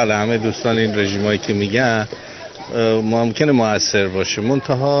خب بله همه دوستان این رژیمایی که میگن ممکنه مؤثر باشه،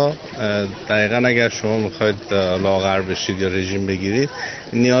 منتها دقیقاً اگر شما میخواید لاغر بشید یا رژیم بگیرید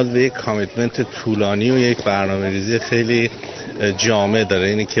نیاز به یک کامیتمنت طولانی و یک برنامه‌ریزی خیلی جامع داره.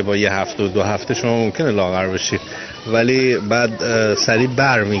 اینی که با یه هفته و 2 هفته شما ممکنه لاغر بشید ولی بعد سریع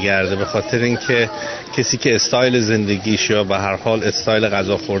بر میگرده، به خاطر اینکه کسی که استایل زندگیش یا به هر حال استایل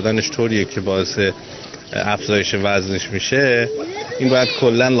غذا خوردنش طوریه که باعث افزایش وزنش میشه، این باید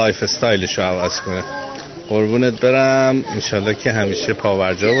کلا لایف استایلش رو عوض کنه. قربونت برم، انشالله که همیشه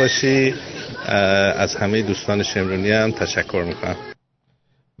پاورجا باشی. از همه دوستان شمرونی هم تشکر میکنم.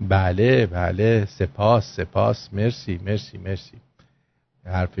 بله سپاس مرسی.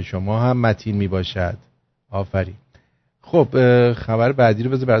 حرف شما هم متین میباشد. آفرین. خب خبر بعدی رو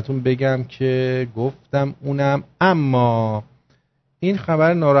بذار براتون بگم که گفتم اونم، اما این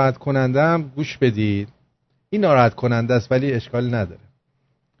خبر ناراحت کننده هم گوش بدید. این ناراحت کننده است ولی اشکال نداره.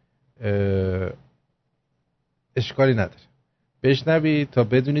 اشکالی نداره. بشنوید تا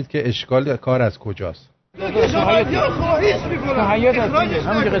بدونید که اشکال کار از کجاست. یا خواهش میکنم حیات هست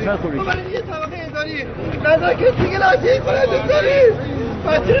همون قسمت خوبی برای یه طبقه اداری نزاکت دیگه لحظه کنه دوست داری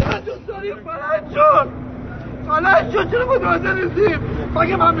بچه من دوست داری فلج شد چرا متوجه نیستیم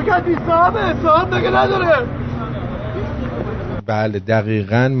مگه مملکت بی صاحب مگه نداره. بله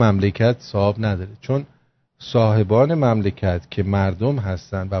دقیقاً مملکت صاحب نداره، چون صاحبان مملکت که مردم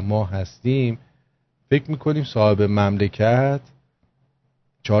هستن و ما هستیم فکر میکنیم صاحب مملکت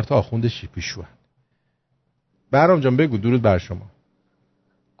 4 تا آخوند شیپیشو. برام جان بگو. درود بر شما.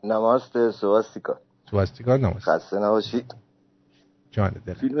 نماست سواستیکا نماست. خسته نباشید. جان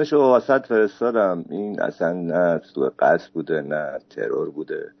دل. فیلمشو واسط فرستادم. این اصلا نه تو قصد بوده نه ترور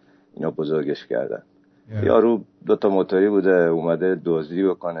بوده، اینا بزرگش کردن. یارو 2 تا موتوری بوده اومده دزدی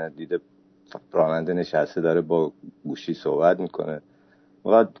بکنه، دیده راننده نشسته داره با گوشی صحبت میکنه،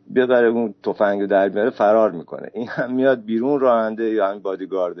 وقت ببره اون تفنگو در بیاره فرار میکنه. این هم میاد بیرون راننده یا همین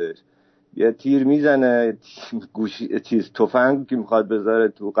بادیگاردش یه تیر میزنه، گوشی تفنگو که میخواد بذاره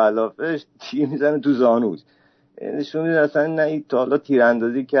تو غلافش تیر میزنه تو زانوش. نشون میده اصلا نه این تا حالا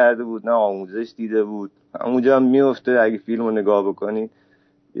تیراندازی کرده بود نه آموزش دیده بود. همونجا هم میفته اگه فیلمو نگاه بکنی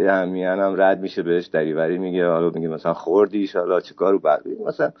یه همیان هم رد میشه بهش دریوری میگه، حالا میگه مثلا خوردیش حالا چیکارو بعد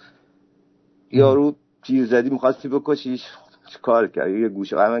مثلا یارو تیر زدی می‌خواستی بکشیش چیکار کرد؟ یه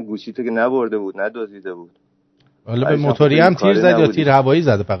گوشی تو که نبرده بود ندزدیده بود. حالا به موتوری هم تیر زد یا تیر هوایی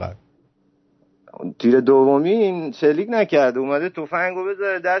زده؟ فقط تیر دومی این شلیک نکرده، اومده تفنگو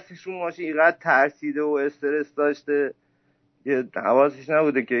بذاره دستش رو ماشین، اینقدر ترسیده و استرس داشته یه حواسش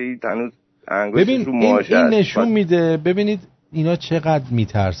نبوده که این هنوز انگشتش رو ماشه. این نشون میده ببینید اینا چقدر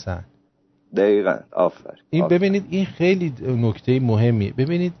میترسن. دقیقاً آفرین. ببینید این خیلی نکته مهمی.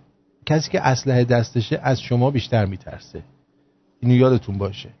 ببینید کسی که اسلحه دستشه از شما بیشتر میترسه، اینو یادتون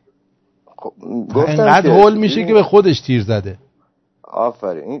باشه. اینقدر هول میشه که به خودش تیر زده.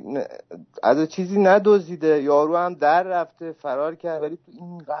 آفرین. این از چیزی ندزدیده، یارو هم در رفته فرار کرد، ولی تو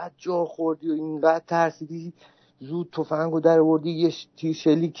اینقدر جا خوردی و اینقدر ترسیدی زود تفنگو در آوردی یه تیر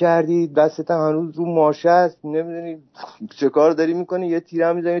شلیک کردی، دستت هم هنوز رو ماشه است، نمیدونی چه کار داری میکنی، یه تیر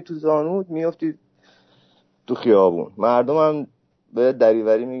هم میزنی تو زانوت میافتی تو خیابون. مردم هم به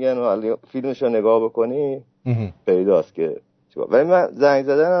دریوری میگن و فیلمشو نگاه بکنی پیداست که ولی من زنگ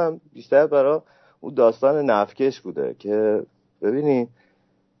زدنم بیشتر برای اون داستان نفکش بوده که ببینی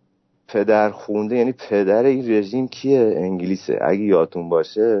پدر خونده، یعنی پدر این رژیم کیه؟ انگلیسه. اگه یادتون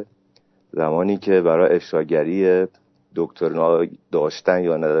باشه زمانی که برای افشاگری دکترا داشتن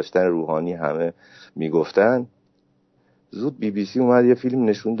یا نداشتن روحانی همه میگفتن، زود BBC اومد یه فیلم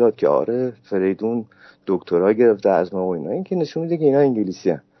نشون داد که آره فریدون دکترا گرفته از ما و اینا. این که نشون میده که اینا انگلیسی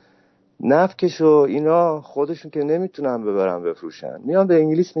هن. نفکشو اینا خودشون که نمیتونن ببرن بفروشن، میان به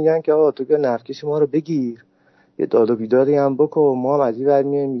انگلیس میگن که آقا تو که نفکش ما رو بگیر، یه داد و بیدادی هم بکن، ما هم از این ور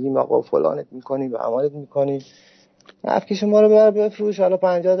میگیم آقا فلانت میکنیم و عملت میکنیم، نفکش ما رو ببر بفروش، حالا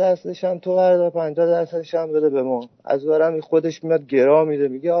 50% هم تو بردار 50% هم بده به ما. از ورم خودش میاد گرا میده،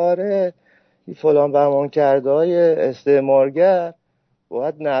 میگه آره این فلان برمان کرده های استعمارگر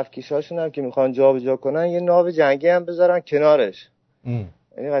باید نفکشاشون هم که میخوان جا به جا کنن یه ناو جنگی هم بذارن کنارش.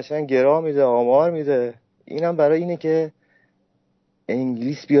 یعنی قشنگ گرا میده، آمار میده. اینم برای اینه که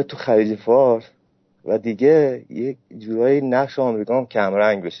انگلیس بیاد تو خلیج فارس و دیگه یک جورایی نقش آمریکا هم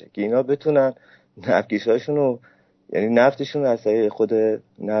کمرنگ بشه که اینا بتونن نفتکشاشون رو، یعنی نفتشون از طریق خود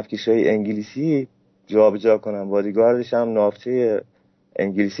نفتکشای انگلیسی جابجا کنن. بادیگاردش هم نافته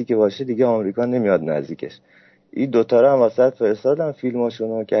انگلیسی که باشه دیگه آمریکا نمیاد نزدیکش. این دوتا رو هم واسط فرستادن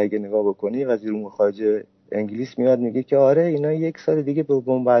فیلماشون که اگه نگاه بکنی وزیر امور خارجه انگلیس میاد میگه که آره اینا 1 سال دیگه به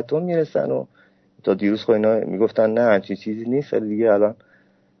بمب اتم میرسن و تا دیروز خب اینا میگفتن نه همچین چیزی نیست، ولی دیگه الان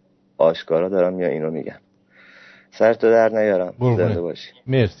آشکارا دارم یا اینو میگن. سر تو در نیارم. زنده باشی.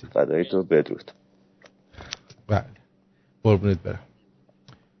 مرسی. فدای تو. بدرود. بله قربونت برم.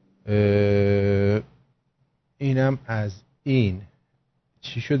 اینم از این.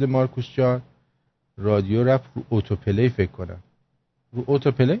 چی شده مارکوس جان؟ رادیو رفت رو اتوپلی فکر کنم. رو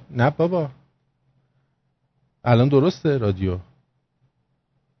اتوپلی؟ نه بابا الان درسته رادیو.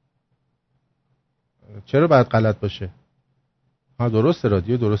 چرا باید غلط باشه؟ ها درسته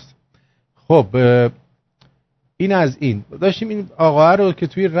رادیو درسته. خب این از این. داشتیم این آقا رو که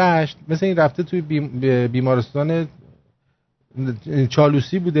توی رشت مثل این رفته توی بیمارستان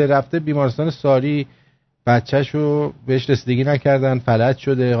چالوسی بوده، رفته بیمارستان ساری، بچه‌شو بهش رسیدگی نکردن، فلج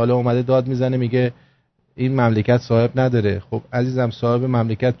شده، حالا اومده داد میزنه میگه این مملکت صاحب نداره. خب عزیزم صاحب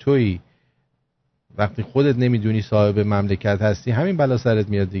مملکت تویی، وقتی خودت نمیدونی صاحب مملکت هستی همین بلا سرت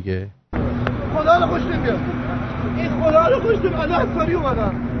میاد دیگه. خدا رو خوش نمیاد، این خدا رو خوش نمیاد. الان ساری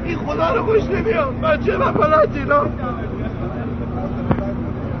اومدن این خدا رو خوش نمیام. بچه من فلسطینا،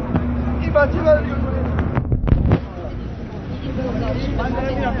 این بچه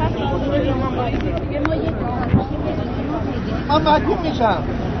من محکوم میشم.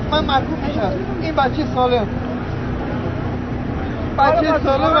 این بچه سالم من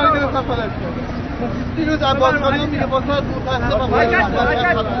گرفتم فلسطین. دیروز عباس خانم میگه با ساعت متاسفم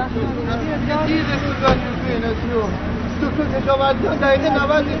دیر رسیدن دکتر کشاورزیان دقیقه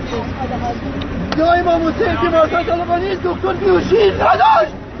 90 جای ما حسین که مارسا طالبانی دکتر بیوشی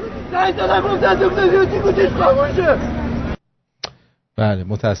نداشت. زنگ زدم گفتن دکتر بیوشی گوشش خاموشه. بله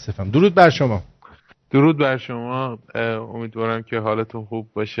متاسفم. درود بر شما. درود بر شما. امیدوارم که حالتون خوب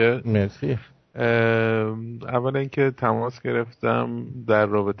باشه. مرسی. اولا اینکه تماس گرفتم در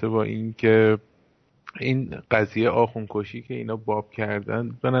رابطه با این که این قضیه آخوندکشی که اینا باب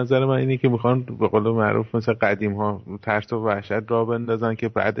کردن، به نظر من اینه که میخوان به قول معروف مثل قدیم ها ترس و وحشت راه بندازن که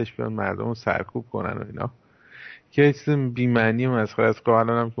بعدش بیان مردم رو سرکوب کنن و اینا، که چیز بی‌معنی و مسخره است.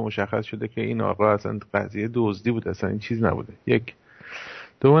 الان هم که مشخص شده که این آقا اصلا قضیه دزدی بود، اصلا این چیز نبوده. یک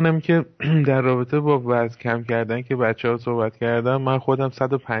دومم که در رابطه با وزن کم کردن که بچه‌ها صحبت کردن، من خودم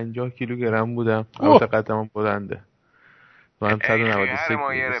 150 کیلوگرم بودم. البته قدمم بلنده. من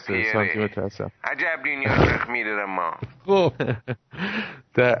 193 سانتی متر هستم. عجب دنیا تخمیره ما.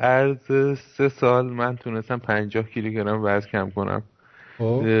 در عرض 3 سال من تونستم 50 کیلوگرم وزن کم کنم.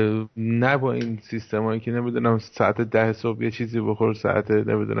 نه با این سیستمایی که نمیدونم ساعت 10 صبح یه چیزی بخور، ساعت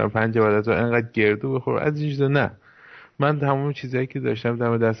نمیدونم 5 بعد از اینقدر گردو بخور، از این چیزا نه. من تمام چیزایی که داشتم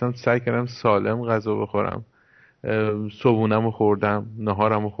دم دستم سعی کردم سالم غذا بخورم. صبحونمو خوردم،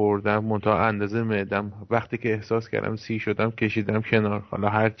 نهارمو خوردم، منتها اندازه معدم وقتی که احساس کردم سی شدم کشیدم کنار، حالا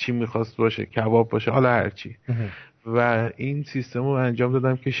هر چی میخواست باشه، کباب باشه، حالا هر چی. و این سیستمو انجام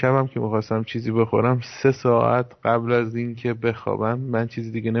دادم که شبم که میخواستم چیزی بخورم 3 ساعت قبل از این که بخوابم من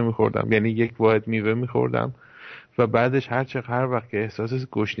چیزی دیگه نمیخوردم، یعنی 1 واحد میوه میخوردم و بعدش هر وقت که احساس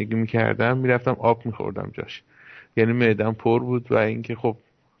گشنگی میکردم میرفتم آب میخوردم جاش، یعنی معدم پر بود. و اینکه خب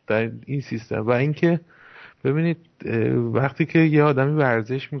در این سیستم و اینکه ببینید وقتی که یه آدمی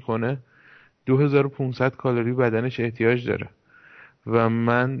ورزش میکنه 2500 کالری بدنش احتیاج داره و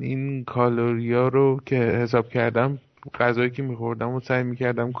من این کالوریا رو که حساب کردم غذایی که میخوردم و سعی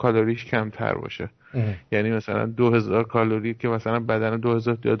میکردم کالریش کمتر باشه. یعنی مثلا 2000 کالری که مثلا بدن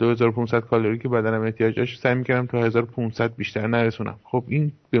 2000 یا 2500 کالری که بدنم احتیاج داشت سعی میکردم تا 1500 بیشتر نرسونم. خب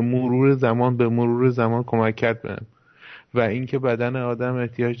این به مرور زمان کمک کرد بهم. و اینکه بدن آدم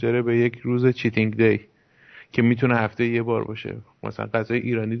احتیاج داره به یک روز چیتینگ دی که میتونه هفته یه بار باشه. مثلا غذای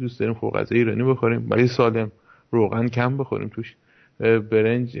ایرانی دوست داریم، خب غذای ایرانی بخوریم ولی سالم، روغن کم بخوریم توش،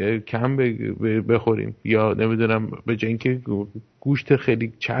 برنج کم بخوریم، یا نمیدونم به جای اینکه گوشت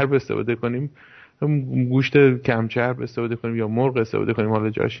خیلی چرب استفاده کنیم گوشت کم چرب استفاده کنیم یا مرغ استفاده کنیم حالا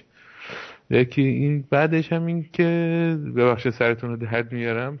جاش. یکی این بعدش هم این که ببخشید سرتون رو درد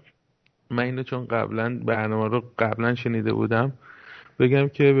میارم، من اینو چون برنامه رو قبلا شنیده بودم بگم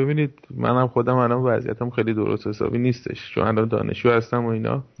که ببینید منم خودم الان وضعیتم خیلی درست حسابی نیستش چون الان دانشجو هستم و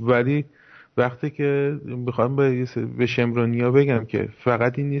اینا، ولی وقتی که بخوام به شمرونیا بگم که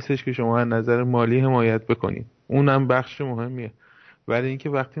فقط این نیستش که شما از نظر مالی حمایت بکنید، اونم بخش مهمیه، ولی اینکه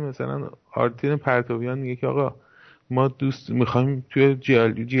وقتی مثلا آرتین پرتویان میگه که آقا ما دوست میخوایم توی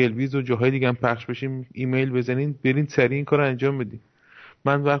جیل ویز و جاهای دیگه هم پخش بشیم، ایمیل بزنین برین سریع این کارو انجام بدین.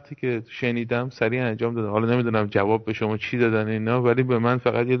 من وقتی که شنیدم سریع انجام دادم. حالا نمیدونم جواب به شما چی دادن اینا، ولی به من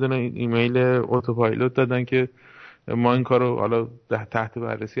فقط یه دونه ایمیل اتوپایلوت دادن که ما این کارو حالا تحت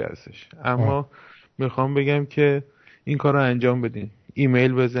بررسی هستش، اما میخوام بگم که این کارو انجام بدین،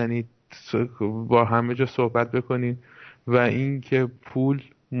 ایمیل بزنید، با همه جا صحبت بکنین. و این که پول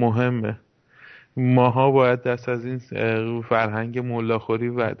مهمه، ماها باید دست از این فرهنگ ملاخوری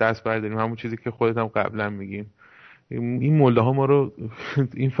و دست برداریم، همون چیزی که خودت هم قبلا میگیم. این ملاها ما رو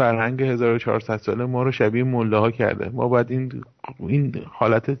این فرهنگ 1400 ساله ما رو شبیه ملاها کرده. ما باید این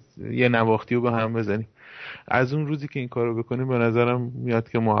حالت یه نواختی رو به هم بزنیم. از اون روزی که این کارو بکنیم به نظرم میاد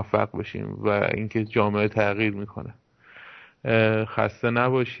که موفق بشیم و اینکه جامعه تغییر میکنه. خسته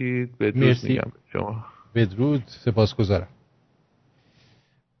نباشید. بدرود میگم شما. بدرود. سپاسگزارم.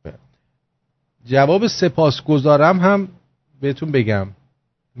 جواب سپاسگزارم هم بهتون بگم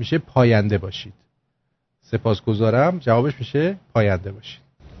میشه پاینده باشید. سپاسگزارم جوابش میشه پاینده باشید.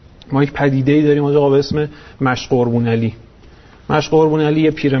 ما یک پدیده‌ای داریم آقا به اسم مشق قربون علی. مشق قربون علی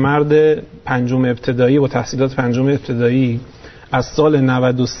یه پیرمرد پنجم ابتدایی با تحصیلات پنجم ابتدایی از سال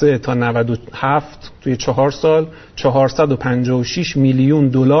 93 تا 97 توی 4 سال 456 میلیون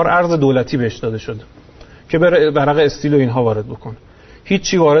دلار ارز دولتی بهش داده شده که بره ورق استیل و اینها وارد بکنه.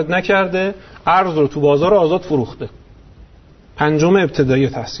 هیچی وارد نکرده، ارز رو تو بازار آزاد فروخته. پنجم ابتدایی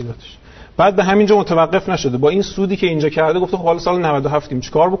تحصیلاتش. بعد به همینجا متوقف نشده، با این سودی که اینجا کرده گفته خب حالا سال 97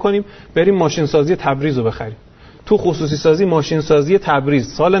 چیکار بکنیم؟ بریم ماشین سازی تبریز رو بخریم. تو خصوصی سازی ماشین سازی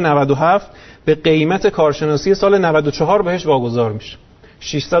تبریز سال 97 به قیمت کارشناسی سال 94 بهش واگذار میشه.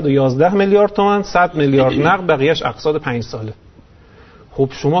 611 میلیارد تومان، 100 میلیارد نقد، بقیه‌اش اقساط 5 ساله. خب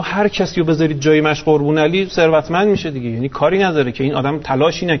شما هر کسی رو بذارید جای مش قربون علی ثروتمند میشه دیگه. یعنی کاری نداره که این آدم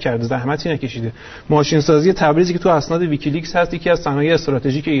تلاشی نکرده، زحمتی نکشیده. ماشین سازی تبریزی که تو اسناد ویکیلیکس هست، یکی از صنایع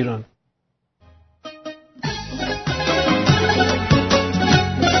استراتژیک ایران.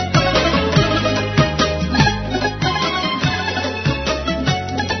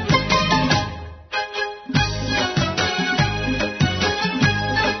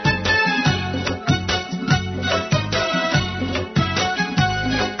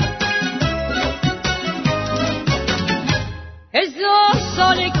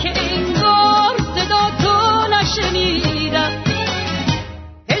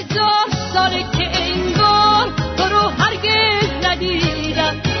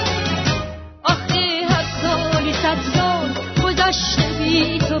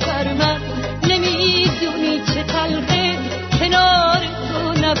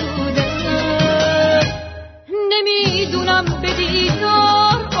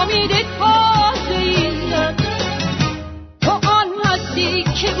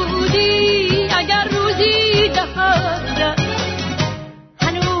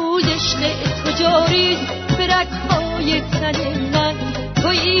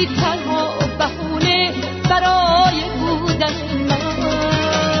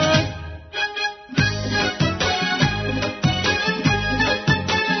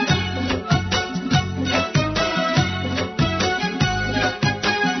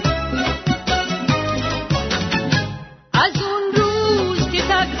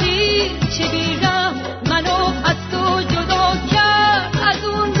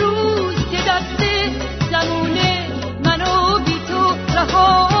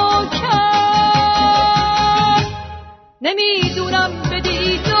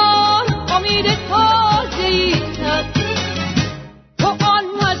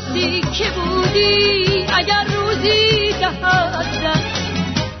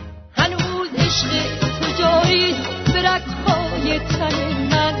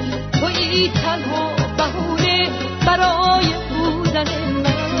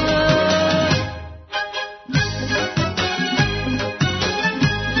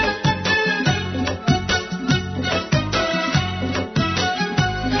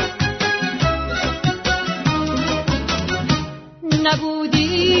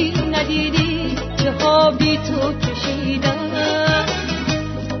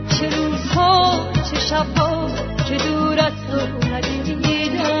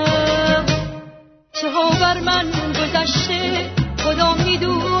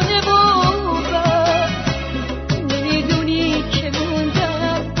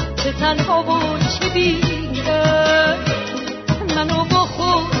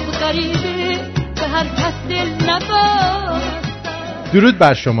 درود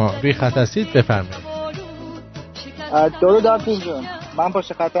بر شما، روی خط هستید، بفرمایید. درود آرتین جون، من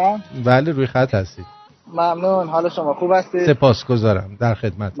پشت خطم؟ بله روی خط هستید. ممنون، حال شما خوب هستید؟ سپاسگزارم، در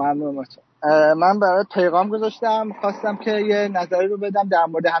خدمت. ممنون باشم. من برای پیغام گذاشتم، خواستم که یه نظری رو بدم در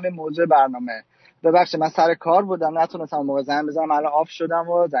مورد همین موضوع برنامه. ببخشید من سر کار بودم نتونستم موقع زنگ بزنم، الان آف شدم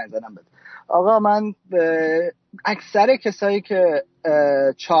و زنگ زدم بده. آقا من اکثر کسایی که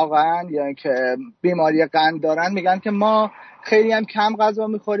چاقن یا که بیماری قند دارن میگن که ما خیلی هم کم غذا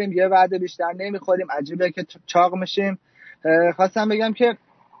میخوریم، یه وعده بیشتر نمیخوریم، عجیبه که چاق میشیم. خواستم بگم که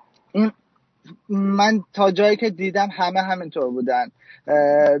این من تا جایی که دیدم همه همینطور بودن،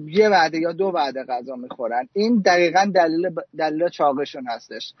 یه وعده یا دو وعده غذا میخورن. این دقیقاً دلیل چاقشون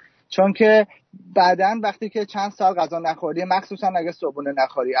هستش، چون که بعدن وقتی که چند سال غذا نخوردی، مخصوصا اگه صبحونه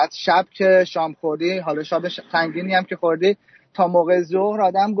نخوری، از شب که شام خوردی، حالا شب سنگینی هم که خوردی، تا موقع ظهر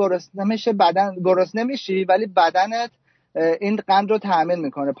آدم گرسنه میشه، بدن گرسنه میشی ولی بدنت این قند رو تأمین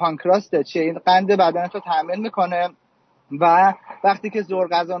میکنه. پانکراست چیه؟ این قند بدنت رو تأمین میکنه و وقتی که ظهر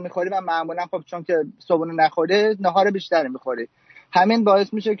غذا میخوری و معمولا خب چون که صبحونه نخوری نهار بیشتری میخوری، همین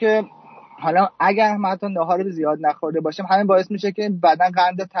باعث میشه که حالا اگر ما حتی نهار زیاد نخورده باشیم، همین باعث میشه که بدن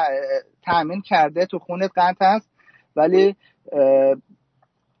قند تأمین کرده، تو خونت قند هست ولی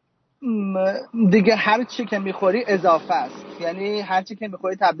دیگه هر چی که میخوری اضافه است، یعنی هر چی که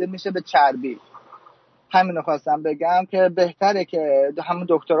میخوری تبدیل میشه به چربی. همین خواستم بگم که بهتره که همون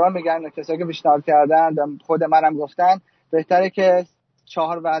دکترها میگن، کسایی که پیشنهاد کردن، خود منم گفتن، بهتره که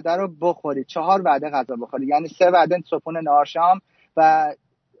 4 وعده رو بخوری، 4 وعده غذا بخوری، یعنی 3 وعده صبحونه، نهار، شام و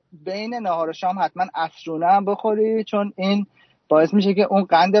بین نهار و شام حتما عصرونه هم بخوری، چون این باعث میشه که اون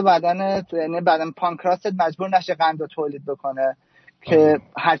قند بدنت، یعنی بدن پانکراست مجبور نشه قند رو تولید بکنه که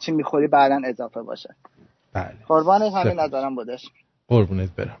هرچی میخوری بعداً اضافه باشه. بله. قربانت همین نظرم بودش.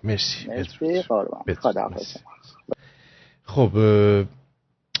 قربونت برم. مرسی قربان. خداحافظ. خب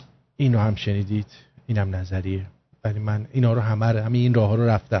اینو هم شنیدید، اینم نظریه، ولی من اینا رو همین این راه ها رو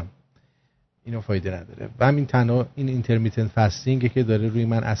رفتم، اینو فایده نداره و همین تنها این اینترمیتنت فاستینگ که داره روی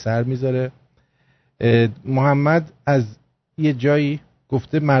من اثر میذاره. محمد از یه جایی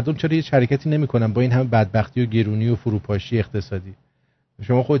گفته مردم چرا هیچ حرکتی نمیکنن با این همه بدبختی و گرونی و فروپاشی اقتصادی؟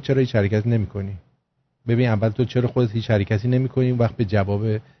 شما خودت چرا هیچ حرکتی نمیکنی؟ ببین اول تو چرا خودت هیچ حرکتی نمیکنی، وقت به جواب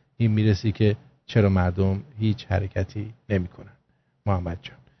این میرسی که چرا مردم هیچ حرکتی نمیکنن. محمد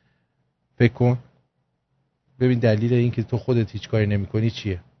جان فکر کن ببین دلیل این که تو خودت هیچ کاری نمیکنی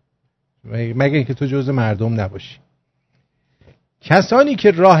چیه؟ مگه اینکه تو جزء مردم نباشی. کسانی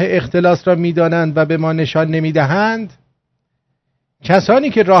که راه اختلاس را میدانند و به ما نشان نمیدهند، کسانی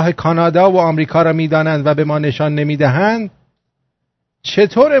که راه کانادا و آمریکا را میدانند و به ما نشان نمیدهند،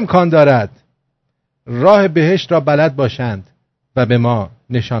 چطور امکان دارد راه بهشت را بلد باشند و به ما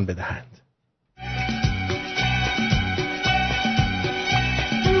نشان بدهند؟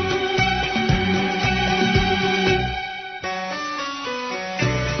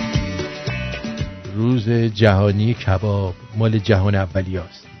 روز جهانی کباب مال جهان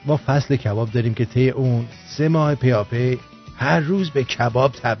اولیاست. ما فصل کباب داریم که طی اون 3 ماه پیاپی هر روز به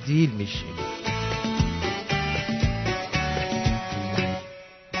کباب تبدیل میشیم.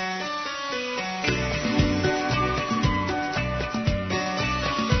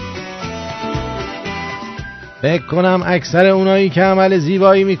 فکر کنم اکثر اونایی که عمل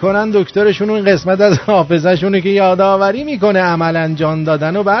زیبایی میکنن دکترشون اون قسمت از حافظه‌شونه که یادآوری میکنه عمل انجام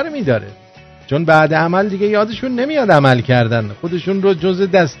دادن و برمیداره، چون بعد عمل دیگه یادشون نمیاد عمل کردن، خودشون رو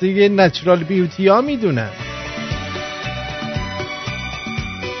جز دسته نچرال بیوتی ها میدونن.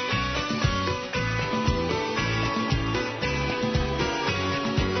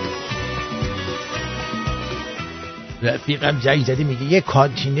 رفیقم جایی زده میگه یه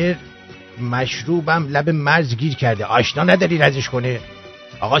کانتینر مشروبم لب مرز گیر کرده، آشنا نداری رزش کنه؟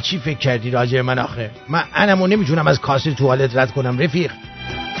 آقا چی فکر کردی راجع من آخه؟ من انمو نمیتونم از کاسه توالت رد کنم رفیق.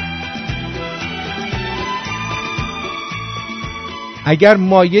 اگر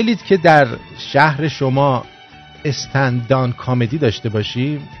مایلید که در شهر شما استندان کامدی داشته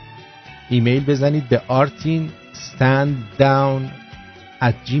باشیم، ایمیل بزنید به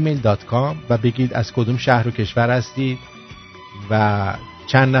artinstanddown@gmail.com و بگید از کدوم شهر و کشور هستید و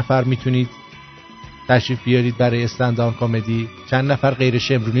چند نفر میتونید تشریف بیارید برای استندان کامدی، چند نفر غیر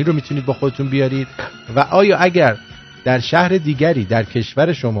شمرونی رو میتونید با خودتون بیارید و آیا اگر در شهر دیگری در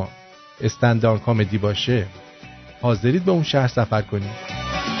کشور شما استندان کامدی باشه حاضرید به اون شهر سفر کنید؟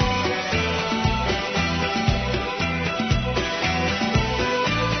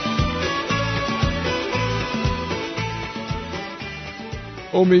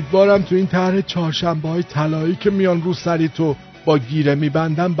 امیدوارم تو این طرح چهارشنبه‌های طلایی که میان رو سری تو با گیره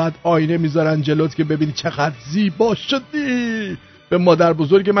میبندن بعد آینه میذارن جلوت که ببینی چقدر زیبا شدی، به مادر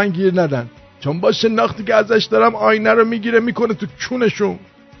بزرگ من گیر ندن، چون با شناختی که ازش دارم آینه رو میگیره میکنه تو کونشون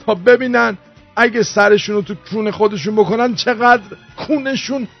تا ببینن اگه سرشون رو تو کون خودشون بکنن چقدر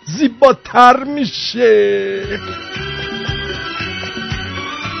کونشون زیباتر میشه.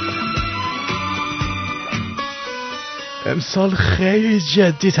 امسال خیلی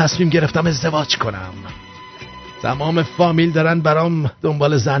جدی تصمیم گرفتم ازدواج کنم. تمام فامیل دارن برام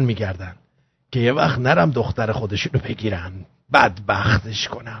دنبال زن میگردن که یه وقت نرم دختر خودشونو بگیرن بدبختش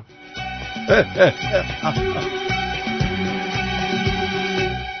کنم.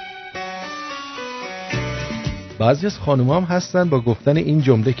 بعضی از خانوما هم هستن با گفتن این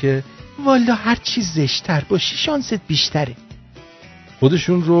جمله که والا هر چی زشتر باشی شانست بیشتره،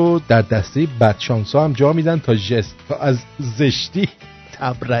 خودشون رو در دسته بدشانسا هم جا میدن تا از زشتی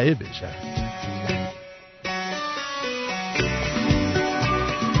تبرئه بشن.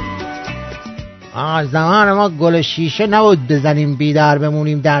 زمان ما گل شیشه نبود بزنیم بیدار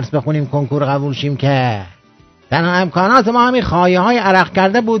بمونیم درس بخونیم کنکور قبول شیم که تنها امکانات ما همین خایه های عرق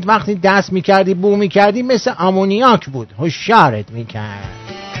کرده بود، وقتی دست میکردی بو میکردی مثل آمونیاک بود، هوشیارت میکرد.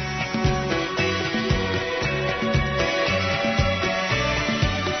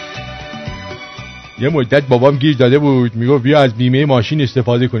 یه مدت بابام گیر داده بود میگفت بیا از بیمه ماشین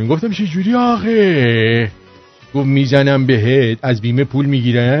استفاده کنیم، گفتم چه جوری آخه؟ گفت میزنم بهت از بیمه پول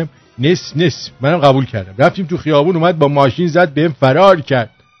میگیرم نس منم قبول کردم. رفتیم تو خیابون اومد با ماشین زد بهم فرار کرد.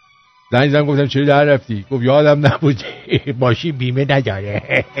 زنگ زدم گفتم چرا در رفتی؟ گفت یادم نبود ماشین بیمه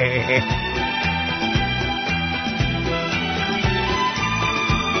نداره.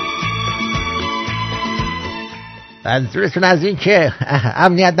 منظورتون از این که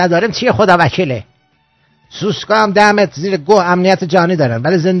امنیت نداریم چیه؟ خدا وکیله. سوسکا هم 10 متر زیر گوه امنیت جانی دارن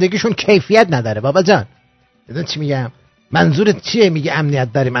ولی زندگیشون کیفیت نداره بابا جان. بدون چی میگم؟ منظورت چیه میگه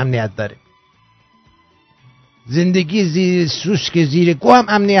امنیت داریم؟ زندگی زیر سوسک زیر گوه هم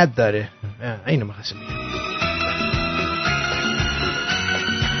امنیت داره. اینو می‌خواستم بگم.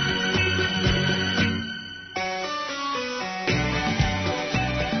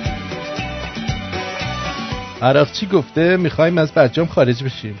 عراقچی گفته میخوایم از برجام خارج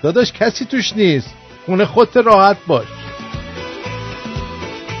بشیم. داداش کسی توش نیست، خونه خودت راحت باش.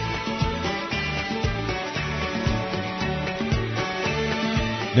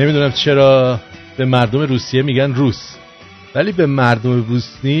 نمیدونم چرا به مردم روسیه میگن روس ولی به مردم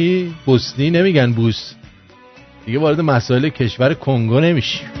بوسنی نمیگن بوس. دیگه وارد مسائل کشور کنگو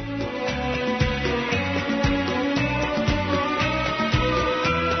نمیشی.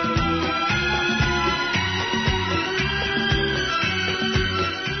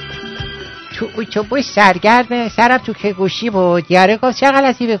 تو اتوبوس سرگرمه، سرم تو که گوشی بود. یاره گفت چه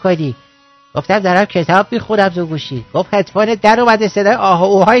غلطی بکنی؟ گفتم دارم کتاب میخونم تو گوشی. گفت هدفون در اومده صدای آه و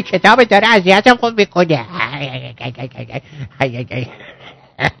اوهای کتاب داره اذیتم خود میکنه.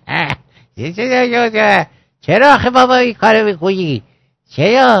 چرا آخه بابا این کارو میکنی؟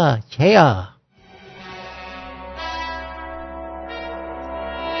 چرا؟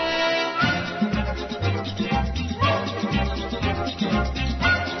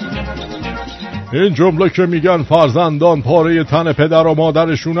 این جمله که میگن فرزندان پاره تن پدر و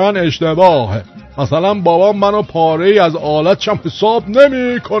مادرشونن اشتباهه. مثلا بابام منو پاره از آلتشم حساب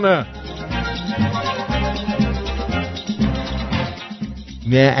نمی کنه.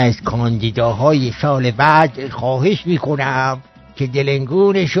 من از کاندیداهای سال بعد خواهش میکنم که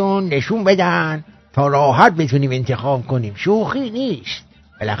دلنگونشون نشون بدن تا راحت بتونیم انتخاب کنیم. شوخی نیست.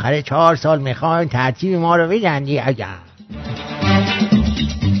 بالاخره 4 سال میخواین ترتیب ما رو بدن اگر.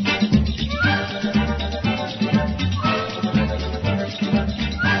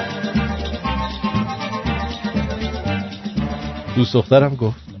 دوست دخترم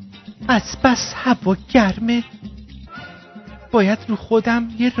گفت بس هوا گرمه، باید رو خودم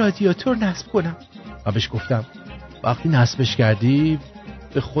یه رادیاتور نصب کنم. و بهش گفتم وقتی نصبش کردی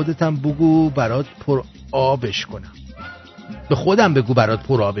به خودتم بگو برات پر آبش کنم. به خودم بگو برات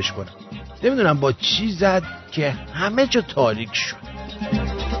پر آبش کنم. نمیدونم با چی زد که همه جا تاریک شد.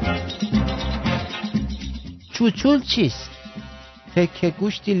 چوچول چیست؟ تکه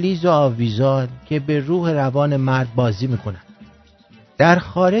گوشتی لیز و آویزان که به روح روان مرد بازی میکنن. در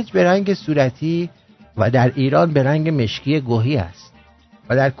خارج به رنگ صورتی و در ایران به رنگ مشکی گوهی است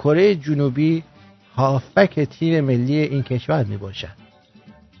و در کره جنوبی هافبک تیم ملی این کشور می باشد.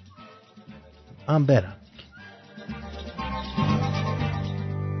 من برم.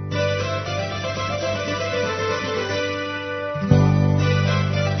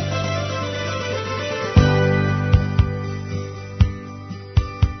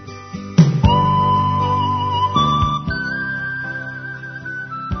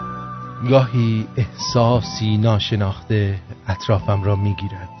 گاهی احساسی ناشناخته اطرافم را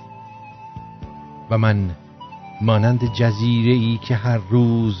میگیرد و من مانند جزیره‌ای که هر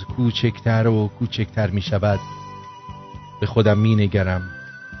روز کوچکتر و کوچکتر می شود به خودم می نگرم،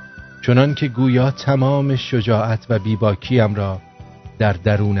 چنان که گویا تمام شجاعت و بیباکیم را در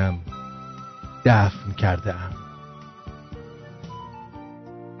درونم دفن کرده ام.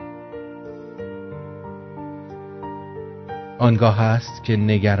 آنگاه است که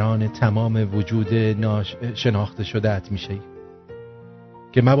نگران تمام وجود شناخته شده‌ات میشی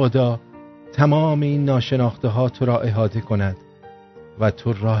که مبادا تمام این ناشناخته ها تو را احاطه کند و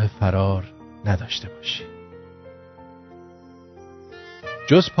تو راه فرار نداشته باشی.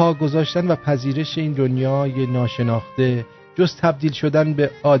 جز پا گذاشتن و پذیرش این دنیای ناشناخته، جز تبدیل شدن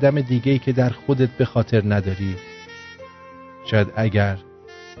به آدم دیگه‌ای که در خودت به خاطر نداری، شاید اگر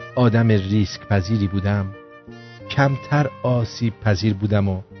آدم ریسک پذیری بودم کمتر آسیب پذیر بودم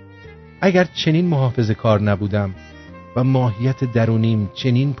و اگر چنین محافظه کار نبودم و ماهیت درونیم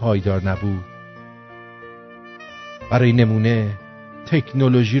چنین پایدار نبود. برای نمونه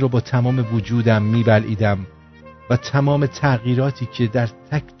تکنولوژی رو با تمام وجودم میبلعیدم و تمام تغییراتی که در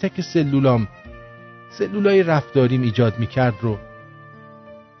تک تک سلولای رفتاریم ایجاد میکرد رو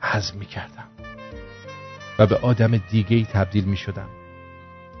هضم میکردم و به آدم دیگه‌ای تبدیل میشدم.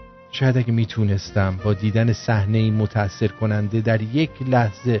 شاید اگه میتونستم با دیدن صحنه‌ای متأثر کننده در یک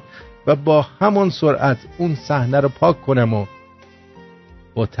لحظه و با همان سرعت اون صحنه رو پاک کنم و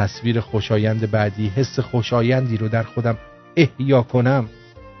با تصویر خوشایند بعدی حس خوشایندی رو در خودم احیا کنم،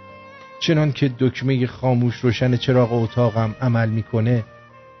 چنان که دکمه خاموش روشن چراغ اتاقم عمل میکنه،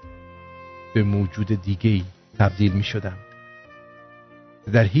 به موجود دیگه‌ای تبدیل می شدم.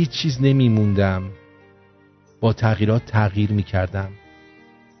 در هیچ چیز نمی موندم. با تغییرات تغییر می کردم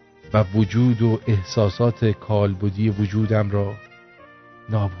و وجود و احساسات کالبدی وجودم را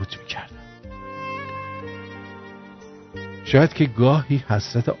نابود می کردم. شاید که گاهی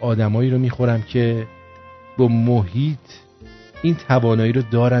حسرت آدمایی رو می خورم که با محیط این توانایی رو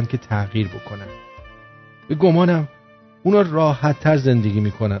دارن که تغییر بکنن. به گمانم اونا راحت تر زندگی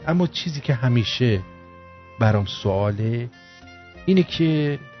می کنن. اما چیزی که همیشه برام سواله اینه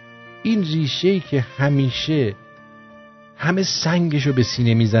که این ریشه‌ای که همیشه همه سنگشو به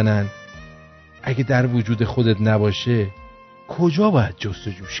سینه میزنن اگه در وجود خودت نباشه کجا باید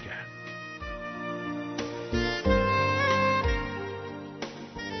جستجوش کرد؟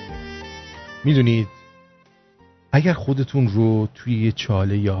 میدونید اگر خودتون رو توی یه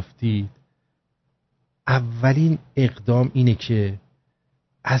چاله یافتید اولین اقدام اینه که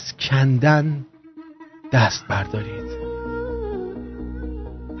از کندن دست بردارید.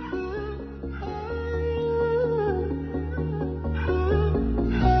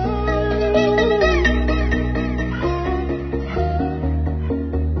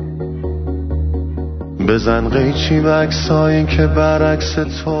 بزن قیچی به عکسایی که برعکس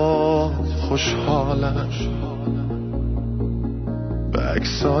تو خوشحالن، به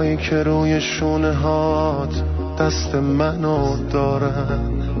عکسایی که روی شونه هات دست منو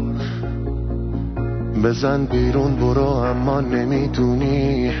دارن. بزن بیرون برو اما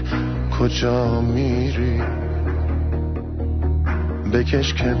نمیدونی کجا میری.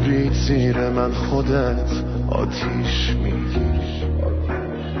 بکش کبریت زیر من خودت آتیش میگیری.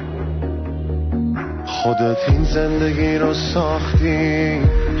 خودت این زندگی رو ساختی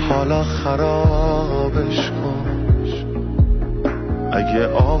حالا خرابش کن.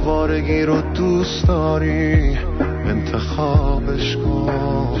 اگه آوارگی رو دوست داری انتخابش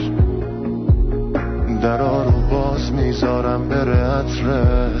کن. درا رو باز میذارم بره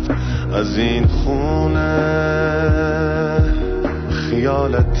عطرت از این خونه.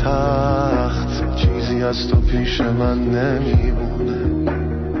 خیال تخت چیزی از تو پیش من نمیمونه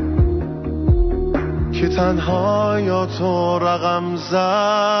که تنها یا تو رقم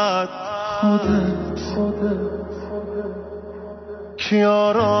زد. خودت کی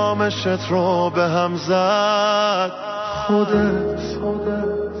آرامشت رو به هم زد. خودت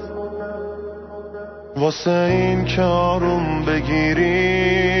واسه این که آروم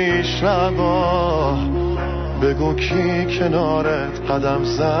بگیری شبا بگو کی کنارت قدم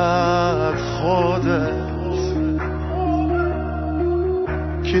زد. خودت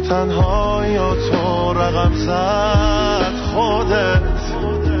کی تنها یا تو رقم زد. خودت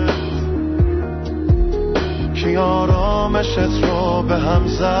کی آرامشت رو به هم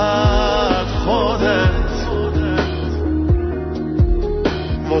زد. خودت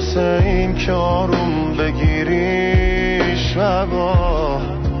واسه این که آروم بگیری شبا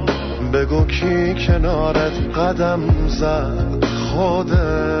بگو کی کنارت قدم زد.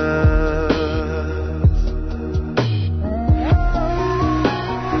 خودت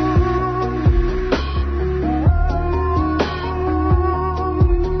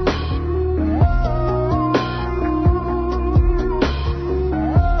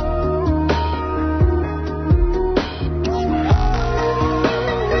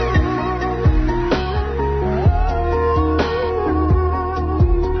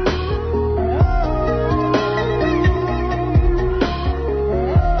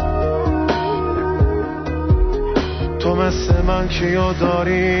کیو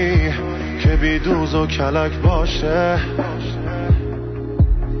داری که بی دوز و کلک باشه.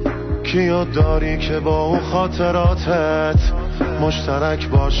 کیو داری که با اون خاطراتت مشترک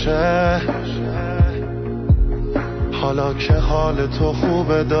باشه. حالا که حال تو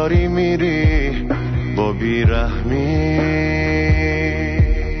خوبه داری میری با بیرحمی.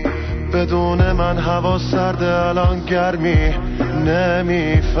 بدون من هوا سرده الان گرمی.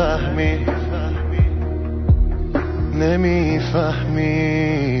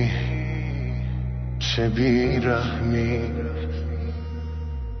 نمیفهمی چه بیرحمی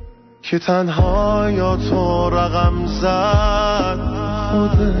که تنها یا تو رقم زد.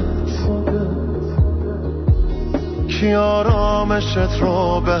 خودت کی آرامشت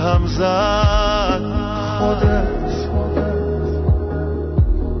رو به هم زد. خودت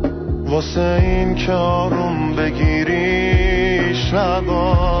واسه این که آروم بگیری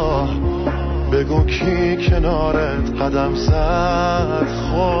شبا بگو کی کنارت قدم زد.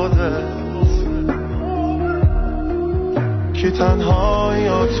 خودت کی تنها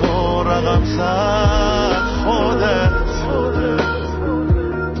یا تو رقم زد. خودت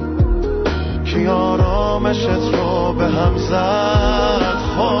کی آرامشت رو به هم زد.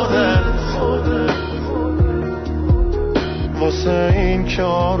 خودت این که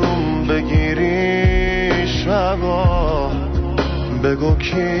آروم بگیری شبا بگو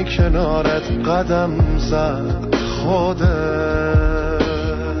کی کنارت قدم زد خودت.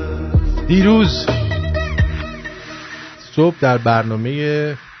 دیروز صبح در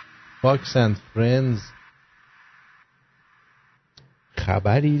برنامه فاکس اند فرندز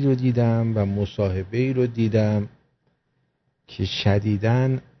خبری رو دیدم و مصاحبه‌ای رو دیدم که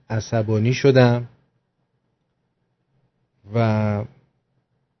شدیداً عصبانی شدم و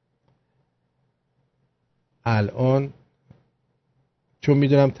الان چون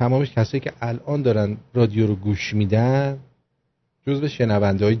میدونم تمام کسایی که الان دارن رادیو رو گوش میدن جزو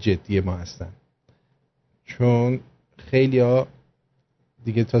شنونده های جدی ما هستن، چون خیلی ها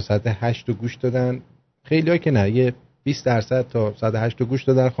دیگه تا ساعت 8 رو گوش دادن، خیلی ها که نه، یه 20% تا ساعت 8 رو گوش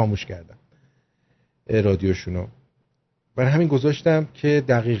دادن خاموش کردن رادیوشونو. برای همین گذاشتم که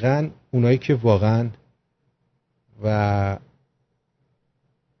دقیقاً اونایی که واقعاً و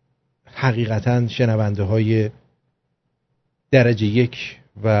حقیقتاً شنونده های درجه 1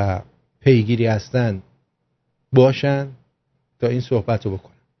 و پیگیری هستن باشن تا این صحبت رو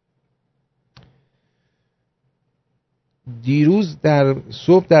بکنم. دیروز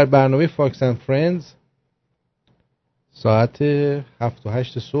صبح در برنامه فاکس اند فرندز ساعت 7 و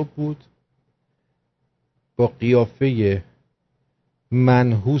 8 صبح بود، با قیافه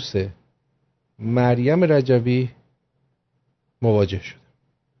منحوس مریم رجبی مواجه شد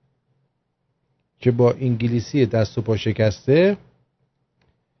که با انگلیسی دست و پا شکسته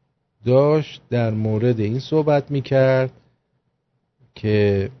داشت در مورد این صحبت میکرد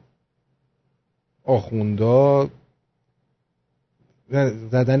که آخوندا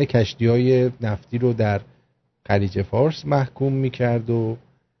زدن کشتی‌های نفتی رو در خلیج فارس محکوم میکرد و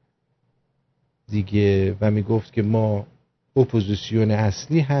دیگه و میگفت که ما اپوزیسیون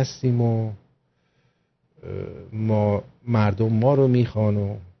اصلی هستیم و ما مردم ما رو میخوان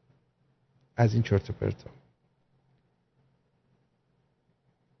و از این چرت و پرتا.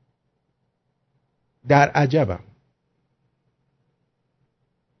 در عجبم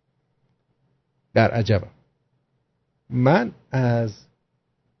من از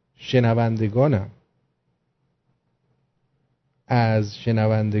شنوندگانم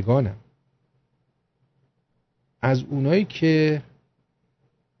از اونایی که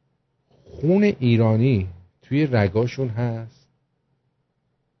خون ایرانی توی رگاشون هست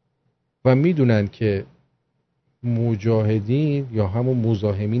و میدونن که مجاهدین یا همون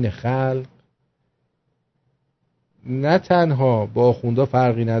مزاحمین خلق نه تنها با آخوندا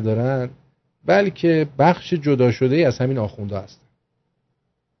فرقی ندارن بلکه بخش جدا شده از همین آخوندا هستن.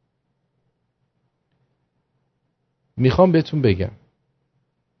 میخوام بهتون بگم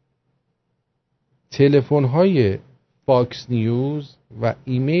تلفن‌های فاکس نیوز و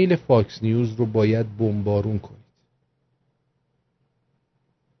ایمیل فاکس نیوز رو باید بمبارون کنید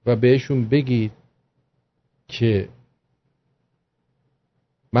و بهشون بگید که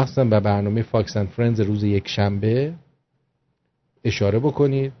مخصوصا به برنامه فاکس اند فرندز روز یک شنبه اشاره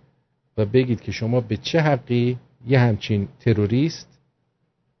بکنید و بگید که شما به چه حقی یه همچین تروریست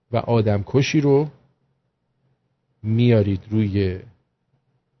و آدمکشی رو میارید روی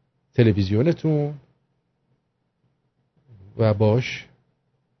تلویزیونتون و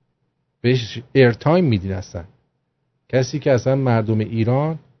بهش ایرتایم میدین. اصلا کسی که اصلا مردم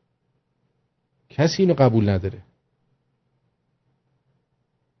ایران کسی اینو قبول نداره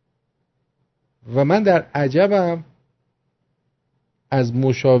و من در عجبم از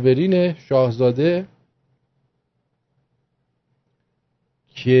مشاورین شاهزاده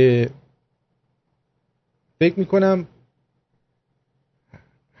که فکر میکنم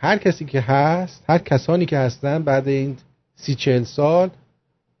هر کسانی که هستن بعد این 30-40 سال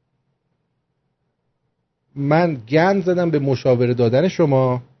من گند زدم به مشاوره دادن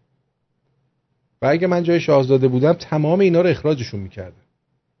شما و اگه من جای شاهزاده بودم تمام اینا رو اخراجشون میکردم.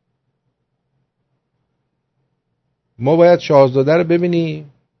 ما باید شاهزاده رو ببینی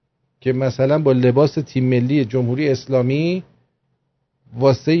که مثلا با لباس تیم ملی جمهوری اسلامی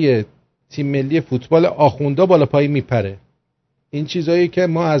واسه تیم ملی فوتبال آخوندا بالا پایی میپره. این چیزایی که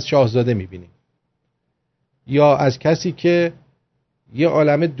ما از شاهزاده میبینیم، یا از کسی که یه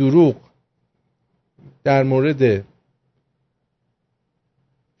عالمه دروغ در مورد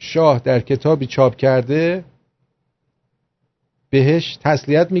شاه در کتابی چاپ کرده بهش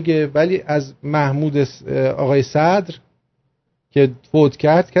تسلیت میگه، ولی از محمود آقای صدر که فوت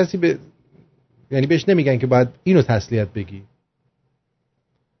کرد کسی یعنی بهش نمیگن که باید اینو تسلیت بگی.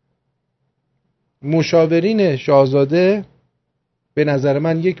 مشاورین شاهزاده به نظر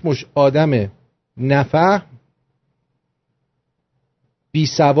من یک آدم نفهم، بی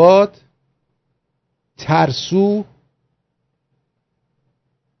سواد، ترسو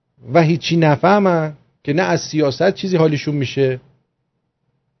و هیچی نفهمن که نه از سیاست چیزی حالیشون میشه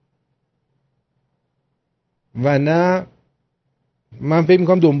و نه من فکر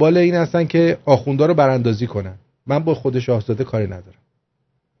میکنم دنبال این هستن که آخوندا رو براندازی کنن. من با خود شاهزاده کاری ندارم،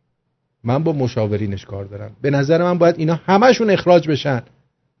 من با مشاورینش کار دارم. به نظر من باید اینا همشون اخراج بشن،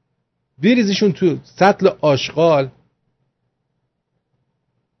 بریزیشون تو سطل آشغال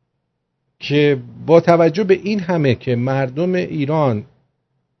که با توجه به این همه که مردم ایران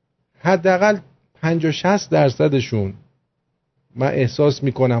حداقل 50-60% من احساس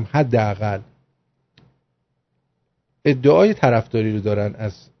میکنم حداقل ادعای طرفداری رو دارن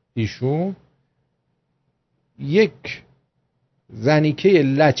از ایشون، یک زنیکه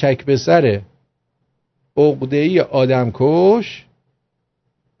لچک به سر عقده‌ای آدمکش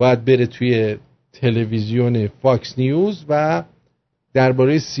باید بره توی تلویزیون فاکس نیوز و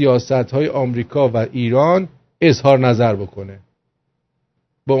درباره سیاست‌های آمریکا و ایران اظهار نظر بکنه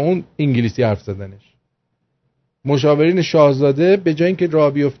با اون انگلیسی حرف زدنش. مشاورین شاهزاده به جای اینکه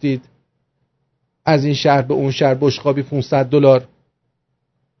راه بیفتید از این شهر به اون شهر بشقابی $500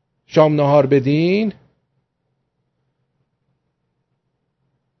 شام نهار بدین،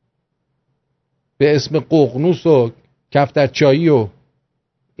 به اسم ققنوس و کفترچایی و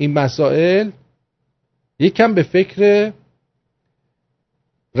این مسائل، یکم به فکر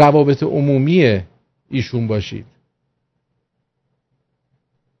روابط عمومی ایشون باشید.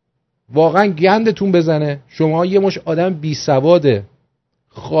 واقعا گندتون بزنه شما یه مش آدم بی سواد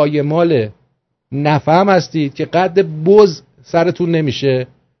خایمال نفهم هستید که قد بز سرتون نمیشه.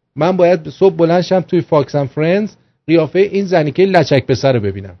 من باید صبح بلند شم توی فاکس اند فرندز قیافه این زنیکه لچک به سر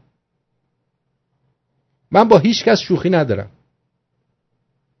ببینم. من با هیچ کس شوخی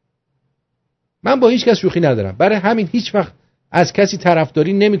ندارم. برای همین هیچ وقت از کسی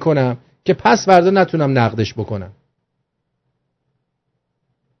طرفداری نمی کنم که پس فردا نتونم نقدش بکنم.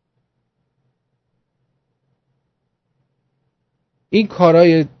 این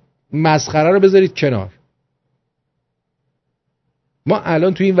کارهای مسخره رو بذارید کنار. ما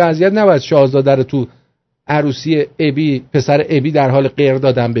الان تو این وضعیت نباید شاهزاده رو تو عروسی ابی، پسر ابی در حال غیر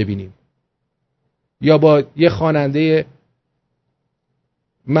دادن ببینیم یا با یه خواننده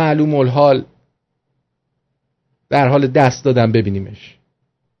معلوم الحال در حال دست دادن ببینیمش.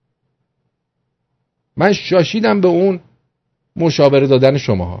 من شاشیدم به اون مشاوره دادن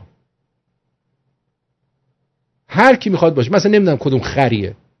شماها. هر کی میخواد باشه، مثلا نمیدونم کدوم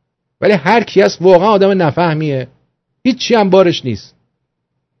خریه، ولی هر کی هست واقعا آدم نفهمیه، هیچی هم بارش نیست،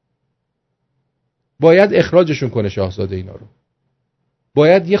 باید اخراجشون کنه شاهزاده اینا رو.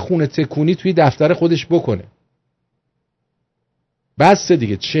 باید یه خونه تکونی توی دفتر خودش بکنه. بس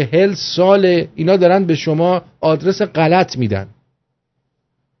دیگه 40 سال اینا دارن به شما آدرس غلط میدن.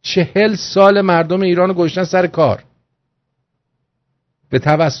 40 سال مردم ایرانو گذاشتن سر کار به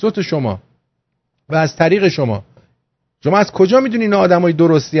توسط شما و از طریق شما. شما از کجا میدونی اینا آدمای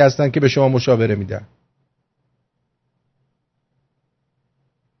درستی هستن که به شما مشاوره میدن؟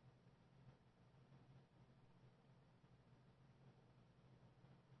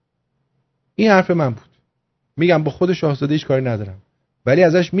 این حرف من بود. میگم با خود شاهزاده هیچ کاری ندارم، ولی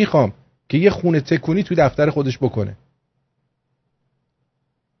ازش میخوام که یه خونه تکونی توی دفتر خودش بکنه.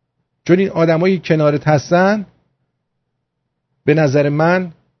 چون این آدمایی کنارت هستن، به نظر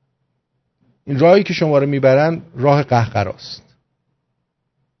من این راهی که شما رو میبرن راه قهقراست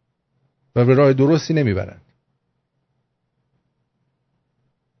و به راه درستی نمیبرن.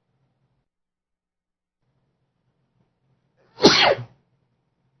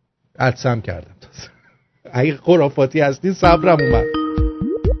 عدسم کردم. اگه خرافاتی هستی صبرم اومد.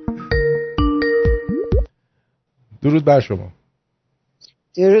 درود بر شما.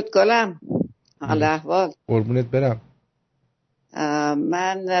 درود گلم. حال احوال؟ قربونت برم.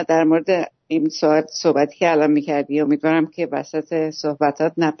 من در مورد این صحبتی که الان میکردی امیدوارم که وسط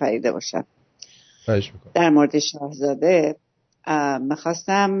صحبتات نپریده باشم. خواهش میکنم. در مورد شاهزاده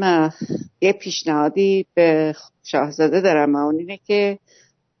میخواستم یه پیشنهادی به شاهزاده دارم و اون اینه که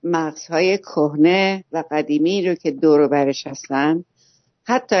مغزهای کهنه و قدیمی رو که دور و برش هستن،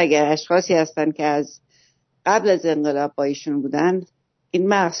 حتی اگر اشخاصی هستن که از قبل از انقلاب با ایشون بودن، این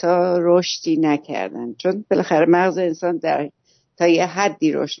مغزها رشدی نکردن. چون بالاخره مغز انسان تا یه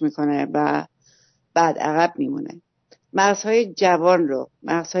حدی رشد میکنه و بعد عقب میمونه. مغزهای جوان رو،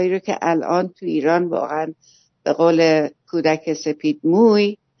 مغزهایی رو که الان تو ایران واقعا به قول کودک سپید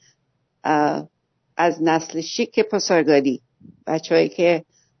موی از نسل شیک پاسارگادی، بچه‌هایی که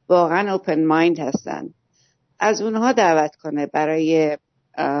واقعا اوپن مایند هستن، از اونها دعوت کنه برای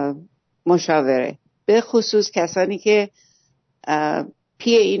مشاوره، به خصوص کسانی که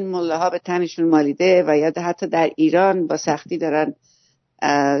پی این مله ها به تنشون مالیده و یا حتی در ایران با سختی دارن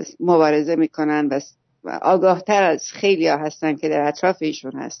مبارزه میکنن و آگاهتر از خیلی ها هستن که در اطراف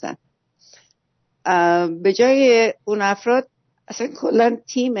ایشون هستن. به جای اون افراد اصلا کلا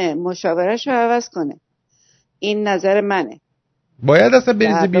تیم مشاورش رو عوض کنه. این نظر منه. باید اصلا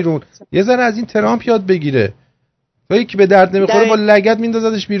بریزه بیرون. یه ذره از این ترامپ یاد بگیره. تا یکی به درد نمیخوره با لگد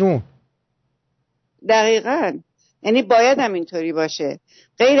میندازدش بیرون. دقیقاً. یعنی باید همینطوری باشه.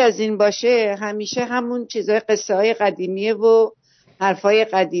 غیر از این باشه همیشه همون چیزای قصه های قدیمیه و حرفای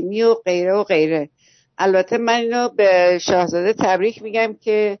قدیمی و غیره و غیره. البته من اینو به شاهزاده تبریک میگم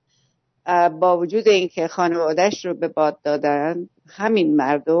که با وجود اینکه خانواده‌اش رو به باد دادن همین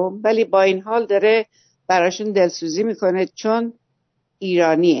مردم، ولی با این حال داره براشون دلسوزی میکنه چون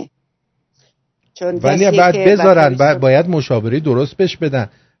ایرانیه. چون ولی بعد بذارن باید مشاوره درست بهش بدن.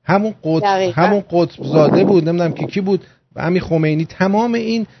 همون قطب زاده بود، نمیدونم کی بود، همین خمینی تمام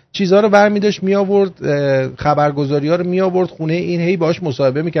این چیزها رو برمی‌داشت می آورد، خبرگزاری‌ها رو می آورد خونه این، هی باهاش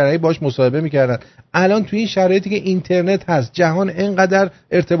مصاحبه می‌کردن. الان تو این شرایطی که اینترنت هست، جهان اینقدر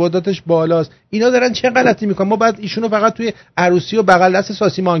ارتباطاتش بالاست، اینا دارن چه غلطی میکنن؟ ما بعد ایشونو فقط توی عروسی و بغل دست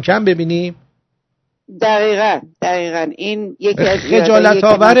ساسی مانکن ببینیم؟ دقیقاً این یکی از خجالت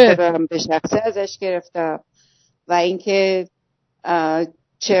آوره. به شخصه ازش گرفتم و اینکه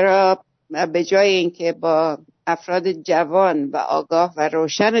چرا به جای اینکه با افراد جوان و آگاه و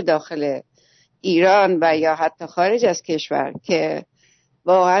روشن داخل ایران و یا حتی خارج از کشور که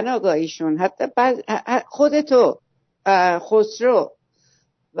واقعا آگاهیشون، حتی خودتو، خسرو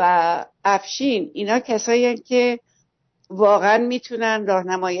و افشین، اینا کسایی هستند که واقعا میتونن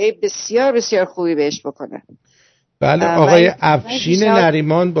راهنمایی بسیار بسیار خوبی بهش بکنن. بله، آقای افشین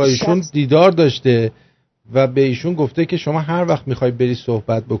نریمان با ایشون دیدار داشته و به ایشون گفته که شما هر وقت میخوای بری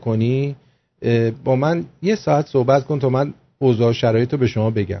صحبت بکنی با من 1 ساعت صحبت کن تا من اوضاع شرایط رو به شما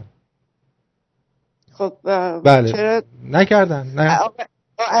بگم. خب بله. چرا نکردن؟ نه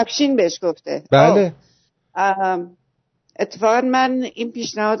افشین بهش گفته. بله. اتفاقا من این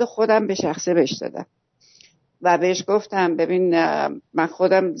پیشنهاد خودم به شخصه بهش دادم و بهش گفتم ببین من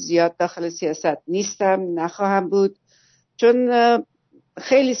خودم زیاد داخل سیاست نیستم، نخواهم بود، چون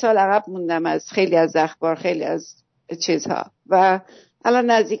خیلی سال عقب موندم از خیلی از اخبار، خیلی از چیزها و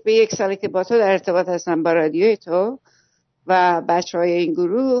الان نزدیک به 1 ساله که با تو در ارتباط هستم، با رادیوی تو و بچهای این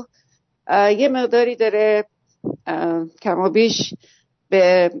گروه. یه مقداری داره کم و بیش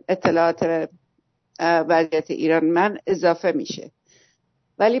به اطلاعات وضعیت ایران من اضافه میشه،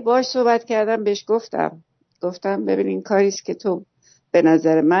 ولی باهاش صحبت کردم، بهش گفتم ببین این کاریست که تو به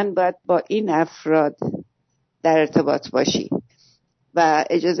نظر من باید با این افراد در ارتباط باشی و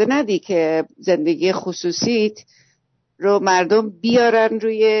اجازه ندی که زندگی خصوصیت رو مردم بیارن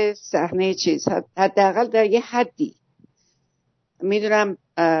روی صحنه چیز. حداقل در یه حدی. میدونم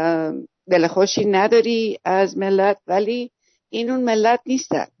دلخوشی نداری از ملت، ولی این اون ملت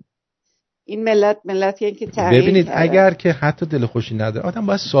نیستن. این ملتیه که تغییر ببینید کردن. اگر که حتی دلخوشی نداره آدم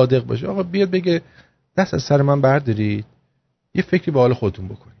باید صادق باشه. آقا بیاد بگه دست از سر من بردارید، یه فکری به حال خودتون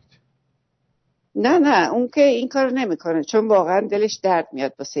بکنید. نه اون که این کارو نمیکنه، چون واقعا دلش درد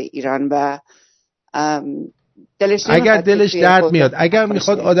میاد واسه ایران و اگر دلش درد میاد، اگر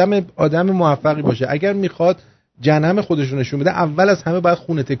میخواد آدم موفقی باشه، اگر میخواد جنم خودشون نشون بده، اول از همه باید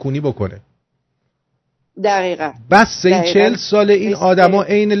خونه تکونی بکنه. دقیقاً. بس این 40 سال این آدما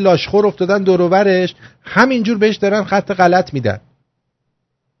عین لاشخور افتادن دور و برش، همینجور بهش دارن خط غلط میدن.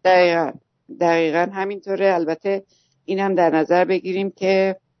 دقیقاً همینطوره. البته این هم در نظر بگیریم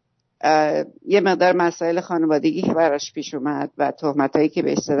که یه مقدار مسائل خانوادگی که براش پیش اومد و تهمتایی که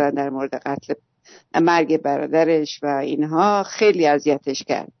بهش زدن در مورد قتل مرگ برادرش و اینها خیلی اذیتش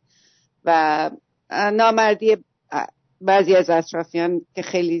کرد و نامردی بعضی از اطرافیان که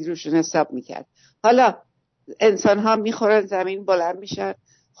خیلی روشون حساب میکرد. حالا انسان ها میخورن زمین، بلند میشن،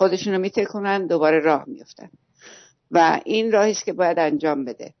 خودشونو میتکنن، دوباره راه میفتن و این راهیست که باید انجام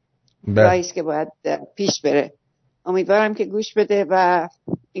بده، راهیست که باید پیش بره. امیدوارم که گوش بده و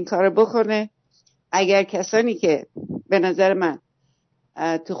این کارو بکنه. اگر کسانی که به نظر من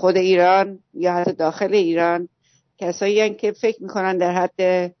تو خود ایران یا حتی داخل ایران کسایی هستن که فکر میکنن در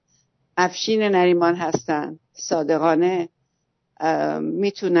حد افشین نریمان هستن، صادقانه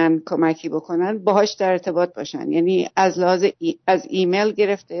میتونن کمکی بکنن، باهاش در ارتباط باشن. یعنی از لحاظ از ایمیل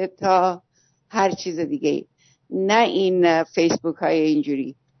گرفته تا هر چیز دیگه، نه این فیسبوک های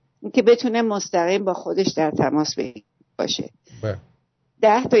اینجوری، که بتونه مستقیم با خودش در تماس باشه.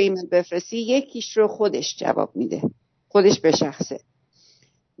 10 تا ایمیل بفرستی، یکیش رو خودش جواب میده، خودش به شخصه،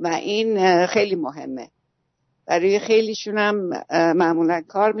 و این خیلی مهمه. برای خیلیشون هم معمولا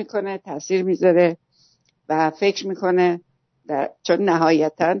کار میکنه، تاثیر میذاره و فکر میکنه چون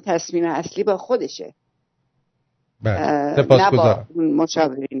نهایتا تصمیم اصلی با خودشه. سپاسگزارم.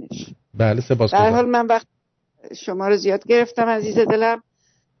 مشاورینش. بله سپاسگزارم. در حال من وقت شما رو زیاد گرفتم عزیز دلم.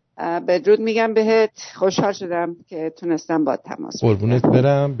 بدرود میگم بهت. خوشحال شدم که تونستم با تماس بگیرم. قربونت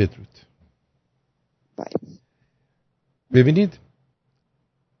برم. بدرود. بای. ببینید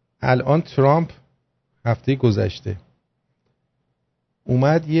الان ترامپ هفته گذشته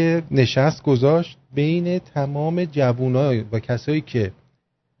اومد یه نشست گذاشت بین تمام جوانای و کسایی که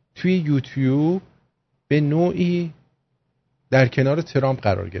توی یوتیوب به نوعی در کنار ترامپ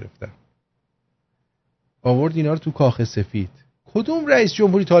قرار گرفتن. آورد اینا رو تو کاخ سفید. کدوم رئیس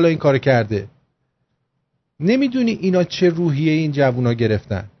جمهوری تا حالا این کار کرده؟ نمیدونی اینا چه روحیه این جوونا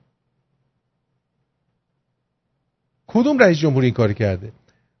گرفتن؟ کدوم رئیس جمهوری این کار کرده؟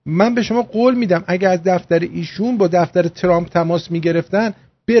 من به شما قول میدم اگه از دفتر ایشون با دفتر ترامپ تماس میگرفتن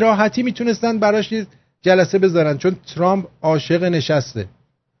به راحتی میتونستن براش جلسه بذارن، چون ترامپ عاشق نشسته.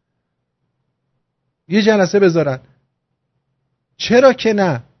 یه جلسه بذارن. چرا که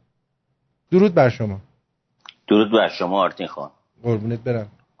نه؟ درود بر شما. درود بر شما آرتین خان. قربونت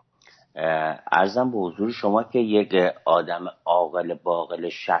برم. عرضم به حضور شما که یک آدم عاقل باقل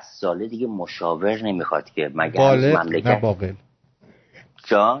 60 ساله دیگه مشاور نمیخواد که مگه بالغ مملکت نه باقل.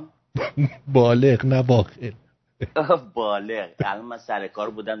 جان بالغ نه باقل. بالغ. الان من سر کار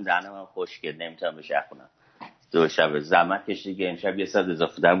بودم دهنم خشکه نمیتونم بچرخونم. دو شب زحمت کشیدی که امشب یه ساعت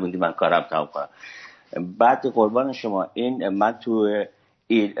اضافه در موندی من کارم تمام کنم. بعد قربان شما این من تو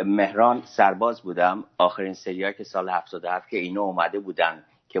مهران سرباز بودم. آخرین سریال که سال 77 که اینا اومده بودن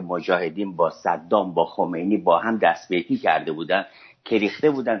که مجاهدین با صدام با خمینی با هم دست به یکی کرده بودن که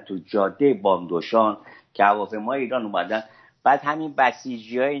ریخته بودن تو جاده بامدوشان که هواپیمای ایران اومدن. بعد همین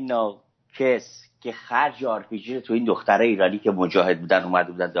بسیجیای ناکس که خرج آرپیجی تو این دختره ایرانی که مجاهد بودن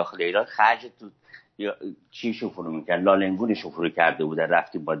اومده بودن داخل ایران خرج تو چیشو فرو میکردن، لالنگونشو فرو کرده بودن.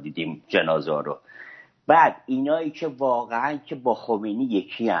 رفتیم با دیدیم جنازه رو. بعد اینایی که واقعا که با خمینی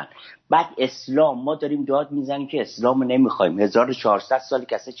یکی هن. بعد اسلام ما داریم داد میزنیم که اسلام نمیخوایم. 1400 سال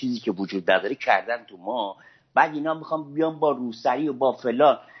که اصلا چیزی که وجود نداره کردن تو ما. بعد اینا میخوام بیان با روسری و با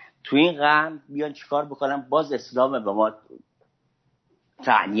فلان تو این غم بیان چیکار بکنن؟ باز اسلام به ما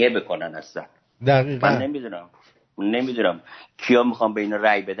تعنیه بکنن اصلا. دقیقاً. من نمیدونم کیا میخوان به اینا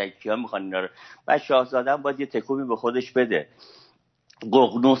رأی بدن، کیا میخوان اینا رو. بعد شاهزاده باید یه تکومی به خودش بده.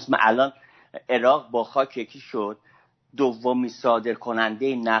 ققنوس الان عراق با خاک یکی شد، دومی صادر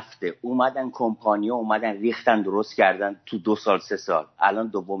کننده نفته. اومدن کمپانیا اومدن ریختن درست کردن تو 2 سال 3 سال. الان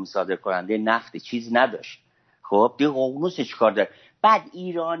دومی صادر کننده نفته، چیز نداشت. خب دیگه ققنوس چیکار داره؟ بعد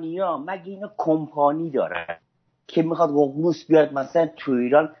ایرانیا مگه اینا کمپانی دارن که میخواد ققنوس بیاد مثلا تو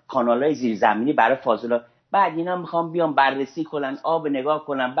ایران کانالای زیرزمینی برای فاضلاب؟ بعد اینا میخوان بیان بررسی کنن، آب نگاه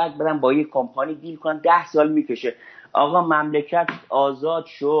کنن، بعد برن با یه کمپانی دیل کنن. 10 سال میکشه. آقا مملکت آزاد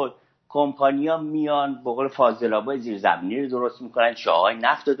شد، کمپانیا میان به قول فاضلابای زیرزمینی رو درست میکنن، چاهای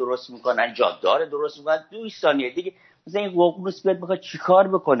نفت رو درست میکنن، جاده‌ها رو درست میکنن. 2 ثانیه دیگه مثلا این ققنوس بیاد میخواد چیکار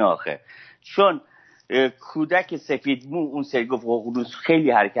بکنه آخه؟ چون کودک سفیدمو اون سری گفت ققنوس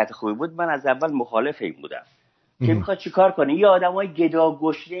خیلی حرکت خوبی بود. من از اول مخالف این بودم که میخواد چیکار کنه. یه آدمای گدا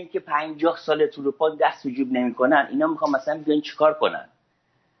گشنه‌ای که 50 سال تو رو پا دست و جیب نمیکنن، اینا میخوان مثلا بیان چیکار کنن؟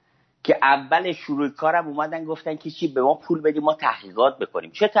 که اول شروع کارم اومدن گفتن که چی به ما پول بدیم ما تحقیقات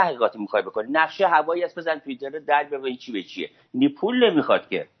بکنیم. چه تحقیقاتی میخوای بکنی؟ نقشه هوایی است بزن تو اینترنت در ببین چی به چیه. نی پول نمیخواد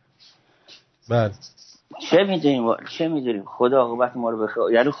که. بله. چه میدونیم خدا عاقبت ما رو بخیر،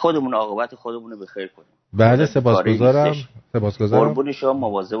 یعنی خودمون عاقبت خودمون رو بخیر کنیم. بله سپاسگزارم. قربون شما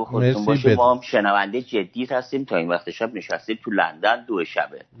مواظب خودتون باشید. ما هم شنونده جدی هستیم. تا این وقت شب نشستیم تو لندن 2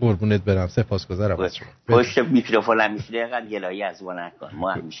 شبه. قربونت برم. سپاسگزارم از شما. پشت میکروفون هم میشینه اینقدر گلایه از ما نکن.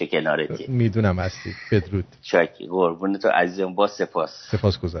 ما همیشه کنارتیم. میدونم هستی. بدرود. چاکی. قربونت عزیزم. با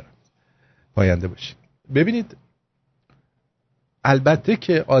سپاسگزارم. پاینده باشید. ببینید البته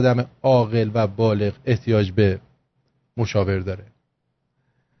که آدم عاقل و بالغ احتیاج به مشاور داره.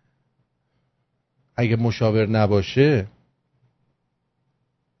 اگه مشاور نباشه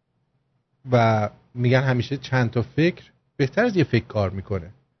و میگن همیشه چند تا فکر بهتر از یه فکر کار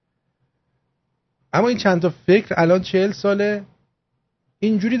میکنه. اما این چند تا فکر الان 40 ساله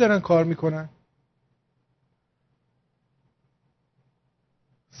اینجوری دارن کار میکنن.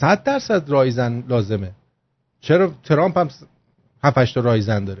 100% رایزن لازمه. چرا ترامپ هم 7-8 تا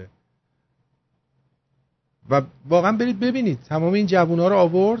رایزن داره؟ و واقعا برید ببینید تمام این جوونا رو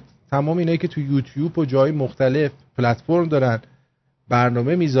آورد، تمام اینایی که تو یوتیوب و جای مختلف پلتفرم دارن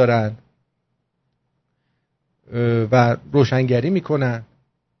برنامه میذارن و روشنگری میکنن،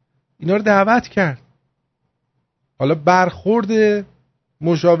 اینا رو دعوت کرد. حالا برخورد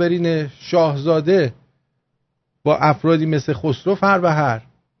مشاورین شاهزاده با افرادی مثل خسرو فروهر،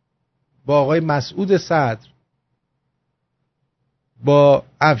 با آقای مسعود صدر، با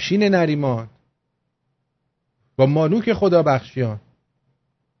افشین نریمان، با مانوک خدا بخشیان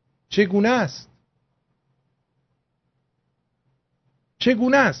چگونه است؟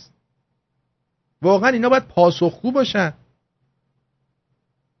 چگونه است؟ واقعا اینا باید پاسخگو باشن.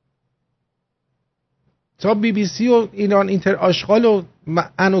 تا بی بی سی و ایران اینتر آشغال و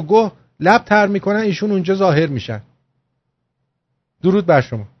انوگوه لب تر میکنن، ایشون اونجا ظاهر میشن. درود بر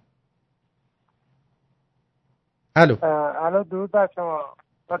شما. الو درود بر شما.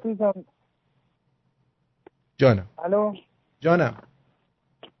 فاطی جان. جانم. الو جانم.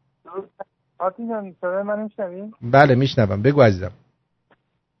 فاطی جان صدای من میشنوی؟ بله میشنوم، بگو عزیزم.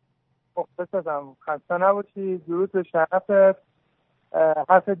 بسازم خسته نباشی. درود به شرفت.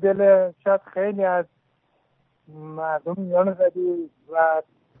 حرف دل شاید خیلی از مردم ایران زدی و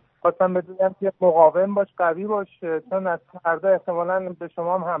خواستم بدونم که مقاوم باش، قوی باش، چون از فردا احتمالاً به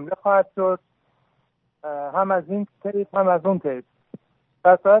شما هم حمله خواهد شد، هم از این طیف هم از اون طیف.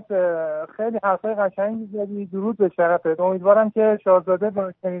 در صورت خیلی حرفای قشنگی زدی. درود به شرفت. امیدوارم که شاهزاده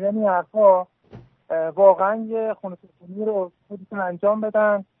با شنیدن این حرفا واقعا یه خونه‌سوزی رو خودشون انجام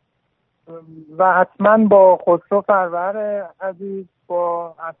بدن و حتما با خسرو فرور عزیز،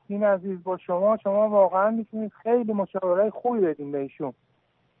 با افشین عزیز، با شما واقعا میتونید خیلی مشاوره خوبی بدین بهشون.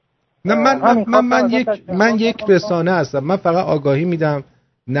 نه من یک رسانه هستم، من فقط آگاهی میدم.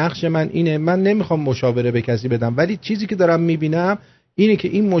 نقش من اینه، من نمیخوام مشاوره به کسی بدم، ولی چیزی که دارم میبینم اینه که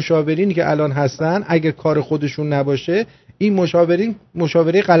این مشاورینی که الان هستن اگه کار خودشون نباشه، این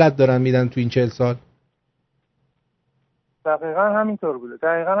مشاوره غلط دارن میدن تو این 40 سال. دقیقا همینطور بوده.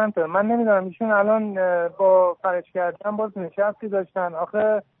 دقیقا همینطور. من نمیدونم ایشون الان با فرش کردن باز نشستی داشتن.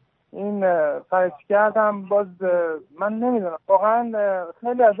 آخه این فرش کردم باز من نمیدونم. واقعا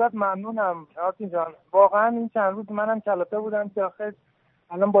خیلی ازت ممنونم آرتین جان. واقعا این چند روز منم کلافه بودم که آخه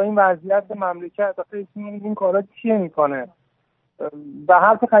الان با این وضعیت مملکت آخه این کارا چیه میکنه و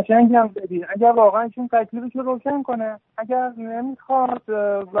حرف قشنگی هم زدی. اگر واقعا ایشون تکلیفش رو روشن کنه، اگر نمیخواد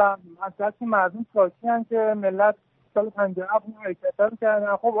و از دست مردم ساکی هم که ملت سال 57 حرکت رو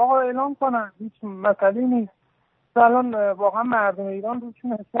کردن، خب آقا اعلام کنن، هیچ مسئله نیست. الان واقعا مردم ایران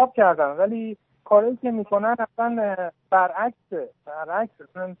روشون حساب کردن، ولی کاری که میکنن اصلا برعکسه.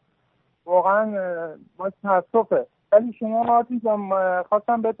 اصلا واقعا باید تاسفه. ولی شما آرتین جان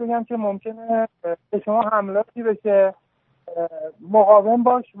خواستم بهت بگم که ممکنه به شما حملاتی بشه، مقاوم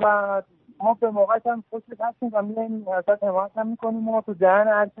باش و ما به موقع هم خوشت هستیم و میایم ازت حمایت هم میکنیم و تو دهن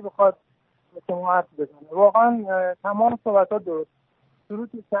هر کی بخواد شما حرف بزنه. واقعا تمام صحبتات درست.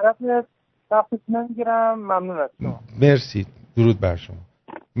 درود به شرفت. وقتت نمیگیرم. ممنون از شما. مرسی. درود بر شما.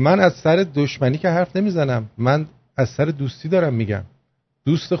 من از سر دشمنی که حرف نمیزنم، من از سر دوستی دارم میگم.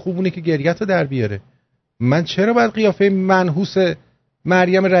 دوست خوبونه که گریت رو در بیاره. من چرا باید قیافه منحوس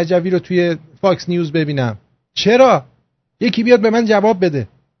مریم رجوی رو توی فاکس نیوز ببینم؟ چرا؟ یکی بیاد به من جواب بده.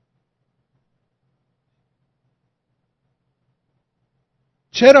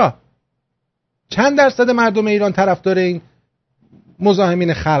 چرا؟ چند درصد مردم ایران طرفدار این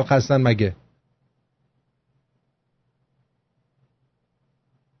مزاحمین خلق هستن مگه؟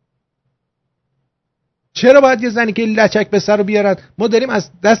 چرا باید یه زنی که لچک به سر رو بیارن؟ ما داریم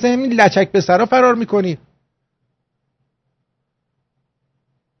از دست همین لچک به سر فرار میکنیم.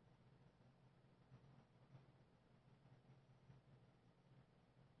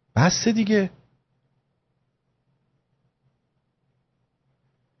 بس دیگه.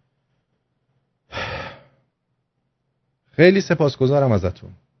 خیلی سپاسگزارم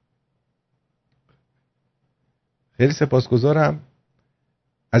ازتون. خیلی سپاسگزارم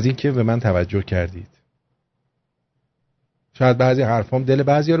از اینکه به من توجه کردید. شاید بعضی حرفام دل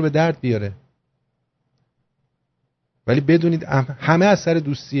بعضیا رو به درد بیاره، ولی بدونید همه از سر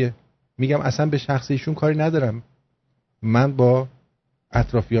دوستیه. میگم اصلا به شخص ایشون کاری ندارم، من با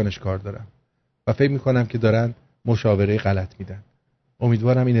اطرافیانش کار دارم و فکر میکنم که دارن مشاوره غلط میدن.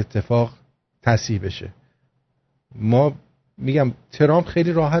 امیدوارم این اتفاق تصحیح بشه. ما میگم ترامپ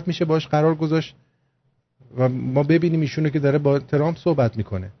خیلی راحت میشه باش قرار گذاشت و ما ببینیم ایشونو که داره با ترامپ صحبت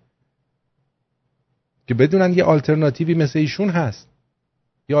میکنه، که بدونن یه آلترناتیوی مثل ایشون هست،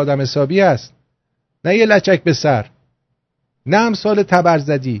 یه آدم حسابی هست، نه یه لچک به سر، نه امثال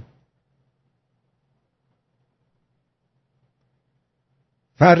تبرزدی.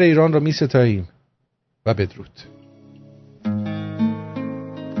 فر ایران را می ستاییم و بدرود.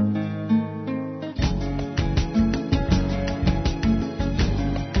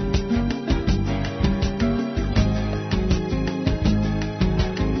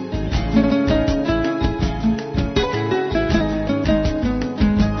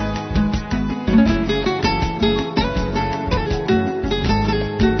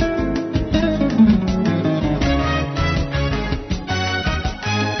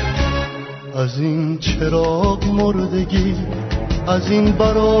 چراغ مردگی، از این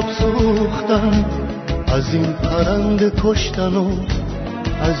براب سوختن، از این پرنده کشتن و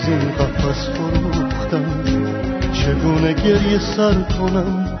از این قفس فروختن. چگونه گریه سر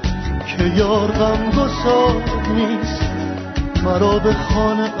کنم که یار غمگسار نیست، مرا به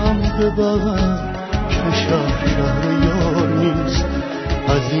خانه ام ببر که شهر یار نیست.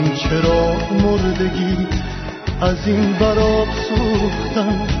 از این چراغ مردگی، از این براب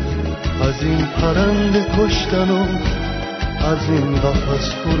سوختن، از این پرنده کشتن و از این قفس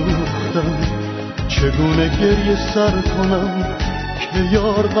فروختن. چگونه گریه سر کنم که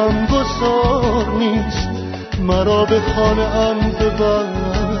یار غمگسار نیست، مرا به خانه ام ببر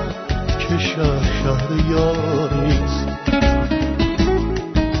که شهر یار نیست.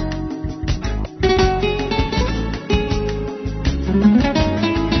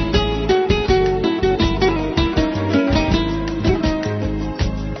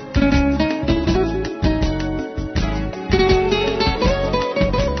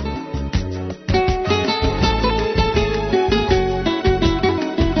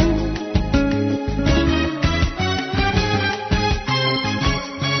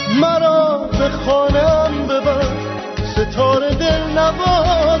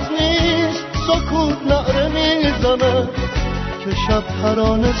 شب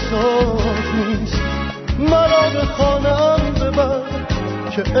ترانه ساز نیست، مرا به خانه‌ام ببر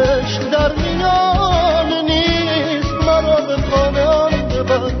که عشق در میان نیست. مرا به خانه‌ام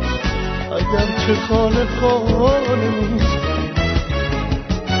ببر اگر چه خانه نیست.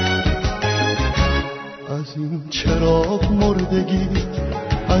 از این چراغ مردگی،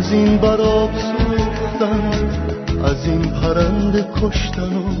 از این براب سوختن، از این پرنده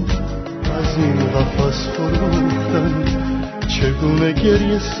کشتن و از این قفس فروختن. چگونه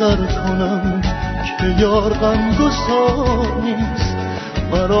گریه سر کنم که یار غمگسار نیست،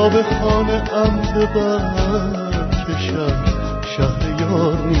 مرا به خانه ام ببر که شهر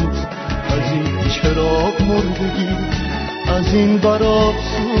یار نیست. از این چراغ مردگی، از این براب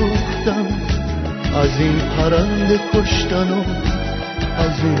سوختن، از این پرنده کشتن و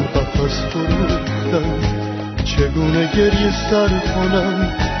از این قفس فروختن. چگونه گریه سر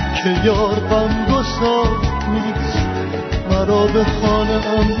کنم که یار غمگسار نیست، مرا به خانه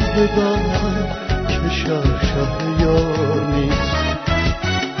ام ببر که شهر یار نیست.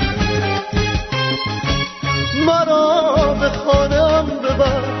 مرا به خانه ام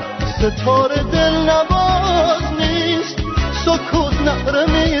ببر ستاره دل نواز نیست. سکوت نعره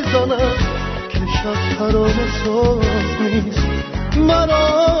میزند که شب ترانه ساز نیست.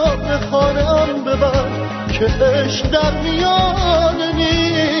 مرا به خانه ام ببر که عشق در میان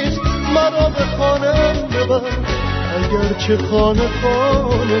نیست. مرا به خانه ام ببر اگر چه خانه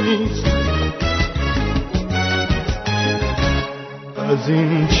نیست. از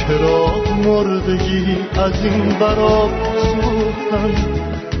این چراغ مردگی، از این براب سوختن،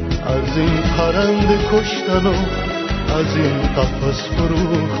 از این پرنده کشتن و از این قفس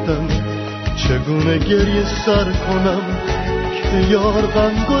فروختن. چگونه گریه سر کنم که یار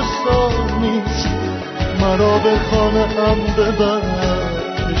غمگسار نیست، مرا به خانه ام ببر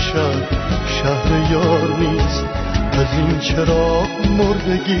که شهر یار نیست. از این چراغ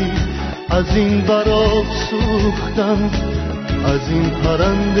مردگی، از این براب سوختن، از این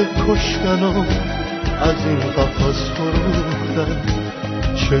پرنده کشتن و از این قفس فروختن.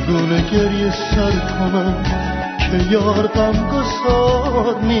 چگونه گریه سر کنم که یار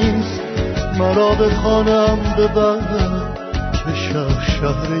غمگسار نیست، مرا به خانه‌ام ببر که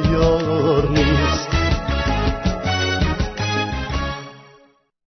شهر یار نیست.